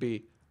used to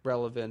be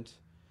relevant.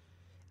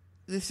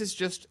 It's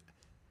just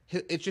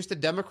the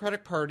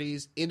Democratic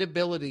Party's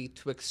inability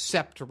to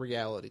accept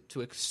reality, to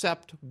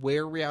accept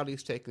where reality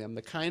is taking them,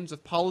 the kinds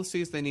of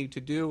policies they need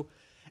to do,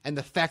 and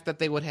the fact that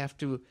they would have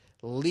to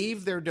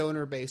leave their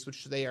donor base,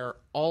 which they are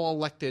all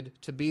elected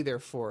to be there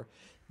for.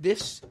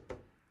 This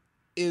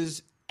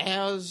is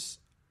as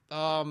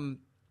bad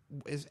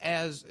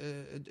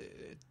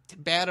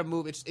a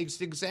move.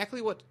 It's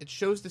exactly what it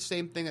shows. The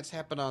same thing that's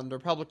happened on the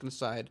Republican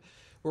side,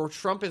 where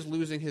Trump is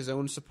losing his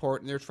own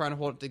support and they're trying to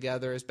hold it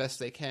together as best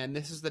they can.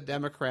 This is the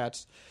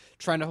Democrats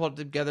trying to hold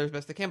it together as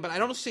best they can. But I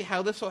don't see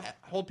how this will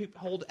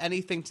hold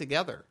anything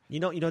together.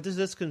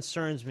 This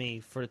concerns me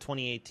for the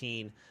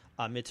 2018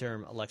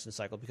 midterm election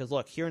cycle, because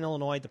look, here in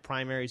Illinois, the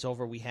primary is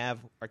over. We have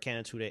our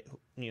candidates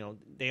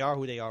they are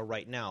who they are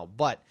right now,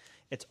 but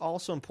it's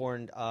also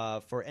important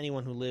for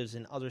anyone who lives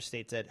in other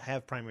states that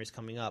have primaries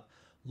coming up.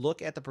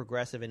 Look at the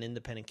progressive and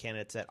independent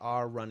candidates that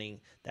are running,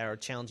 that are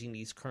challenging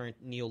these current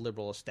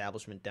neoliberal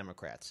establishment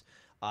Democrats.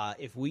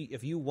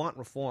 If you want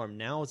reform,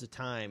 now is the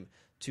time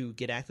to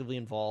get actively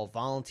involved,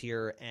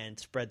 volunteer, and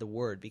spread the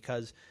word.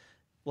 Because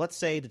let's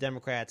say the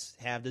Democrats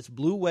have this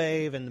blue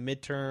wave in the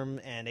midterm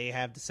and they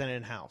have the Senate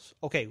and House.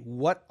 Okay,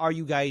 what are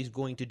you guys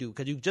going to do?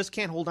 Because you just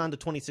can't hold on to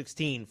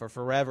 2016 for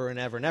forever and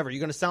ever and ever. You're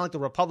going to sound like the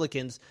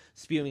Republicans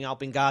spewing out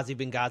Benghazi,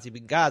 Benghazi,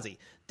 Benghazi.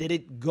 Did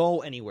it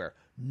go anywhere?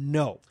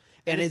 No.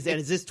 And is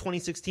this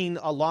 2016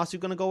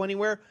 lawsuit going to go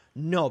anywhere?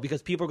 No,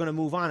 because people are going to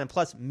move on. And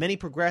plus, many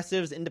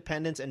progressives,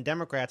 independents, and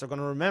Democrats are going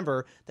to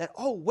remember that,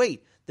 oh,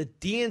 wait, the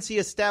DNC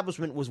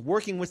establishment was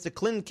working with the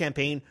Clinton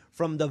campaign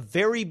from the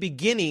very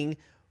beginning,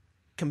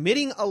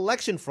 committing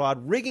election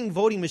fraud, rigging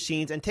voting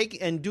machines,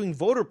 and doing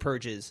voter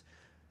purges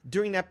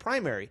during that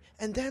primary.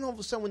 And then all of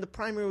a sudden, when the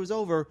primary was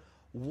over,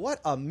 what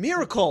a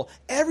miracle!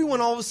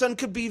 Everyone all of a sudden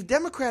could be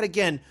Democrat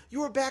again. You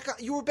were back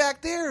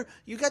there.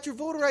 You got your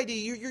voter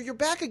ID. You're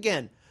back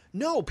again.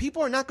 No,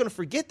 people are not going to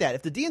forget that.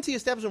 If the DNC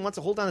establishment wants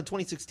to hold on to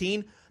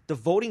 2016, the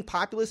voting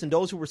populace and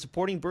those who were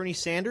supporting Bernie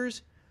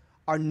Sanders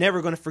are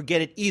never going to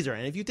forget it either.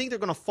 And if you think they're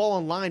going to fall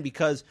in line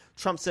because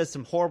Trump says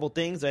some horrible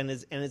things and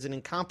is an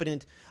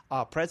incompetent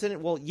president,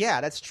 well, yeah,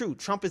 that's true.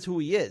 Trump is who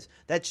he is.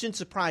 That shouldn't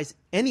surprise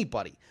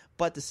anybody.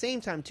 But at the same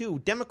time, too,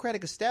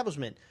 Democratic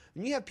establishment,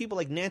 when you have people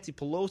like Nancy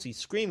Pelosi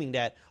screaming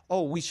that,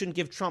 oh, we shouldn't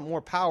give Trump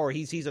more power,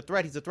 he's a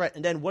threat,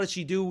 and then what does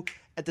she do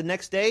at the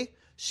next day?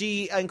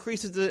 She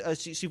increases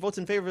she votes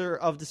in favor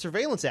of the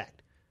Surveillance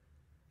Act.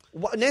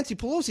 Nancy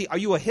Pelosi, are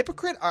you a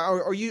hypocrite?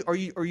 Are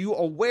you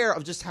aware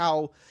of just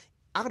how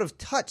out of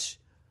touch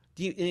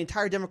the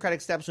entire Democratic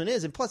establishment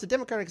is? And plus, the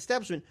Democratic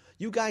establishment,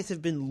 you guys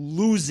have been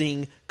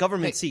losing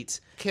government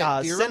seats,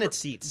 Senate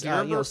seats,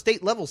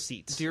 state level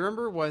seats. Do you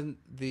remember when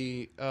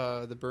the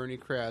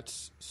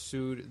Bernie-crats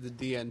sued the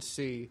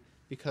DNC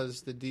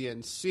because the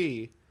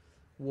DNC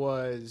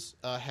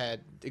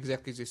had,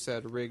 exactly as you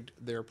said, rigged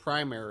their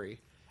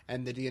primary,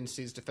 and the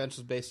DNC's defense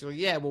was basically,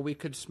 yeah, well, we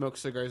could smoke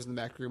cigars in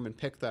the back room and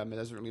pick them. It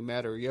doesn't really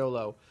matter,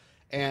 YOLO.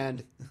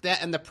 And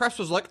the press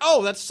was like,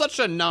 oh, that's such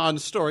a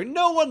non-story.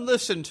 No one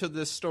listened to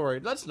this story.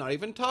 Let's not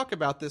even talk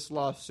about this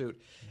lawsuit.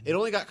 It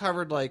only got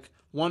covered like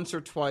once or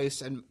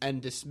twice and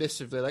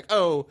dismissively, like,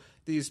 oh,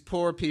 these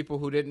poor people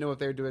who didn't know what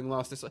they were doing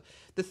lost this.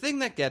 The thing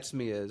that gets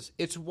me is,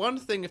 it's one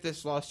thing if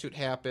this lawsuit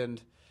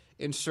happened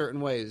in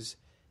certain ways.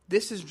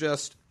 This is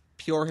just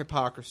pure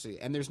hypocrisy.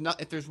 And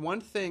if there's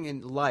one thing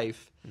in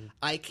life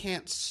I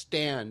can't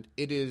stand,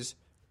 it is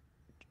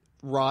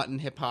rotten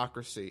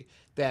hypocrisy.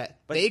 But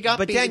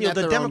Daniel,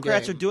 the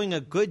Democrats are doing a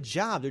good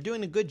job. They're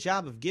doing a good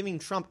job of giving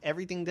Trump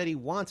everything that he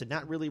wants and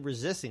not really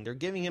resisting. They're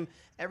giving him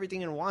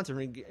everything he wants in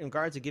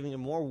regards to giving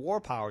him more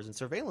war powers and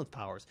surveillance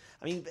powers.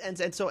 I mean,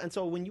 and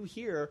so when you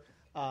hear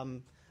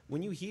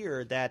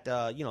that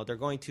they're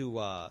going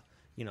to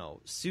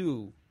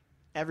sue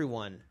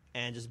everyone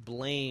and just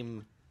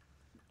blame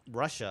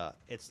Russia,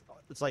 it's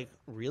like,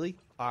 really?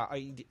 Are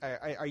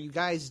you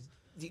guys?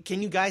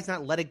 Can you guys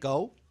not let it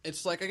go?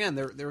 It's like, again,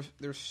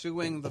 they're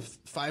suing the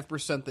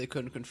 5% they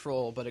couldn't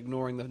control, but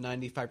ignoring the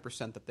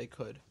 95% that they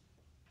could.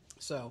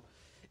 So,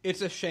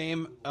 it's a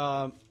shame.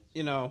 I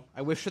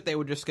wish that they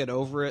would just get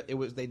over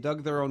it. They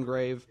dug their own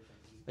grave.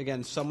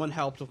 Again, someone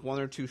helped with one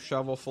or two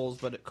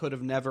shovelfuls, but it could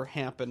have never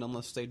happened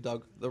unless they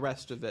dug the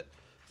rest of it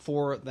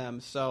for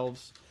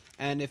themselves.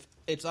 And if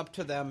it's up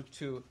to them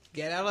to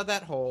get out of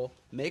that hole,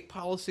 make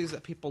policies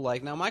that people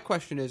like. Now, my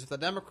question is, if the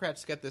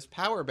Democrats get this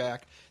power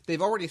back,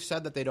 they've already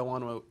said that they don't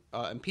want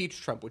to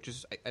impeach Trump, which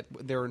is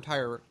their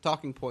entire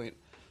talking point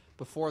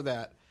before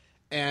that.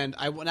 And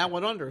I now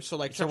wonder, so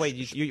wait,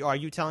 are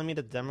you telling me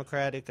the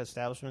Democratic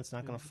establishment's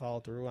not going to follow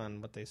through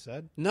on what they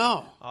said?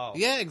 No. Oh.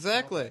 Yeah,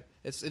 exactly. Okay.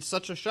 It's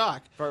such a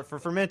shock. For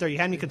a minute there, you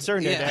had me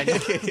concerned there, Daniel.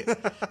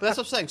 But that's what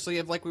I'm saying. So you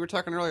have, like we were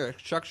talking earlier,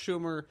 Chuck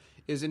Schumer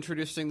is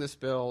introducing this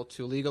bill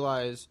to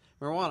legalize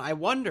marijuana. I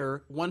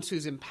wonder, once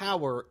he's in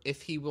power,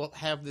 if he will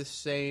have this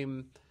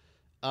same,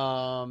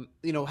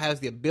 has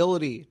the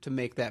ability to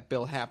make that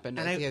bill happen.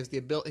 And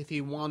if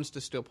he wants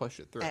to still push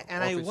it through. He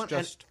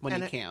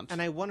can't.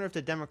 And I wonder if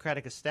the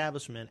Democratic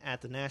establishment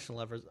at the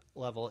national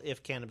level,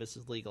 if cannabis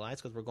is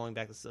legalized, because we're going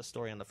back to the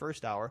story on the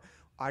first hour,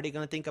 are they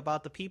going to think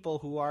about the people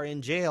who are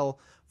in jail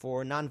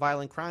for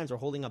nonviolent crimes or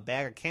holding a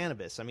bag of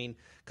cannabis? I mean,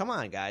 come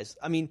on, guys.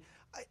 I mean,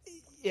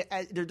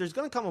 there's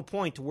going to come a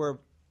point where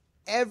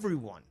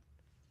everyone,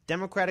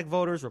 Democratic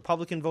voters,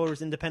 Republican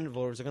voters, independent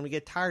voters, are going to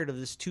get tired of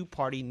this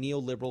two-party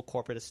neoliberal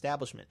corporate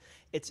establishment.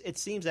 It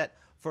seems that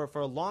for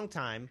a long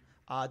time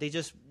they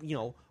just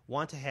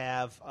want to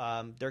have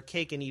their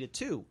cake and eat it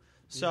too.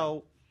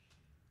 So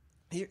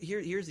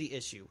here's the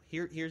issue.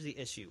 Here's the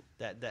issue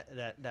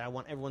that I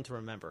want everyone to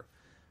remember.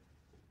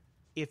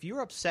 If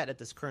you're upset at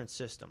this current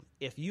system,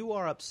 if you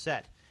are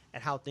upset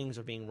at how things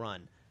are being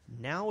run,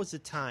 now is the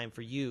time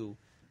for you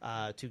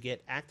to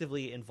get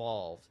actively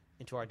involved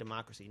into our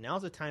democracy.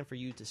 Now's the time for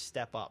you to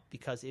step up,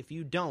 because if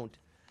you don't,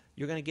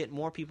 you're going to get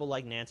more people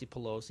like Nancy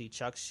Pelosi,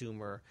 Chuck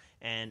Schumer,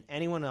 and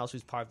anyone else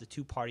who's part of the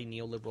two-party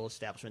neoliberal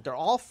establishment. They're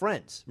all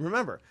friends.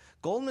 Remember,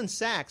 Goldman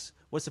Sachs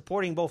was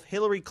supporting both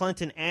Hillary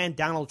Clinton and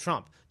Donald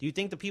Trump. Do you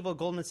think the people at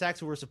Goldman Sachs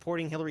who were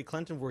supporting Hillary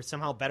Clinton were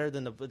somehow better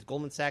than the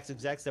Goldman Sachs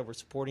execs that were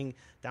supporting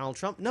Donald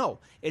Trump? No.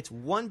 It's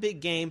one big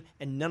game,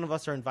 and none of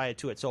us are invited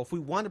to it. So if we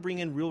want to bring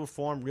in real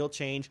reform, real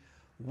change,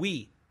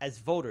 we, as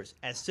voters,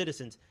 as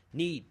citizens,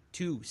 need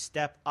to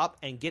step up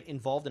and get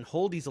involved and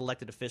hold these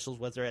elected officials,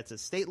 whether it's at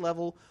state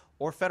level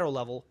or federal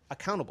level,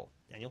 accountable.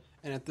 Daniel?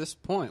 And at this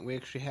point, we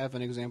actually have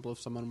an example of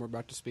someone we're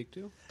about to speak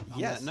to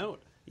on that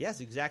note. Yes,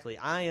 exactly.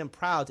 I am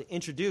proud to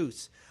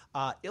introduce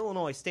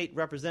Illinois State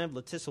Representative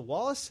Litesa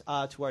Wallace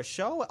to our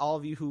show. All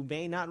of you who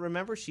may not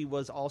remember, she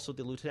was also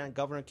the Lieutenant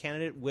Governor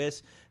candidate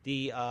with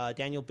the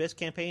Daniel Biss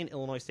campaign,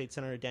 Illinois State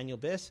Senator Daniel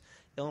Biss.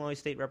 Illinois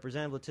State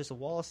Representative Litesa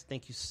Wallace,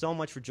 thank you so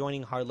much for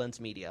joining Hardlands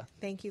Media.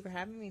 Thank you for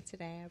having me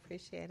today. I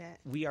appreciate it.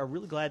 We are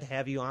really glad to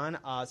have you on.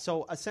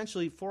 So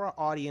essentially, for our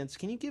audience,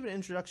 can you give an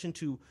introduction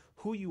to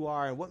who you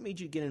are and what made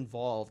you get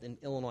involved in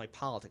Illinois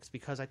politics?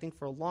 Because I think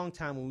for a long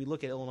time when we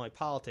look at Illinois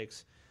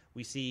politics,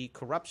 we see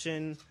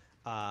corruption,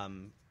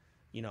 and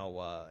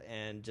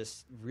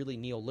just really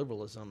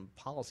neoliberalism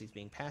policies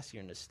being passed here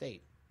in the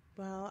state.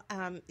 Well,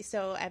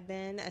 so I've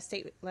been a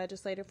state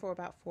legislator for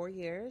about 4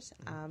 years.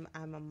 I'm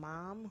a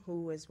mom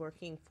who was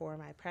working for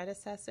my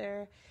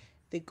predecessor.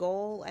 The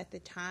goal at the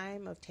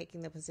time of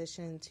taking the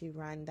position to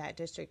run that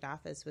district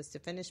office was to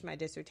finish my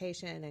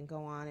dissertation and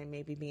go on and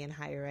maybe be in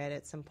higher ed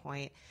at some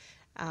point.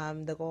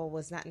 The goal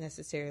was not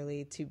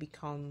necessarily to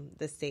become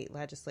the state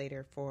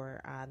legislator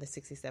for the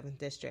 67th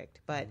district,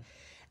 but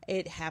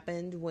it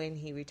happened when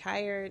he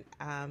retired.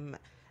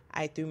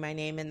 I threw my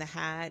name in the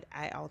hat.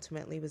 I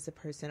ultimately was the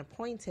person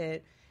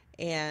appointed.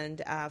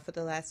 And for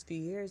the last few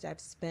years, I've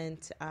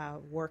spent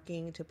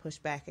working to push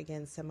back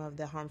against some of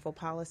the harmful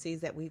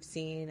policies that we've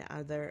seen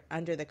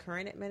under the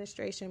current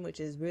administration, which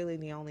is really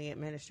the only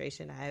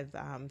administration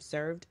I've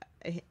served,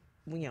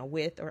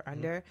 with or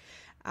under.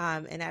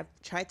 And I've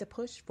tried to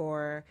push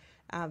for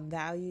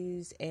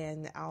values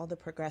and all the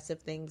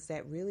progressive things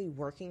that really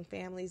working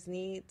families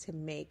need to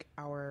make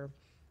our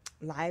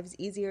lives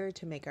easier,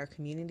 to make our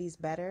communities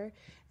better.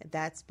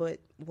 That's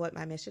what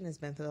my mission has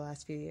been for the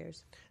last few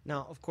years.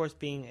 Now, of course,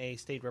 being a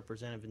state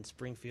representative in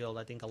Springfield,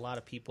 I think a lot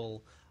of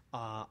people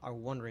are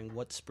wondering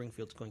what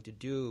Springfield's going to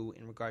do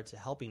in regards to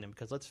helping them.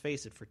 Because let's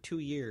face it, for 2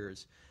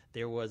 years,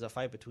 there was a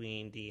fight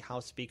between the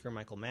House Speaker,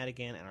 Michael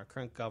Madigan, and our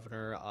current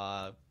governor,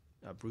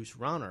 Bruce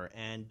Rauner.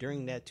 And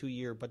during that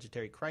 2-year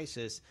budgetary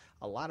crisis,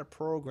 a lot of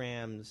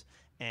programs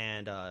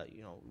and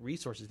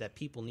resources that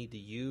people need to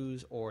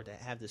use or to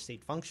have the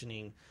state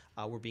functioning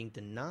were being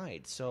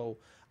denied. So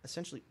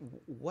essentially,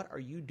 what are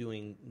you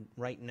doing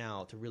right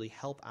now to really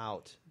help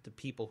out the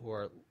people who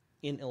are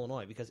in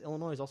Illinois? Because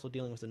Illinois is also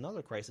dealing with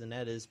another crisis, and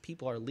that is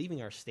people are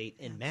leaving our state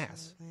en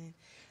masse.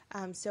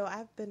 So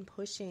I've been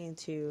pushing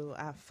to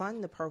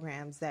fund the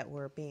programs that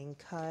were being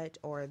cut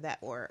or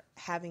that were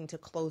having to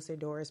close their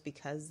doors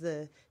because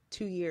the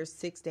 2-year,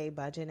 6-day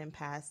budget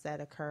impasse that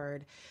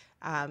occurred.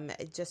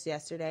 Just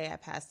yesterday, I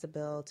passed a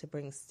bill to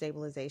bring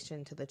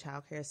stabilization to the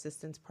Child Care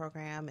Assistance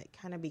Program. It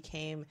kind of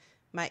became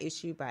my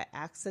issue by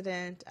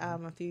accident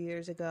a few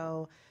years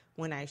ago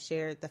when I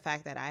shared the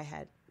fact that I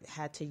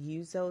had to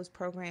use those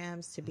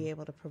programs to be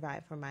able to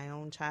provide for my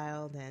own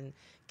child and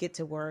get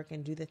to work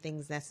and do the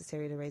things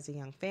necessary to raise a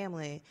young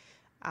family.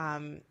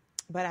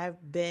 But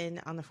I've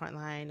been on the front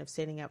line of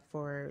standing up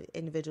for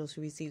individuals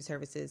who receive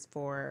services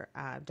for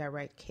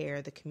direct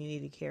care, the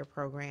community care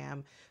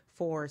program,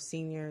 for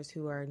seniors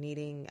who are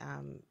needing,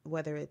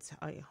 whether it's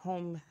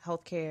home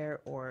health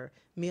care or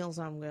Meals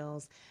on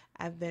Wheels.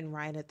 I've been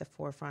right at the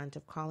forefront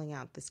of calling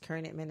out this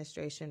current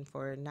administration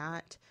for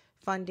not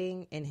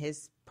funding in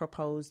his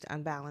proposed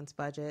unbalanced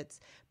budgets,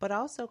 but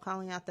also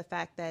calling out the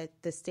fact that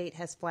the state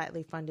has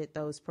flatly funded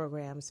those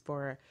programs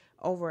for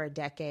over a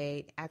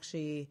decade,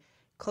 actually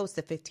close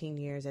to 15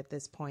 years at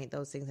this point.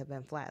 Those things have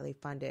been flatly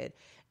funded,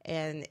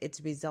 and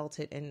it's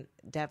resulted in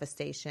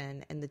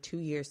devastation. And the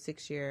 2-year,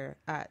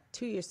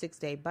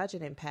 6-day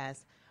budget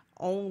impasse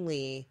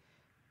only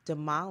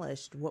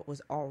demolished what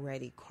was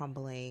already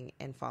crumbling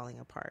and falling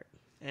apart.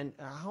 And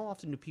how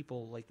often do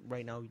people, like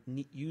right now,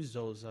 use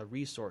those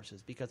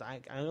resources? Because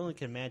I only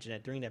can imagine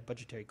that during that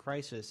budgetary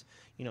crisis,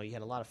 you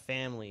had a lot of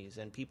families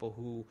and people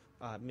who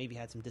maybe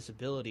had some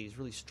disabilities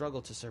really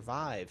struggled to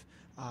survive.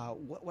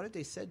 What have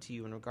they said to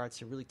you in regards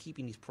to really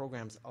keeping these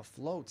programs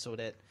afloat so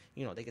that,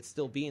 they could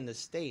still be in the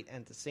state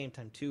and at the same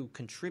time, too,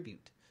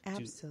 contribute?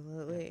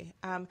 Absolutely.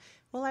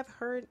 Well,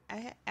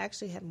 I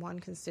actually had one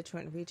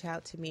constituent reach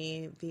out to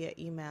me via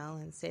email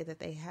and say that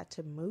they had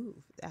to move.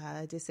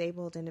 A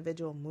disabled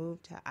individual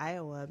moved to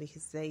Iowa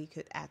because they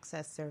could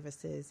access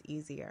services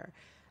easier.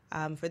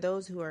 For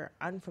those who are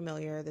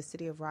unfamiliar, the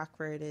city of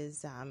Rockford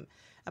is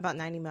about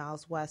 90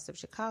 miles west of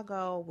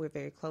Chicago. We're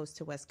very close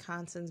to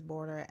Wisconsin's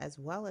border, as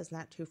well as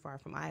not too far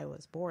from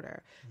Iowa's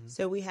border. Mm-hmm.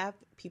 So we have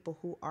people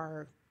who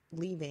are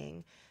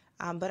leaving,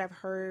 but I've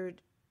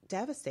heard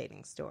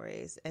devastating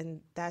stories,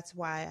 and that's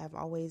why I've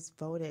always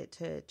voted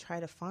to try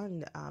to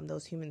fund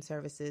those human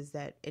services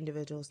that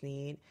individuals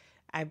need.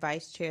 I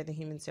vice chair the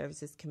Human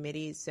Services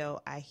Committee,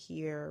 so I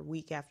hear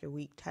week after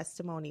week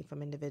testimony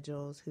from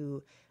individuals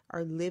who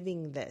are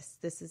living this.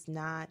 This is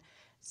not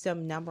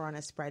some number on a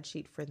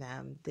spreadsheet for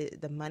them.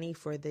 The money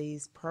for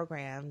these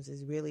programs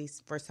is really,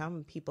 for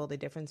some people, the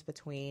difference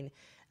between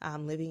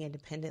living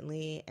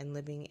independently and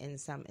living in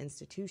some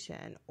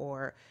institution,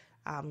 or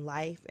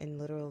life and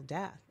literal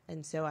death.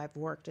 And so I've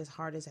worked as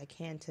hard as I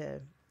can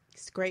to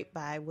scrape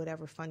by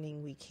whatever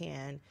funding we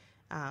can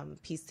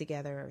piece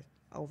together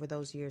over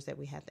those years that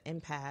we had the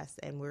impasse.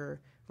 And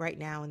we're right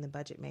now in the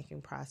budget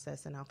making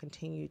process, and I'll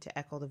continue to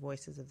echo the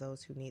voices of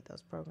those who need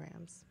those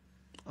programs.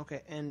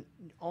 Okay, and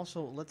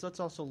also let's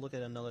also look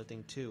at another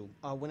thing too.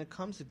 When it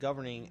comes to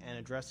governing and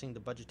addressing the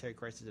budgetary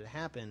crisis that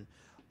happened,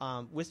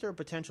 was there a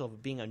potential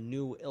of being a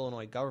new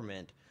Illinois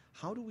government?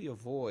 How do we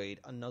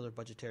avoid another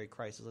budgetary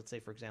crisis? Let's say,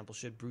 for example,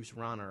 should Bruce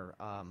Rauner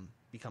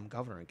become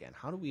governor again?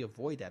 How do we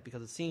avoid that?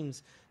 Because it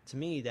seems to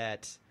me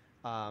that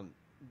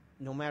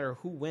no matter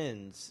who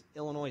wins,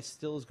 Illinois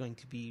still is going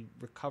to be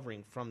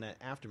recovering from that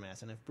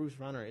aftermath. And if Bruce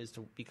Rauner is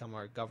to become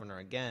our governor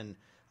again,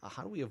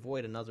 how do we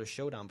avoid another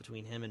showdown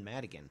between him and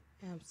Madigan?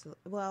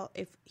 Absolutely. Well,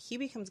 if he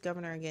becomes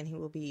governor again, he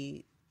will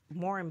be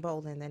more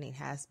emboldened than he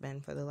has been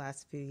for the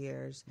last few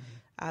years.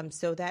 Mm-hmm.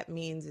 So that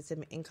means it's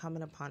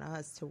incumbent upon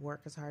us to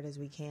work as hard as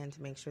we can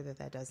to make sure that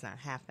that does not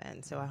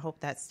happen. So I hope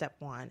that's step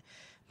one.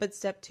 But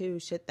step two,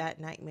 should that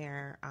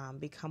nightmare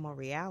become a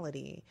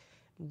reality,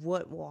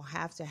 what will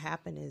have to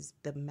happen is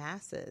the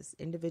masses,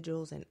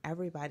 individuals in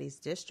everybody's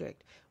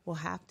district, will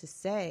have to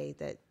say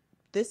that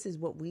this is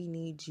what we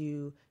need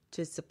you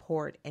to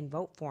support and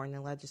vote for in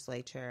the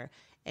legislature,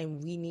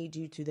 and we need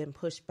you to then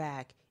push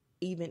back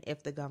even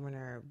if the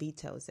governor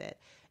vetoes it.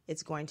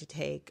 It's going to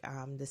take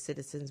the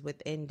citizens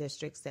within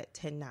districts that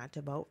tend not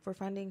to vote for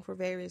funding for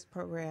various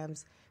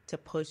programs to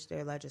push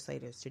their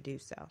legislators to do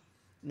so.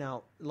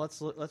 Now,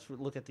 let's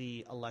look at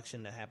the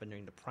election that happened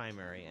during the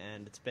primary,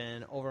 and it's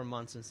been over a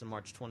month since the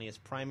March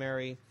 20th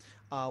primary.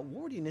 What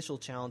were the initial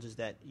challenges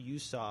that you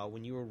saw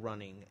when you were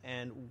running,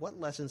 and what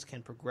lessons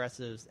can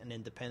progressives and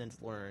independents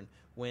learn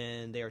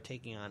when they are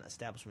taking on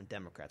establishment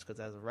Democrats? Because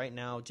as of right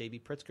now, J.B.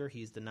 Pritzker,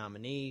 he's the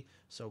nominee,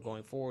 so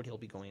going forward, he'll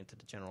be going into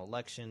the general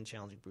election,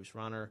 challenging Bruce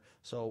Rauner.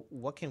 So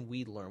what can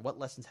we learn? What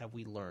lessons have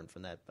we learned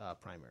from that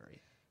primary?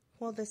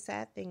 Well, the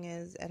sad thing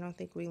is, I don't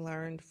think we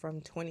learned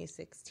from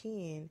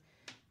 2016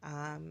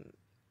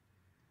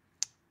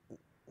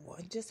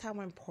 just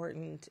how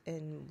important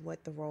and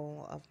what the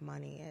role of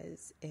money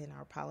is in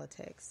our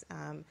politics.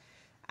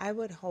 I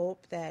would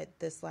hope that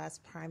this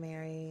last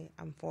primary,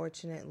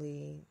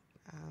 unfortunately,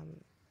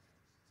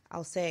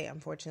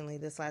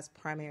 this last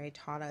primary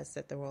taught us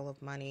that the role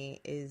of money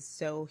is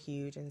so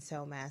huge and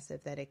so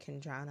massive that it can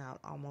drown out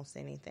almost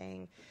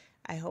anything.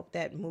 I hope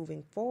that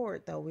moving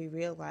forward, though, we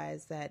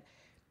realize that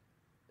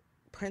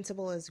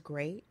principle is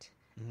great.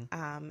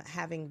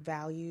 Having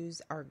values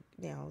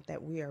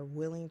that we are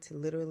willing to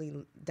literally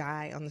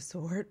die on the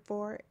sword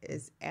for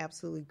is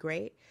absolutely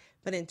great.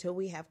 But until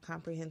we have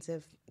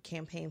comprehensive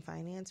campaign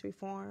finance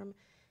reform,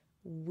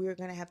 we're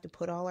going to have to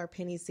put all our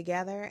pennies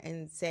together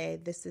and say,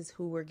 this is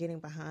who we're getting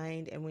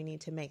behind and we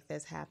need to make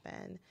this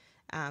happen.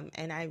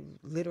 And I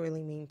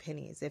literally mean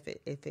pennies if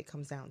it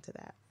comes down to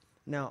that.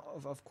 Now,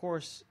 of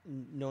course,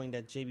 knowing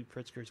that J.B.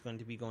 Pritzker is going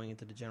to be going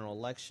into the general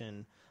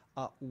election,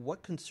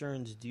 what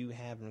concerns do you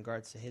have in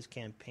regards to his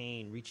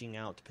campaign reaching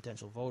out to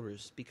potential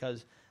voters?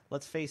 Because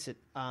let's face it,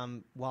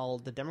 while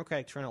the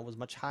Democratic turnout was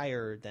much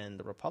higher than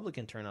the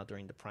Republican turnout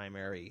during the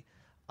primary,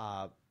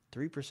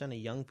 3% of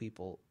young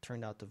people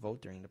turned out to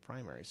vote during the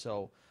primary.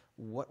 So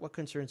what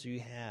concerns do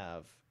you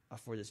have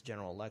for this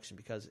general election?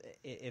 Because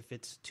if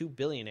it's two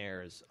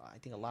billionaires, I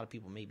think a lot of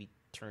people may be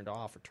turned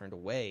off or turned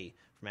away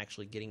from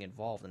actually getting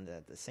involved. And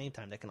at the same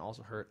time, that can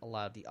also hurt a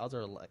lot of the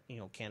other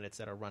candidates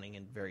that are running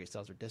in various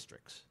other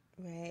districts.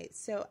 Right.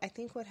 So I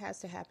think what has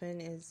to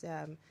happen is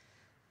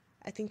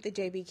I think the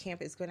JB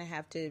camp is going to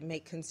have to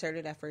make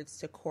concerted efforts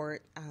to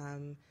court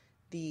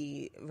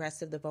the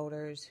rest of the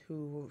voters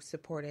who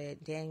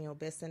supported Daniel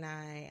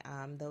Bisonai,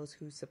 those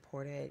who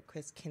supported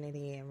Chris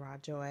Kennedy and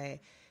Rod Joy.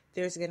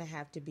 There's going to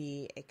have to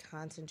be a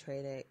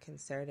concentrated,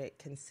 concerted,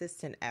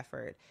 consistent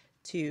effort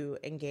to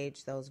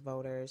engage those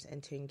voters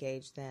and to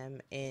engage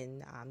them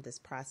in this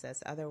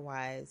process.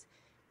 Otherwise,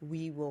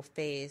 we will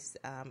face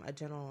a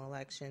general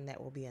election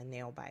that will be a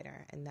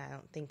nail-biter. And I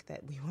don't think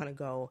that we want to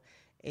go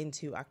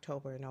into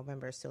October,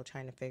 November still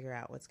trying to figure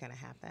out what's going to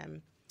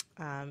happen.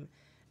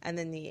 And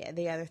then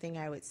the other thing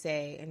I would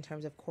say in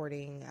terms of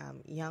courting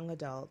young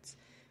adults,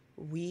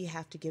 we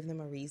have to give them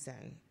a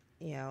reason.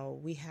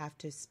 We have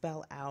to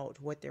spell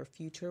out what their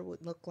future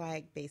would look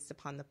like based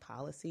upon the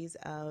policies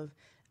of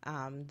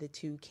the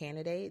two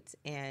candidates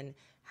and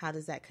how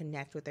does that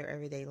connect with their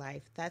everyday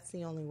life. That's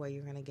the only way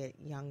you're going to get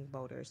young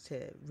voters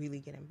to really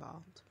get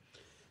involved.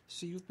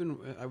 So you've been,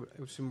 I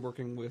assume,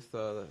 working with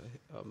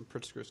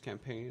Pritzker's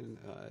campaign,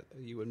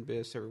 you and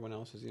Biz, everyone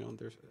else is,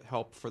 there's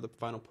help for the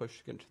final push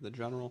to get into the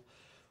general.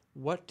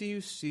 What do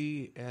you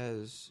see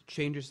as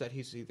changes that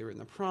he's either in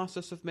the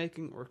process of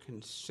making or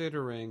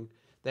considering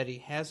that he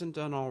hasn't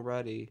done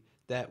already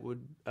that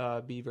would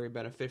be very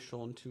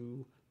beneficial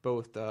into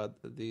both the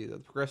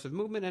progressive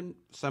movement and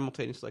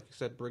simultaneously, like you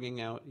said, bringing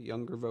out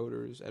younger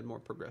voters and more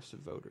progressive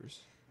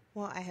voters?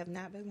 Well, I have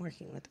not been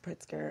working with the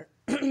Pritzker,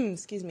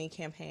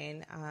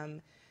 campaign.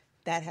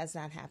 That has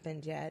not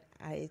happened yet.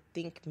 I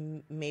think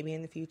maybe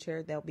in the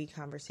future there'll be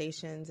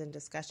conversations and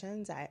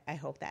discussions. I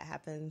hope that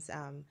happens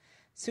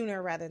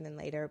sooner rather than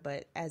later.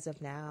 But as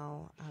of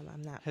now,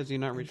 I'm not. Has he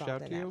not reached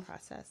out to you? That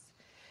process.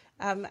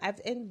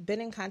 I've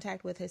been in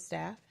contact with his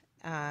staff.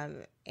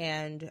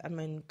 And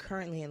I'm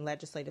currently in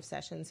legislative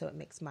session, so it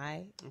makes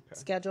my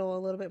schedule a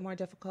little bit more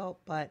difficult.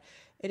 But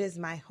it is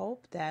my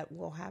hope that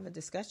we'll have a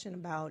discussion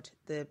about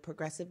the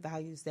progressive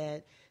values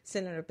that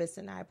Senator Biss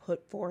and I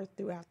put forth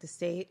throughout the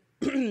state,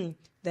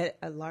 that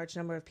a large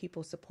number of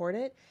people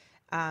supported,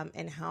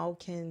 and how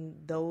can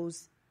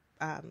those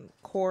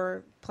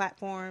core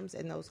platforms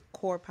and those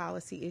core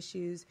policy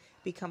issues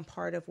become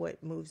part of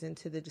what moves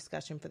into the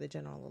discussion for the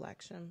general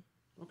election.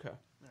 Okay. All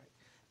right.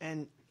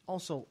 And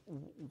also,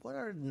 what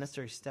are the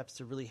necessary steps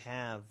to really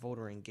have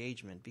voter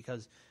engagement?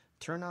 Because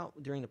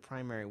turnout during the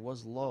primary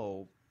was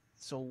low,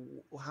 so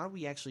how do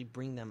we actually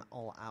bring them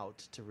all out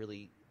to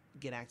really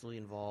get actively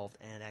involved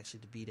and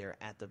actually to be there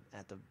at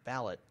the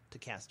ballot to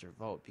cast their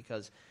vote?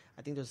 Because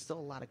I think there's still a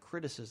lot of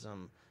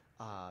criticism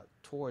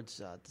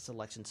towards this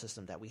election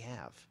system that we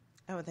have.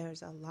 Oh,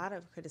 there's a lot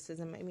of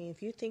criticism. I mean,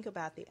 if you think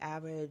about the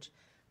average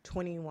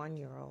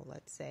 21-year-old,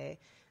 let's say,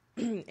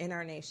 in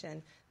our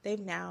nation, they've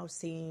now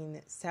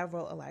seen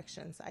several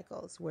election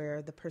cycles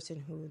where the person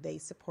who they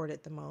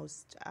supported the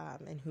most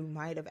and who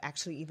might have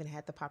actually even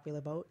had the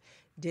popular vote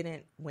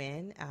didn't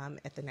win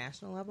at the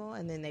national level.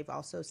 And then they've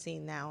also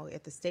seen now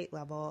at the state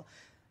level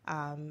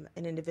an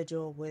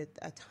individual with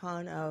a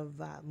ton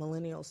of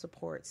millennial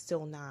support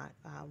still not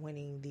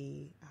winning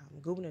the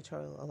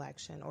gubernatorial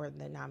election or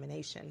the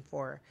nomination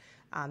for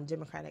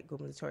Democratic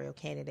gubernatorial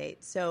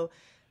candidate. So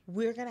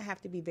we're going to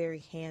have to be very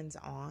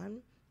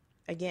hands-on.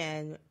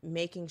 Again,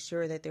 making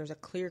sure that there's a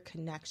clear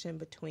connection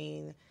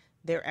between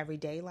their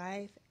everyday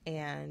life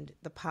and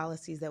the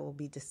policies that will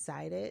be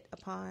decided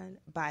upon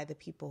by the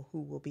people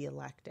who will be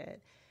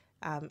elected.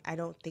 I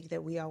don't think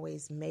that we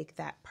always make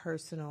that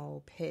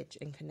personal pitch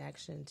and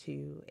connection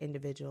to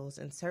individuals,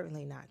 and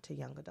certainly not to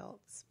young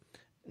adults.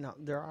 Now,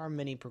 there are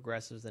many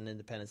progressives and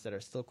independents that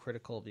are still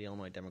critical of the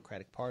Illinois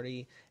Democratic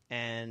Party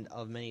and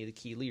of many of the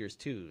key leaders,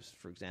 too.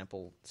 For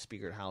example,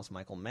 Speaker of the House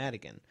Michael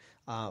Madigan.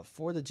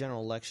 For the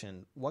general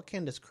election, what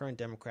can this current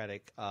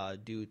Democratic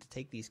do to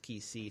take these key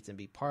seats and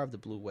be part of the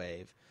blue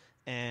wave?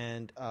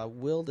 And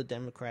will the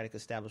Democratic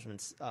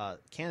establishment's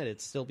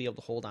candidates still be able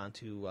to hold on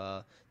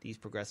to these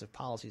progressive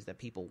policies that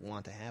people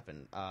want to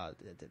happen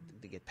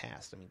to get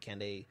passed? I mean, can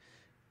they,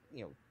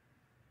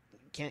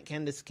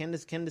 can this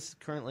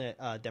currently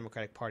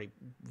Democratic Party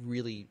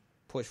really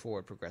push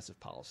forward progressive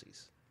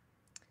policies?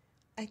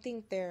 I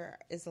think there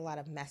is a lot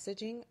of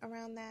messaging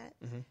around that.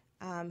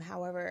 Mm-hmm.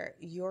 However,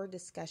 your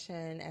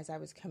discussion as I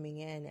was coming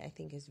in, I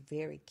think is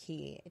very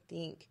key. I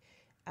think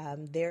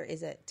there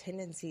is a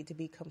tendency to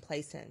be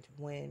complacent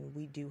when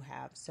we do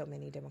have so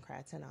many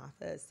Democrats in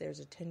office. There's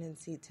a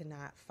tendency to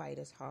not fight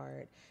as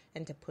hard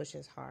and to push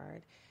as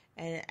hard.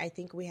 And I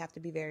think we have to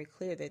be very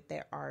clear that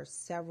there are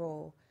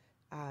several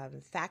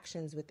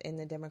factions within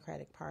the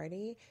Democratic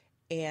Party,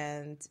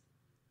 and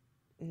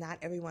not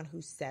everyone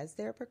who says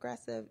they're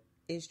progressive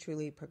is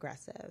truly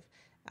progressive.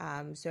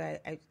 So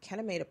I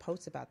kind of made a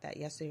post about that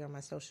yesterday on my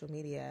social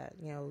media.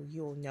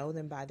 You'll know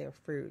them by their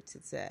fruits.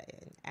 It's an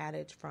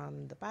adage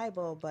from the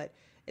Bible, but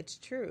it's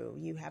true.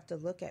 You have to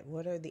look at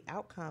what are the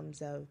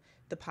outcomes of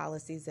the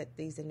policies that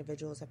these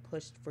individuals have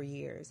pushed for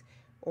years,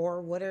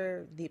 or what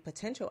are the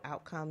potential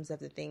outcomes of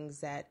the things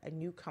that a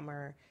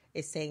newcomer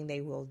is saying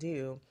they will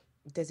do.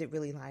 Does it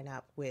really line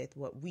up with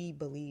what we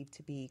believe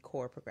to be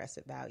core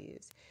progressive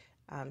values?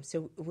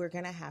 So we're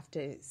going to have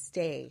to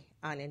stay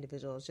on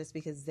individuals. Just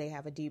because they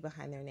have a D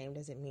behind their name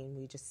doesn't mean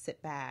we just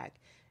sit back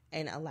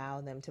and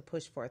allow them to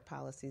push forth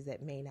policies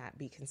that may not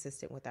be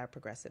consistent with our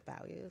progressive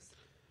values.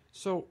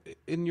 So,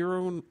 in your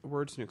own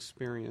words and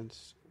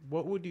experience,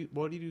 what do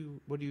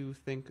you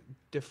think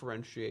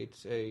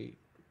differentiates an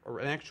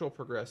actual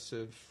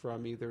progressive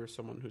from either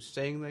someone who's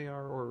saying they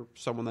are or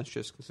someone that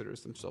just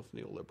considers themselves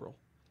neoliberal?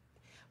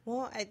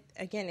 Well,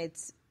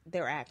 it's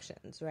their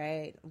actions,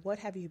 right? What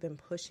have you been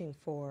pushing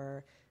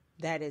for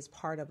that is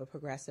part of a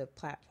progressive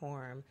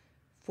platform,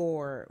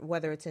 for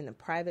whether it's in the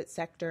private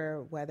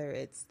sector, whether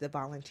it's the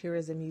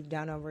volunteerism you've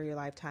done over your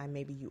lifetime,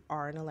 maybe you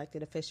are an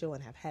elected official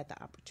and have had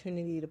the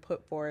opportunity to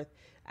put forth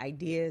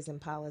ideas and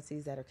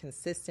policies that are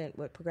consistent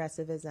with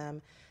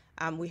progressivism.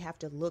 We have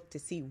to look to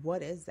see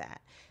what is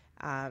that.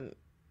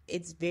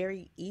 It's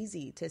very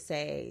easy to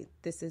say,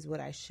 this is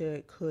what I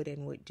should, could,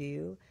 and would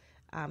do.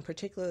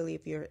 Particularly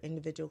if you're an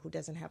individual who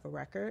doesn't have a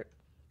record.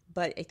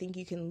 But I think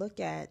you can look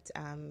at,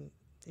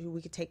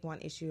 we could take one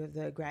issue of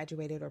the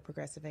graduated or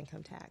progressive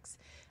income tax.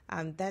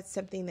 That's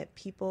something that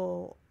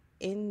people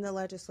in the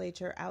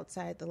legislature,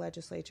 outside the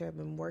legislature, have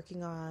been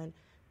working on,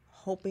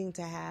 hoping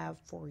to have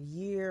for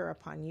year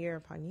upon year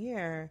upon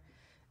year.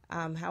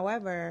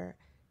 However,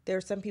 there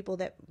are some people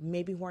that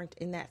maybe weren't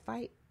in that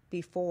fight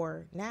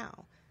before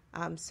now.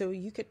 So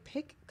you could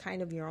pick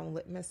kind of your own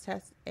litmus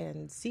test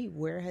and see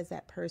where has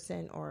that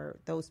person or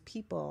those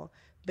people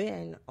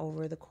been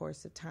over the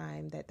course of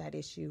time that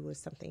issue was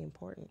something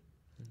important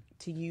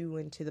to you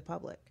and to the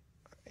public.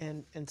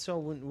 And so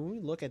when we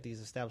look at these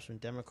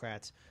establishment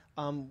Democrats,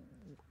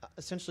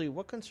 essentially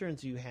what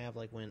concerns do you have,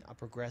 like when a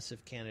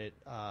progressive candidate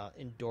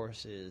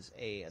endorses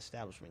a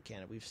establishment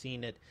candidate? We've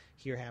seen it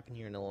happen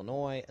here in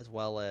Illinois as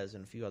well as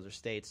in a few other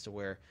states, to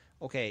where,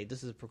 okay,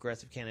 this is a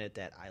progressive candidate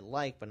that I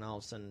like, but now all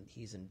of a sudden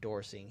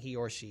he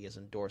or she is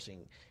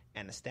endorsing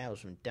an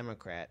establishment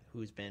Democrat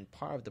who's been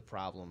part of the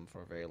problem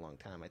for a very long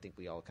time. I think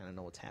we all kind of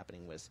know what's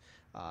happening with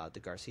the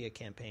Garcia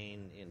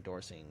campaign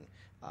endorsing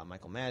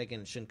Michael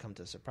Madigan. It shouldn't come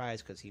to a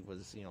surprise because he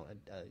was,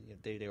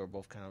 they were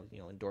both kind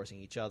of, endorsing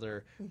each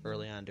other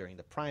early on during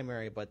the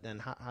primary. But then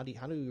how do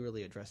we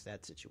really address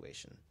that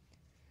situation?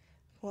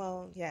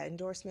 Well, yeah,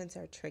 endorsements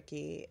are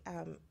tricky.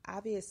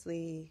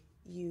 Obviously,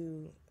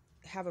 you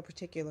have a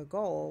particular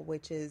goal,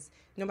 which is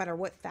no matter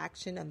what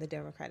faction of the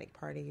Democratic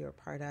Party you're a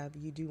part of,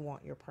 you do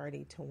want your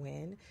party to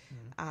win.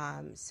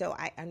 So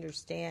I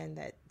understand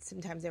that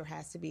sometimes there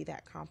has to be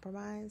that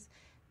compromise,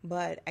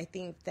 but I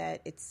think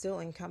that it's still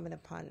incumbent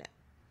upon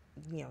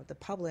the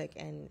public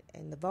and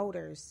the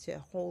voters to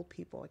hold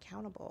people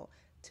accountable,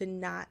 to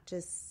not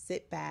just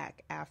sit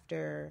back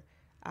after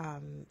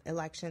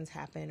elections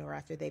happen or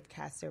after they've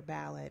cast their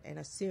ballot and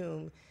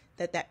assume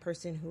that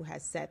person who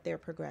has said they're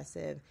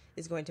progressive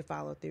is going to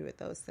follow through with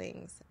those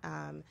things.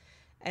 And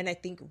I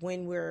think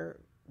when we're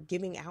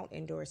giving out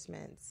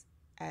endorsements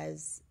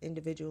as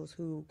individuals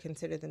who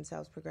consider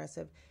themselves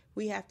progressive,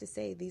 we have to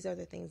say, these are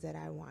the things that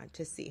I want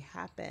to see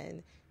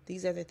happen.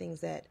 These are the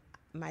things that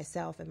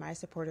myself and my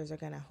supporters are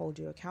going to hold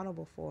you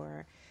accountable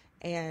for.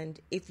 And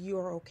if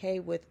you're okay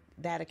with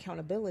that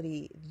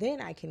accountability,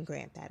 then I can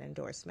grant that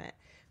endorsement.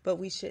 But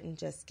we shouldn't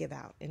just give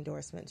out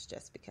endorsements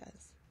just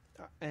because.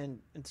 And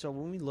so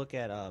when we look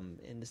at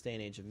in this day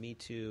and age of Me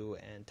Too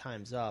and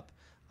Time's Up,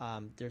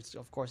 there's,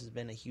 of course, has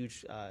been a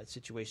huge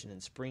situation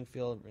in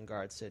Springfield in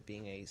regards to it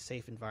being a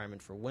safe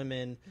environment for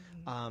women.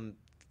 Mm-hmm.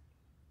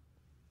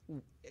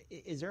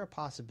 Is there a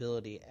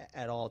possibility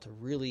at all to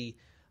really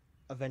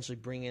eventually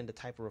bring in the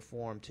type of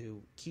reform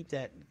to keep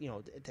that,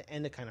 to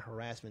end the kind of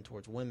harassment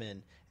towards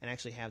women and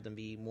actually have them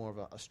be more of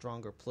a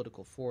stronger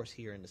political force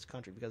here in this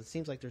country? Because it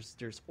seems like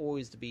there's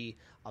always to be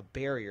a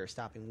barrier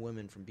stopping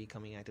women from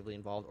becoming actively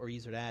involved, or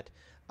either that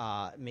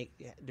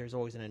there's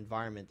always an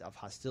environment of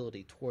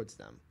hostility towards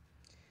them.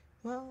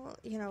 Well,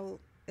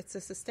 it's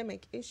a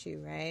systemic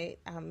issue, right?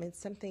 It's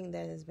something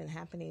that has been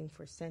happening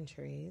for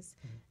centuries.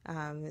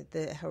 Mm-hmm.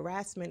 The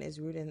harassment is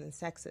rooted in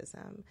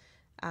sexism.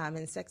 And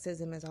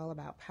sexism is all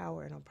about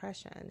power and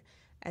oppression.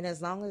 And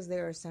as long as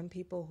there are some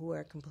people who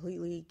are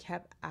completely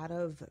kept out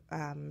of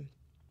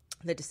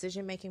the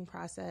decision-making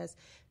process,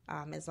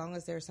 as long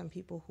as there are some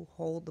people who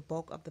hold the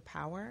bulk of the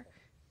power,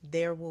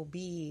 there will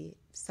be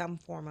some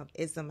form of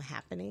ism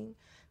happening.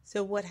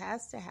 So what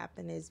has to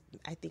happen is,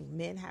 I think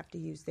men have to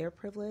use their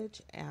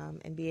privilege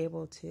and be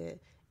able to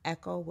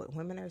echo what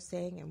women are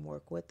saying and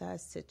work with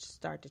us to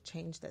start to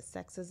change the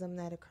sexism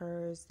that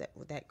occurs,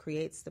 that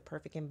creates the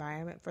perfect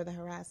environment for the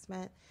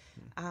harassment.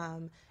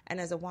 Mm-hmm. And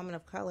as a woman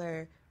of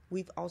color,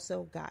 we've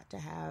also got to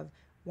have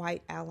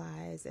white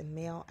allies and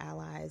male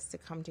allies to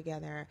come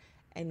together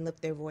and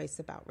lift their voice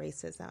about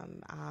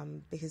racism,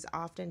 because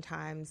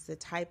oftentimes the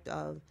type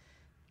of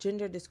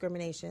gender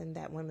discrimination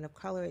that women of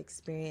color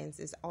experience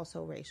is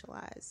also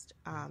racialized.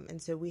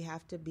 And so we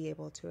have to be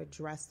able to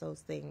address those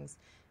things,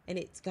 and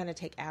it's going to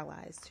take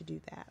allies to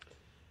do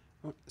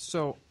that.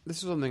 So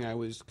this is something I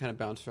was kind of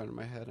bounced around in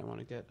my head. I want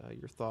to get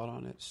your thought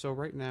on it. So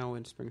right now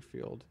in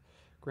Springfield,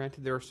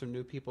 granted there are some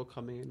new people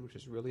coming in, which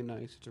is really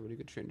nice. It's a really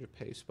good change of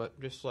pace. But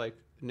just like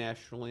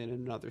nationally and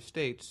in other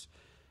states,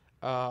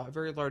 a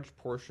very large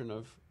portion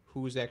of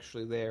who's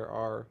actually there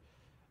are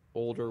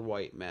older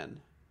white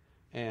men.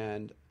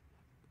 And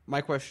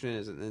my question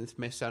is, and this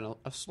may sound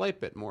a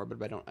slight bit morbid,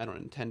 but I don't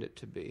intend it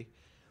to be,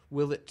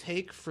 will it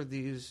take for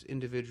these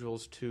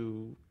individuals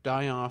to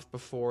die off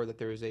before that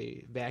there is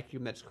a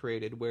vacuum that's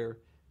created where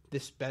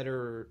this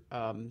better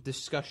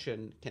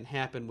discussion can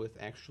happen with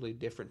actually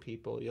different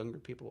people, younger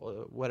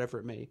people, whatever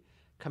it may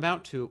come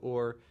out to?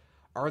 Or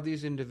are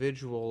these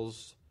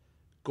individuals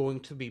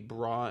going to be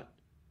brought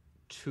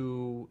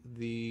to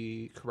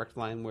the correct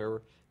line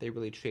where they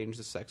really change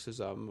the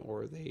sexism,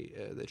 or they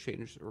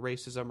change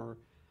racism, or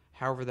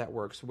however that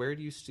works? Where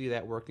do you see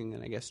that working?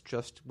 And I guess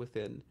just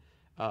within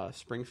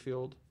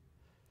Springfield?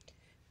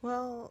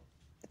 Well,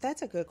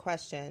 that's a good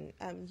question.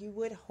 You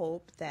would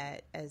hope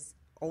that as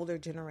older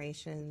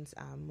generations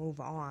move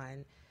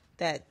on,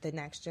 that the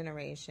next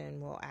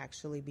generation will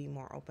actually be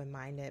more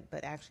open-minded.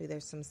 But actually,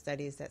 there's some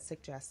studies that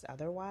suggest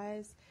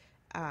otherwise,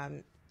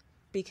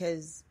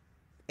 because,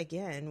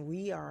 again,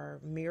 we are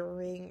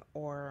mirroring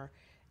or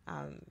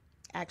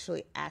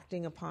actually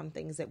acting upon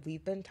things that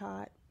we've been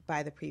taught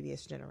by the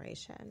previous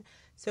generation.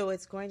 So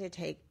it's going to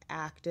take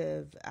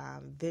active,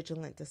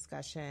 vigilant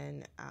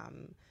discussion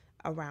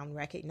around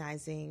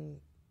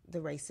recognizing the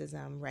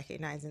racism,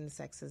 recognizing the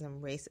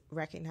sexism,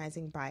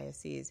 recognizing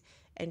biases,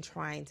 and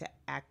trying to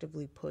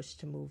actively push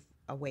to move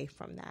away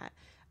from that.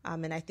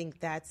 And I think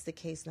that's the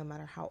case no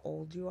matter how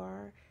old you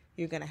are.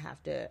 You're going to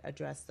have to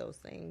address those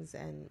things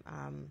and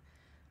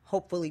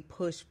hopefully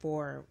push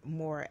for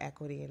more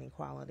equity and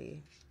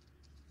equality.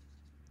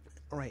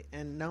 All right,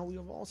 and now we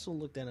have also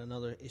looked at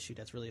another issue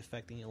that's really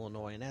affecting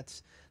Illinois, and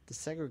that's the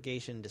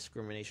segregation and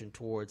discrimination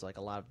towards like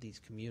a lot of these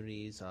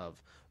communities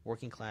of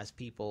working class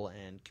people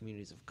and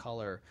communities of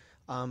color.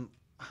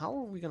 How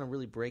are we going to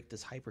really break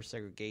this hyper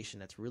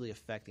segregation that's really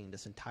affecting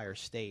this entire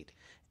state?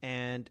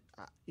 And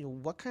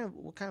what kind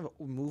of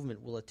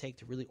movement will it take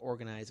to really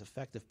organize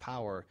effective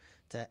power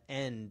to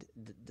end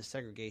the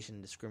segregation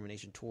and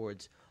discrimination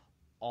towards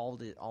all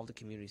the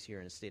communities here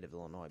in the state of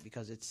Illinois?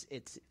 Because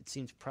it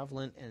seems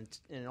prevalent, and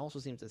it also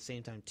seems at the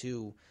same time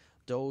too,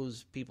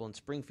 those people in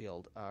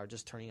Springfield are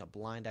just turning a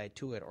blind eye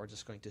to it, or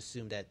just going to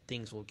assume that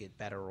things will get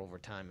better over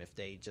time if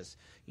they just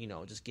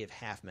give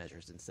half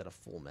measures instead of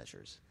full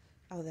measures.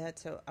 Oh,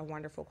 that's a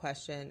wonderful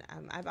question.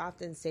 I've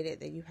often stated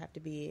that you have to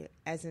be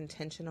as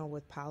intentional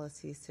with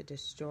policies to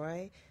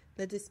destroy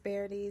the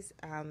disparities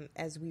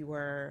as we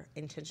were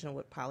intentional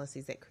with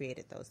policies that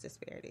created those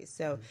disparities.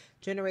 So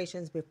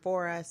generations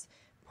before us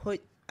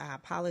put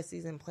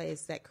policies in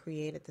place that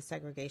created the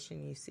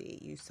segregation you see.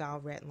 You saw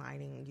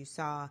redlining. You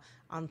saw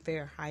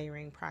unfair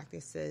hiring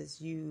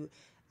practices. You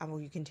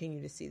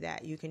continue to see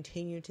that. You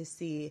continue to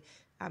see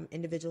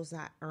individuals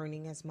not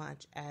earning as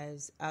much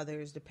as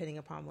others, depending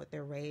upon what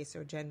their race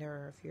or gender,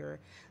 or if you're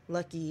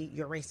lucky,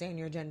 your race and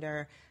your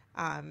gender.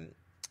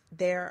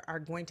 There are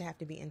going to have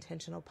to be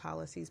intentional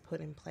policies put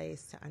in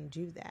place to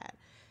undo that.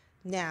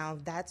 Now,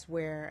 that's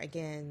where,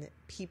 again,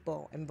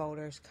 people and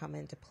voters come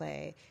into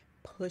play,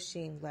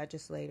 pushing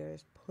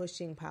legislators,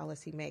 pushing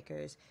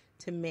policymakers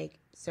to make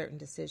certain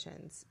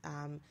decisions.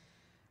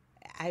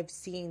 I've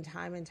seen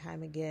time and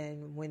time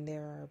again when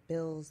there are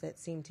bills that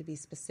seem to be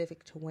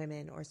specific to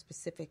women or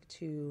specific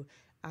to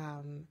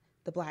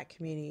the Black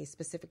community,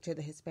 specific to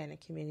the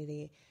Hispanic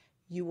community,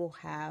 you will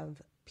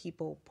have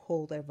people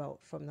pull their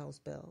vote from those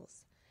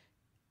bills.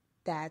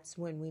 That's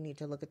when we need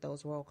to look at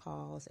those roll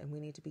calls, and we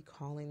need to be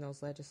calling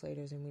those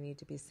legislators, and we need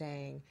to be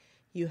saying,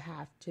 you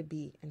have to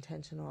be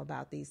intentional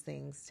about these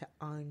things to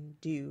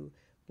undo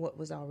what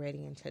was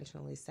already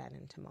intentionally set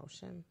into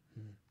motion.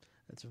 Mm-hmm.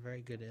 That's a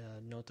very good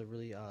note to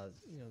really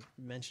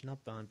mention up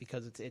on,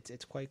 because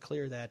it's quite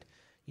clear that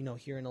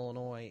here in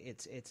Illinois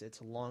it's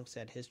a long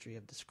set history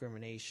of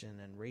discrimination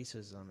and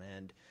racism,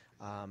 and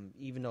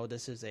even though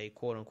this is a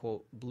quote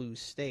unquote blue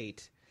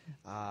state,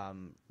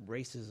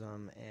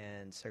 racism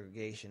and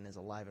segregation is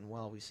alive and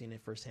well. We've seen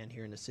it firsthand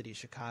here in the city of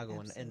Chicago.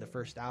 And in the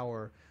first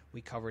hour,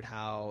 we covered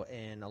how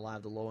in a lot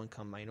of the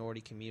low-income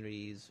minority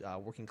communities,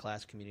 working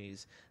class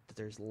communities, that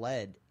there's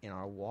lead in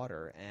our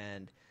water,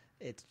 and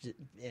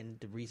and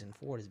the reason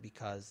for it is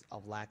because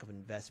of lack of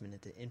investment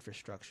into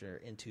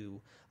infrastructure, into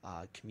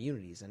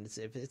communities. And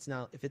if it's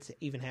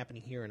even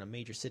happening here in a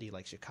major city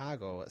like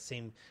Chicago,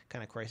 same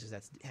kind of crisis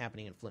that's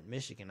happening in Flint,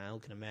 Michigan, I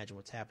can imagine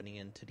what's happening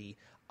into the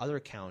other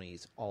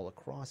counties all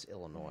across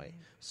Illinois.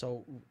 Mm-hmm.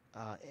 So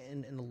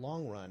in the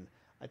long run,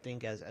 I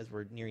think as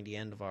we're nearing the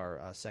end of our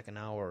second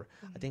hour,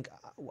 mm-hmm. I think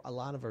a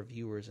lot of our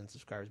viewers and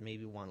subscribers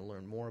maybe want to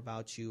learn more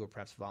about you, or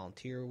perhaps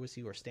volunteer with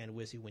you, or stand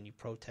with you when you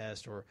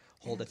protest or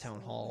hold Absolutely. A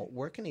town hall.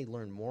 Where can they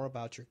learn more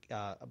about your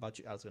I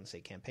was going to say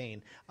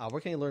campaign.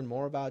 Where can they learn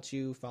more about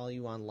you, follow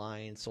you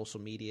online,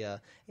 social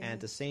media, and at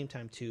the same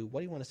time too, what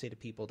do you want to say to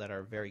people that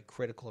are very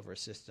critical of our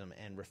system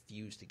and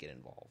refuse to get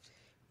involved?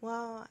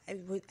 Well,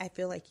 I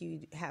feel like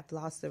you have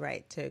lost the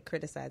right to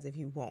criticize if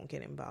you won't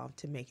get involved,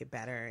 to make it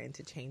better and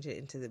to change it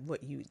into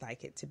what you'd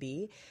like it to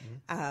be.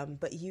 Mm-hmm.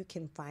 But you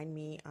can find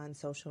me on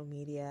social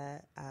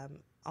media.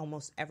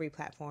 Almost every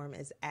platform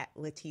is at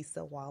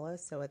Litesa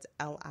Wallace. So it's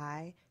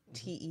Litesa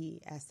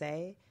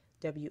Wallace.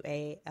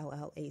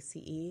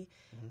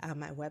 Mm-hmm.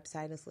 My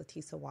website is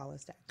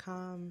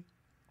LetesaWallace.com.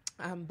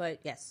 But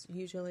yes,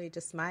 usually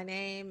just my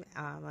name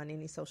on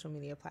any social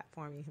media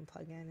platform you can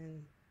plug in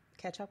and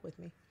catch up with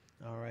me.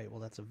 All right. Well,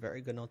 that's a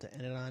very good note to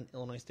end it on.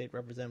 Illinois State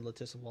Representative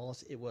Litesa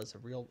Wallace, it was a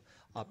real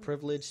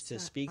privilege to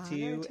speak to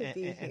you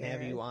and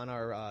have you on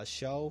our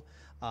show.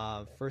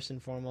 First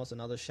and foremost,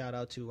 another shout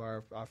out to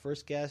our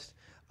first guest,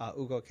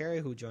 Ugo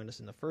Okere, who joined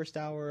us in the first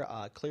hour.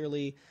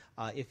 Clearly,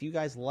 if you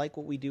guys like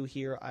what we do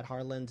here at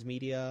Heartlands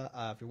Media,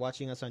 if you're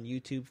watching us on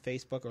YouTube,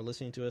 Facebook, or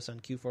listening to us on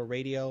Q4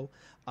 Radio,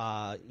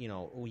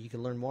 you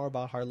can learn more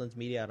about Heartlands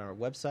Media on our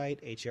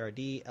website,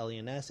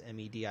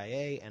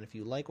 HRDLENSMEDIA. And if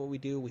you like what we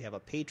do, we have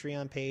a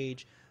Patreon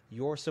page.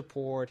 Your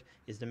support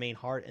is the main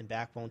heart and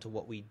backbone to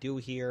what we do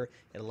here.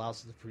 It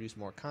allows us to produce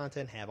more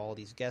content, have all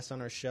these guests on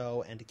our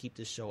show, and to keep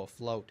this show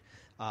afloat.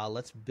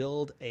 Let's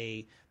build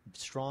a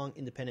strong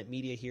independent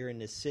media here in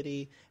this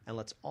city, and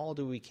let's all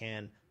do what we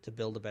can to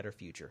build a better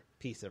future.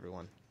 Peace,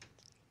 everyone.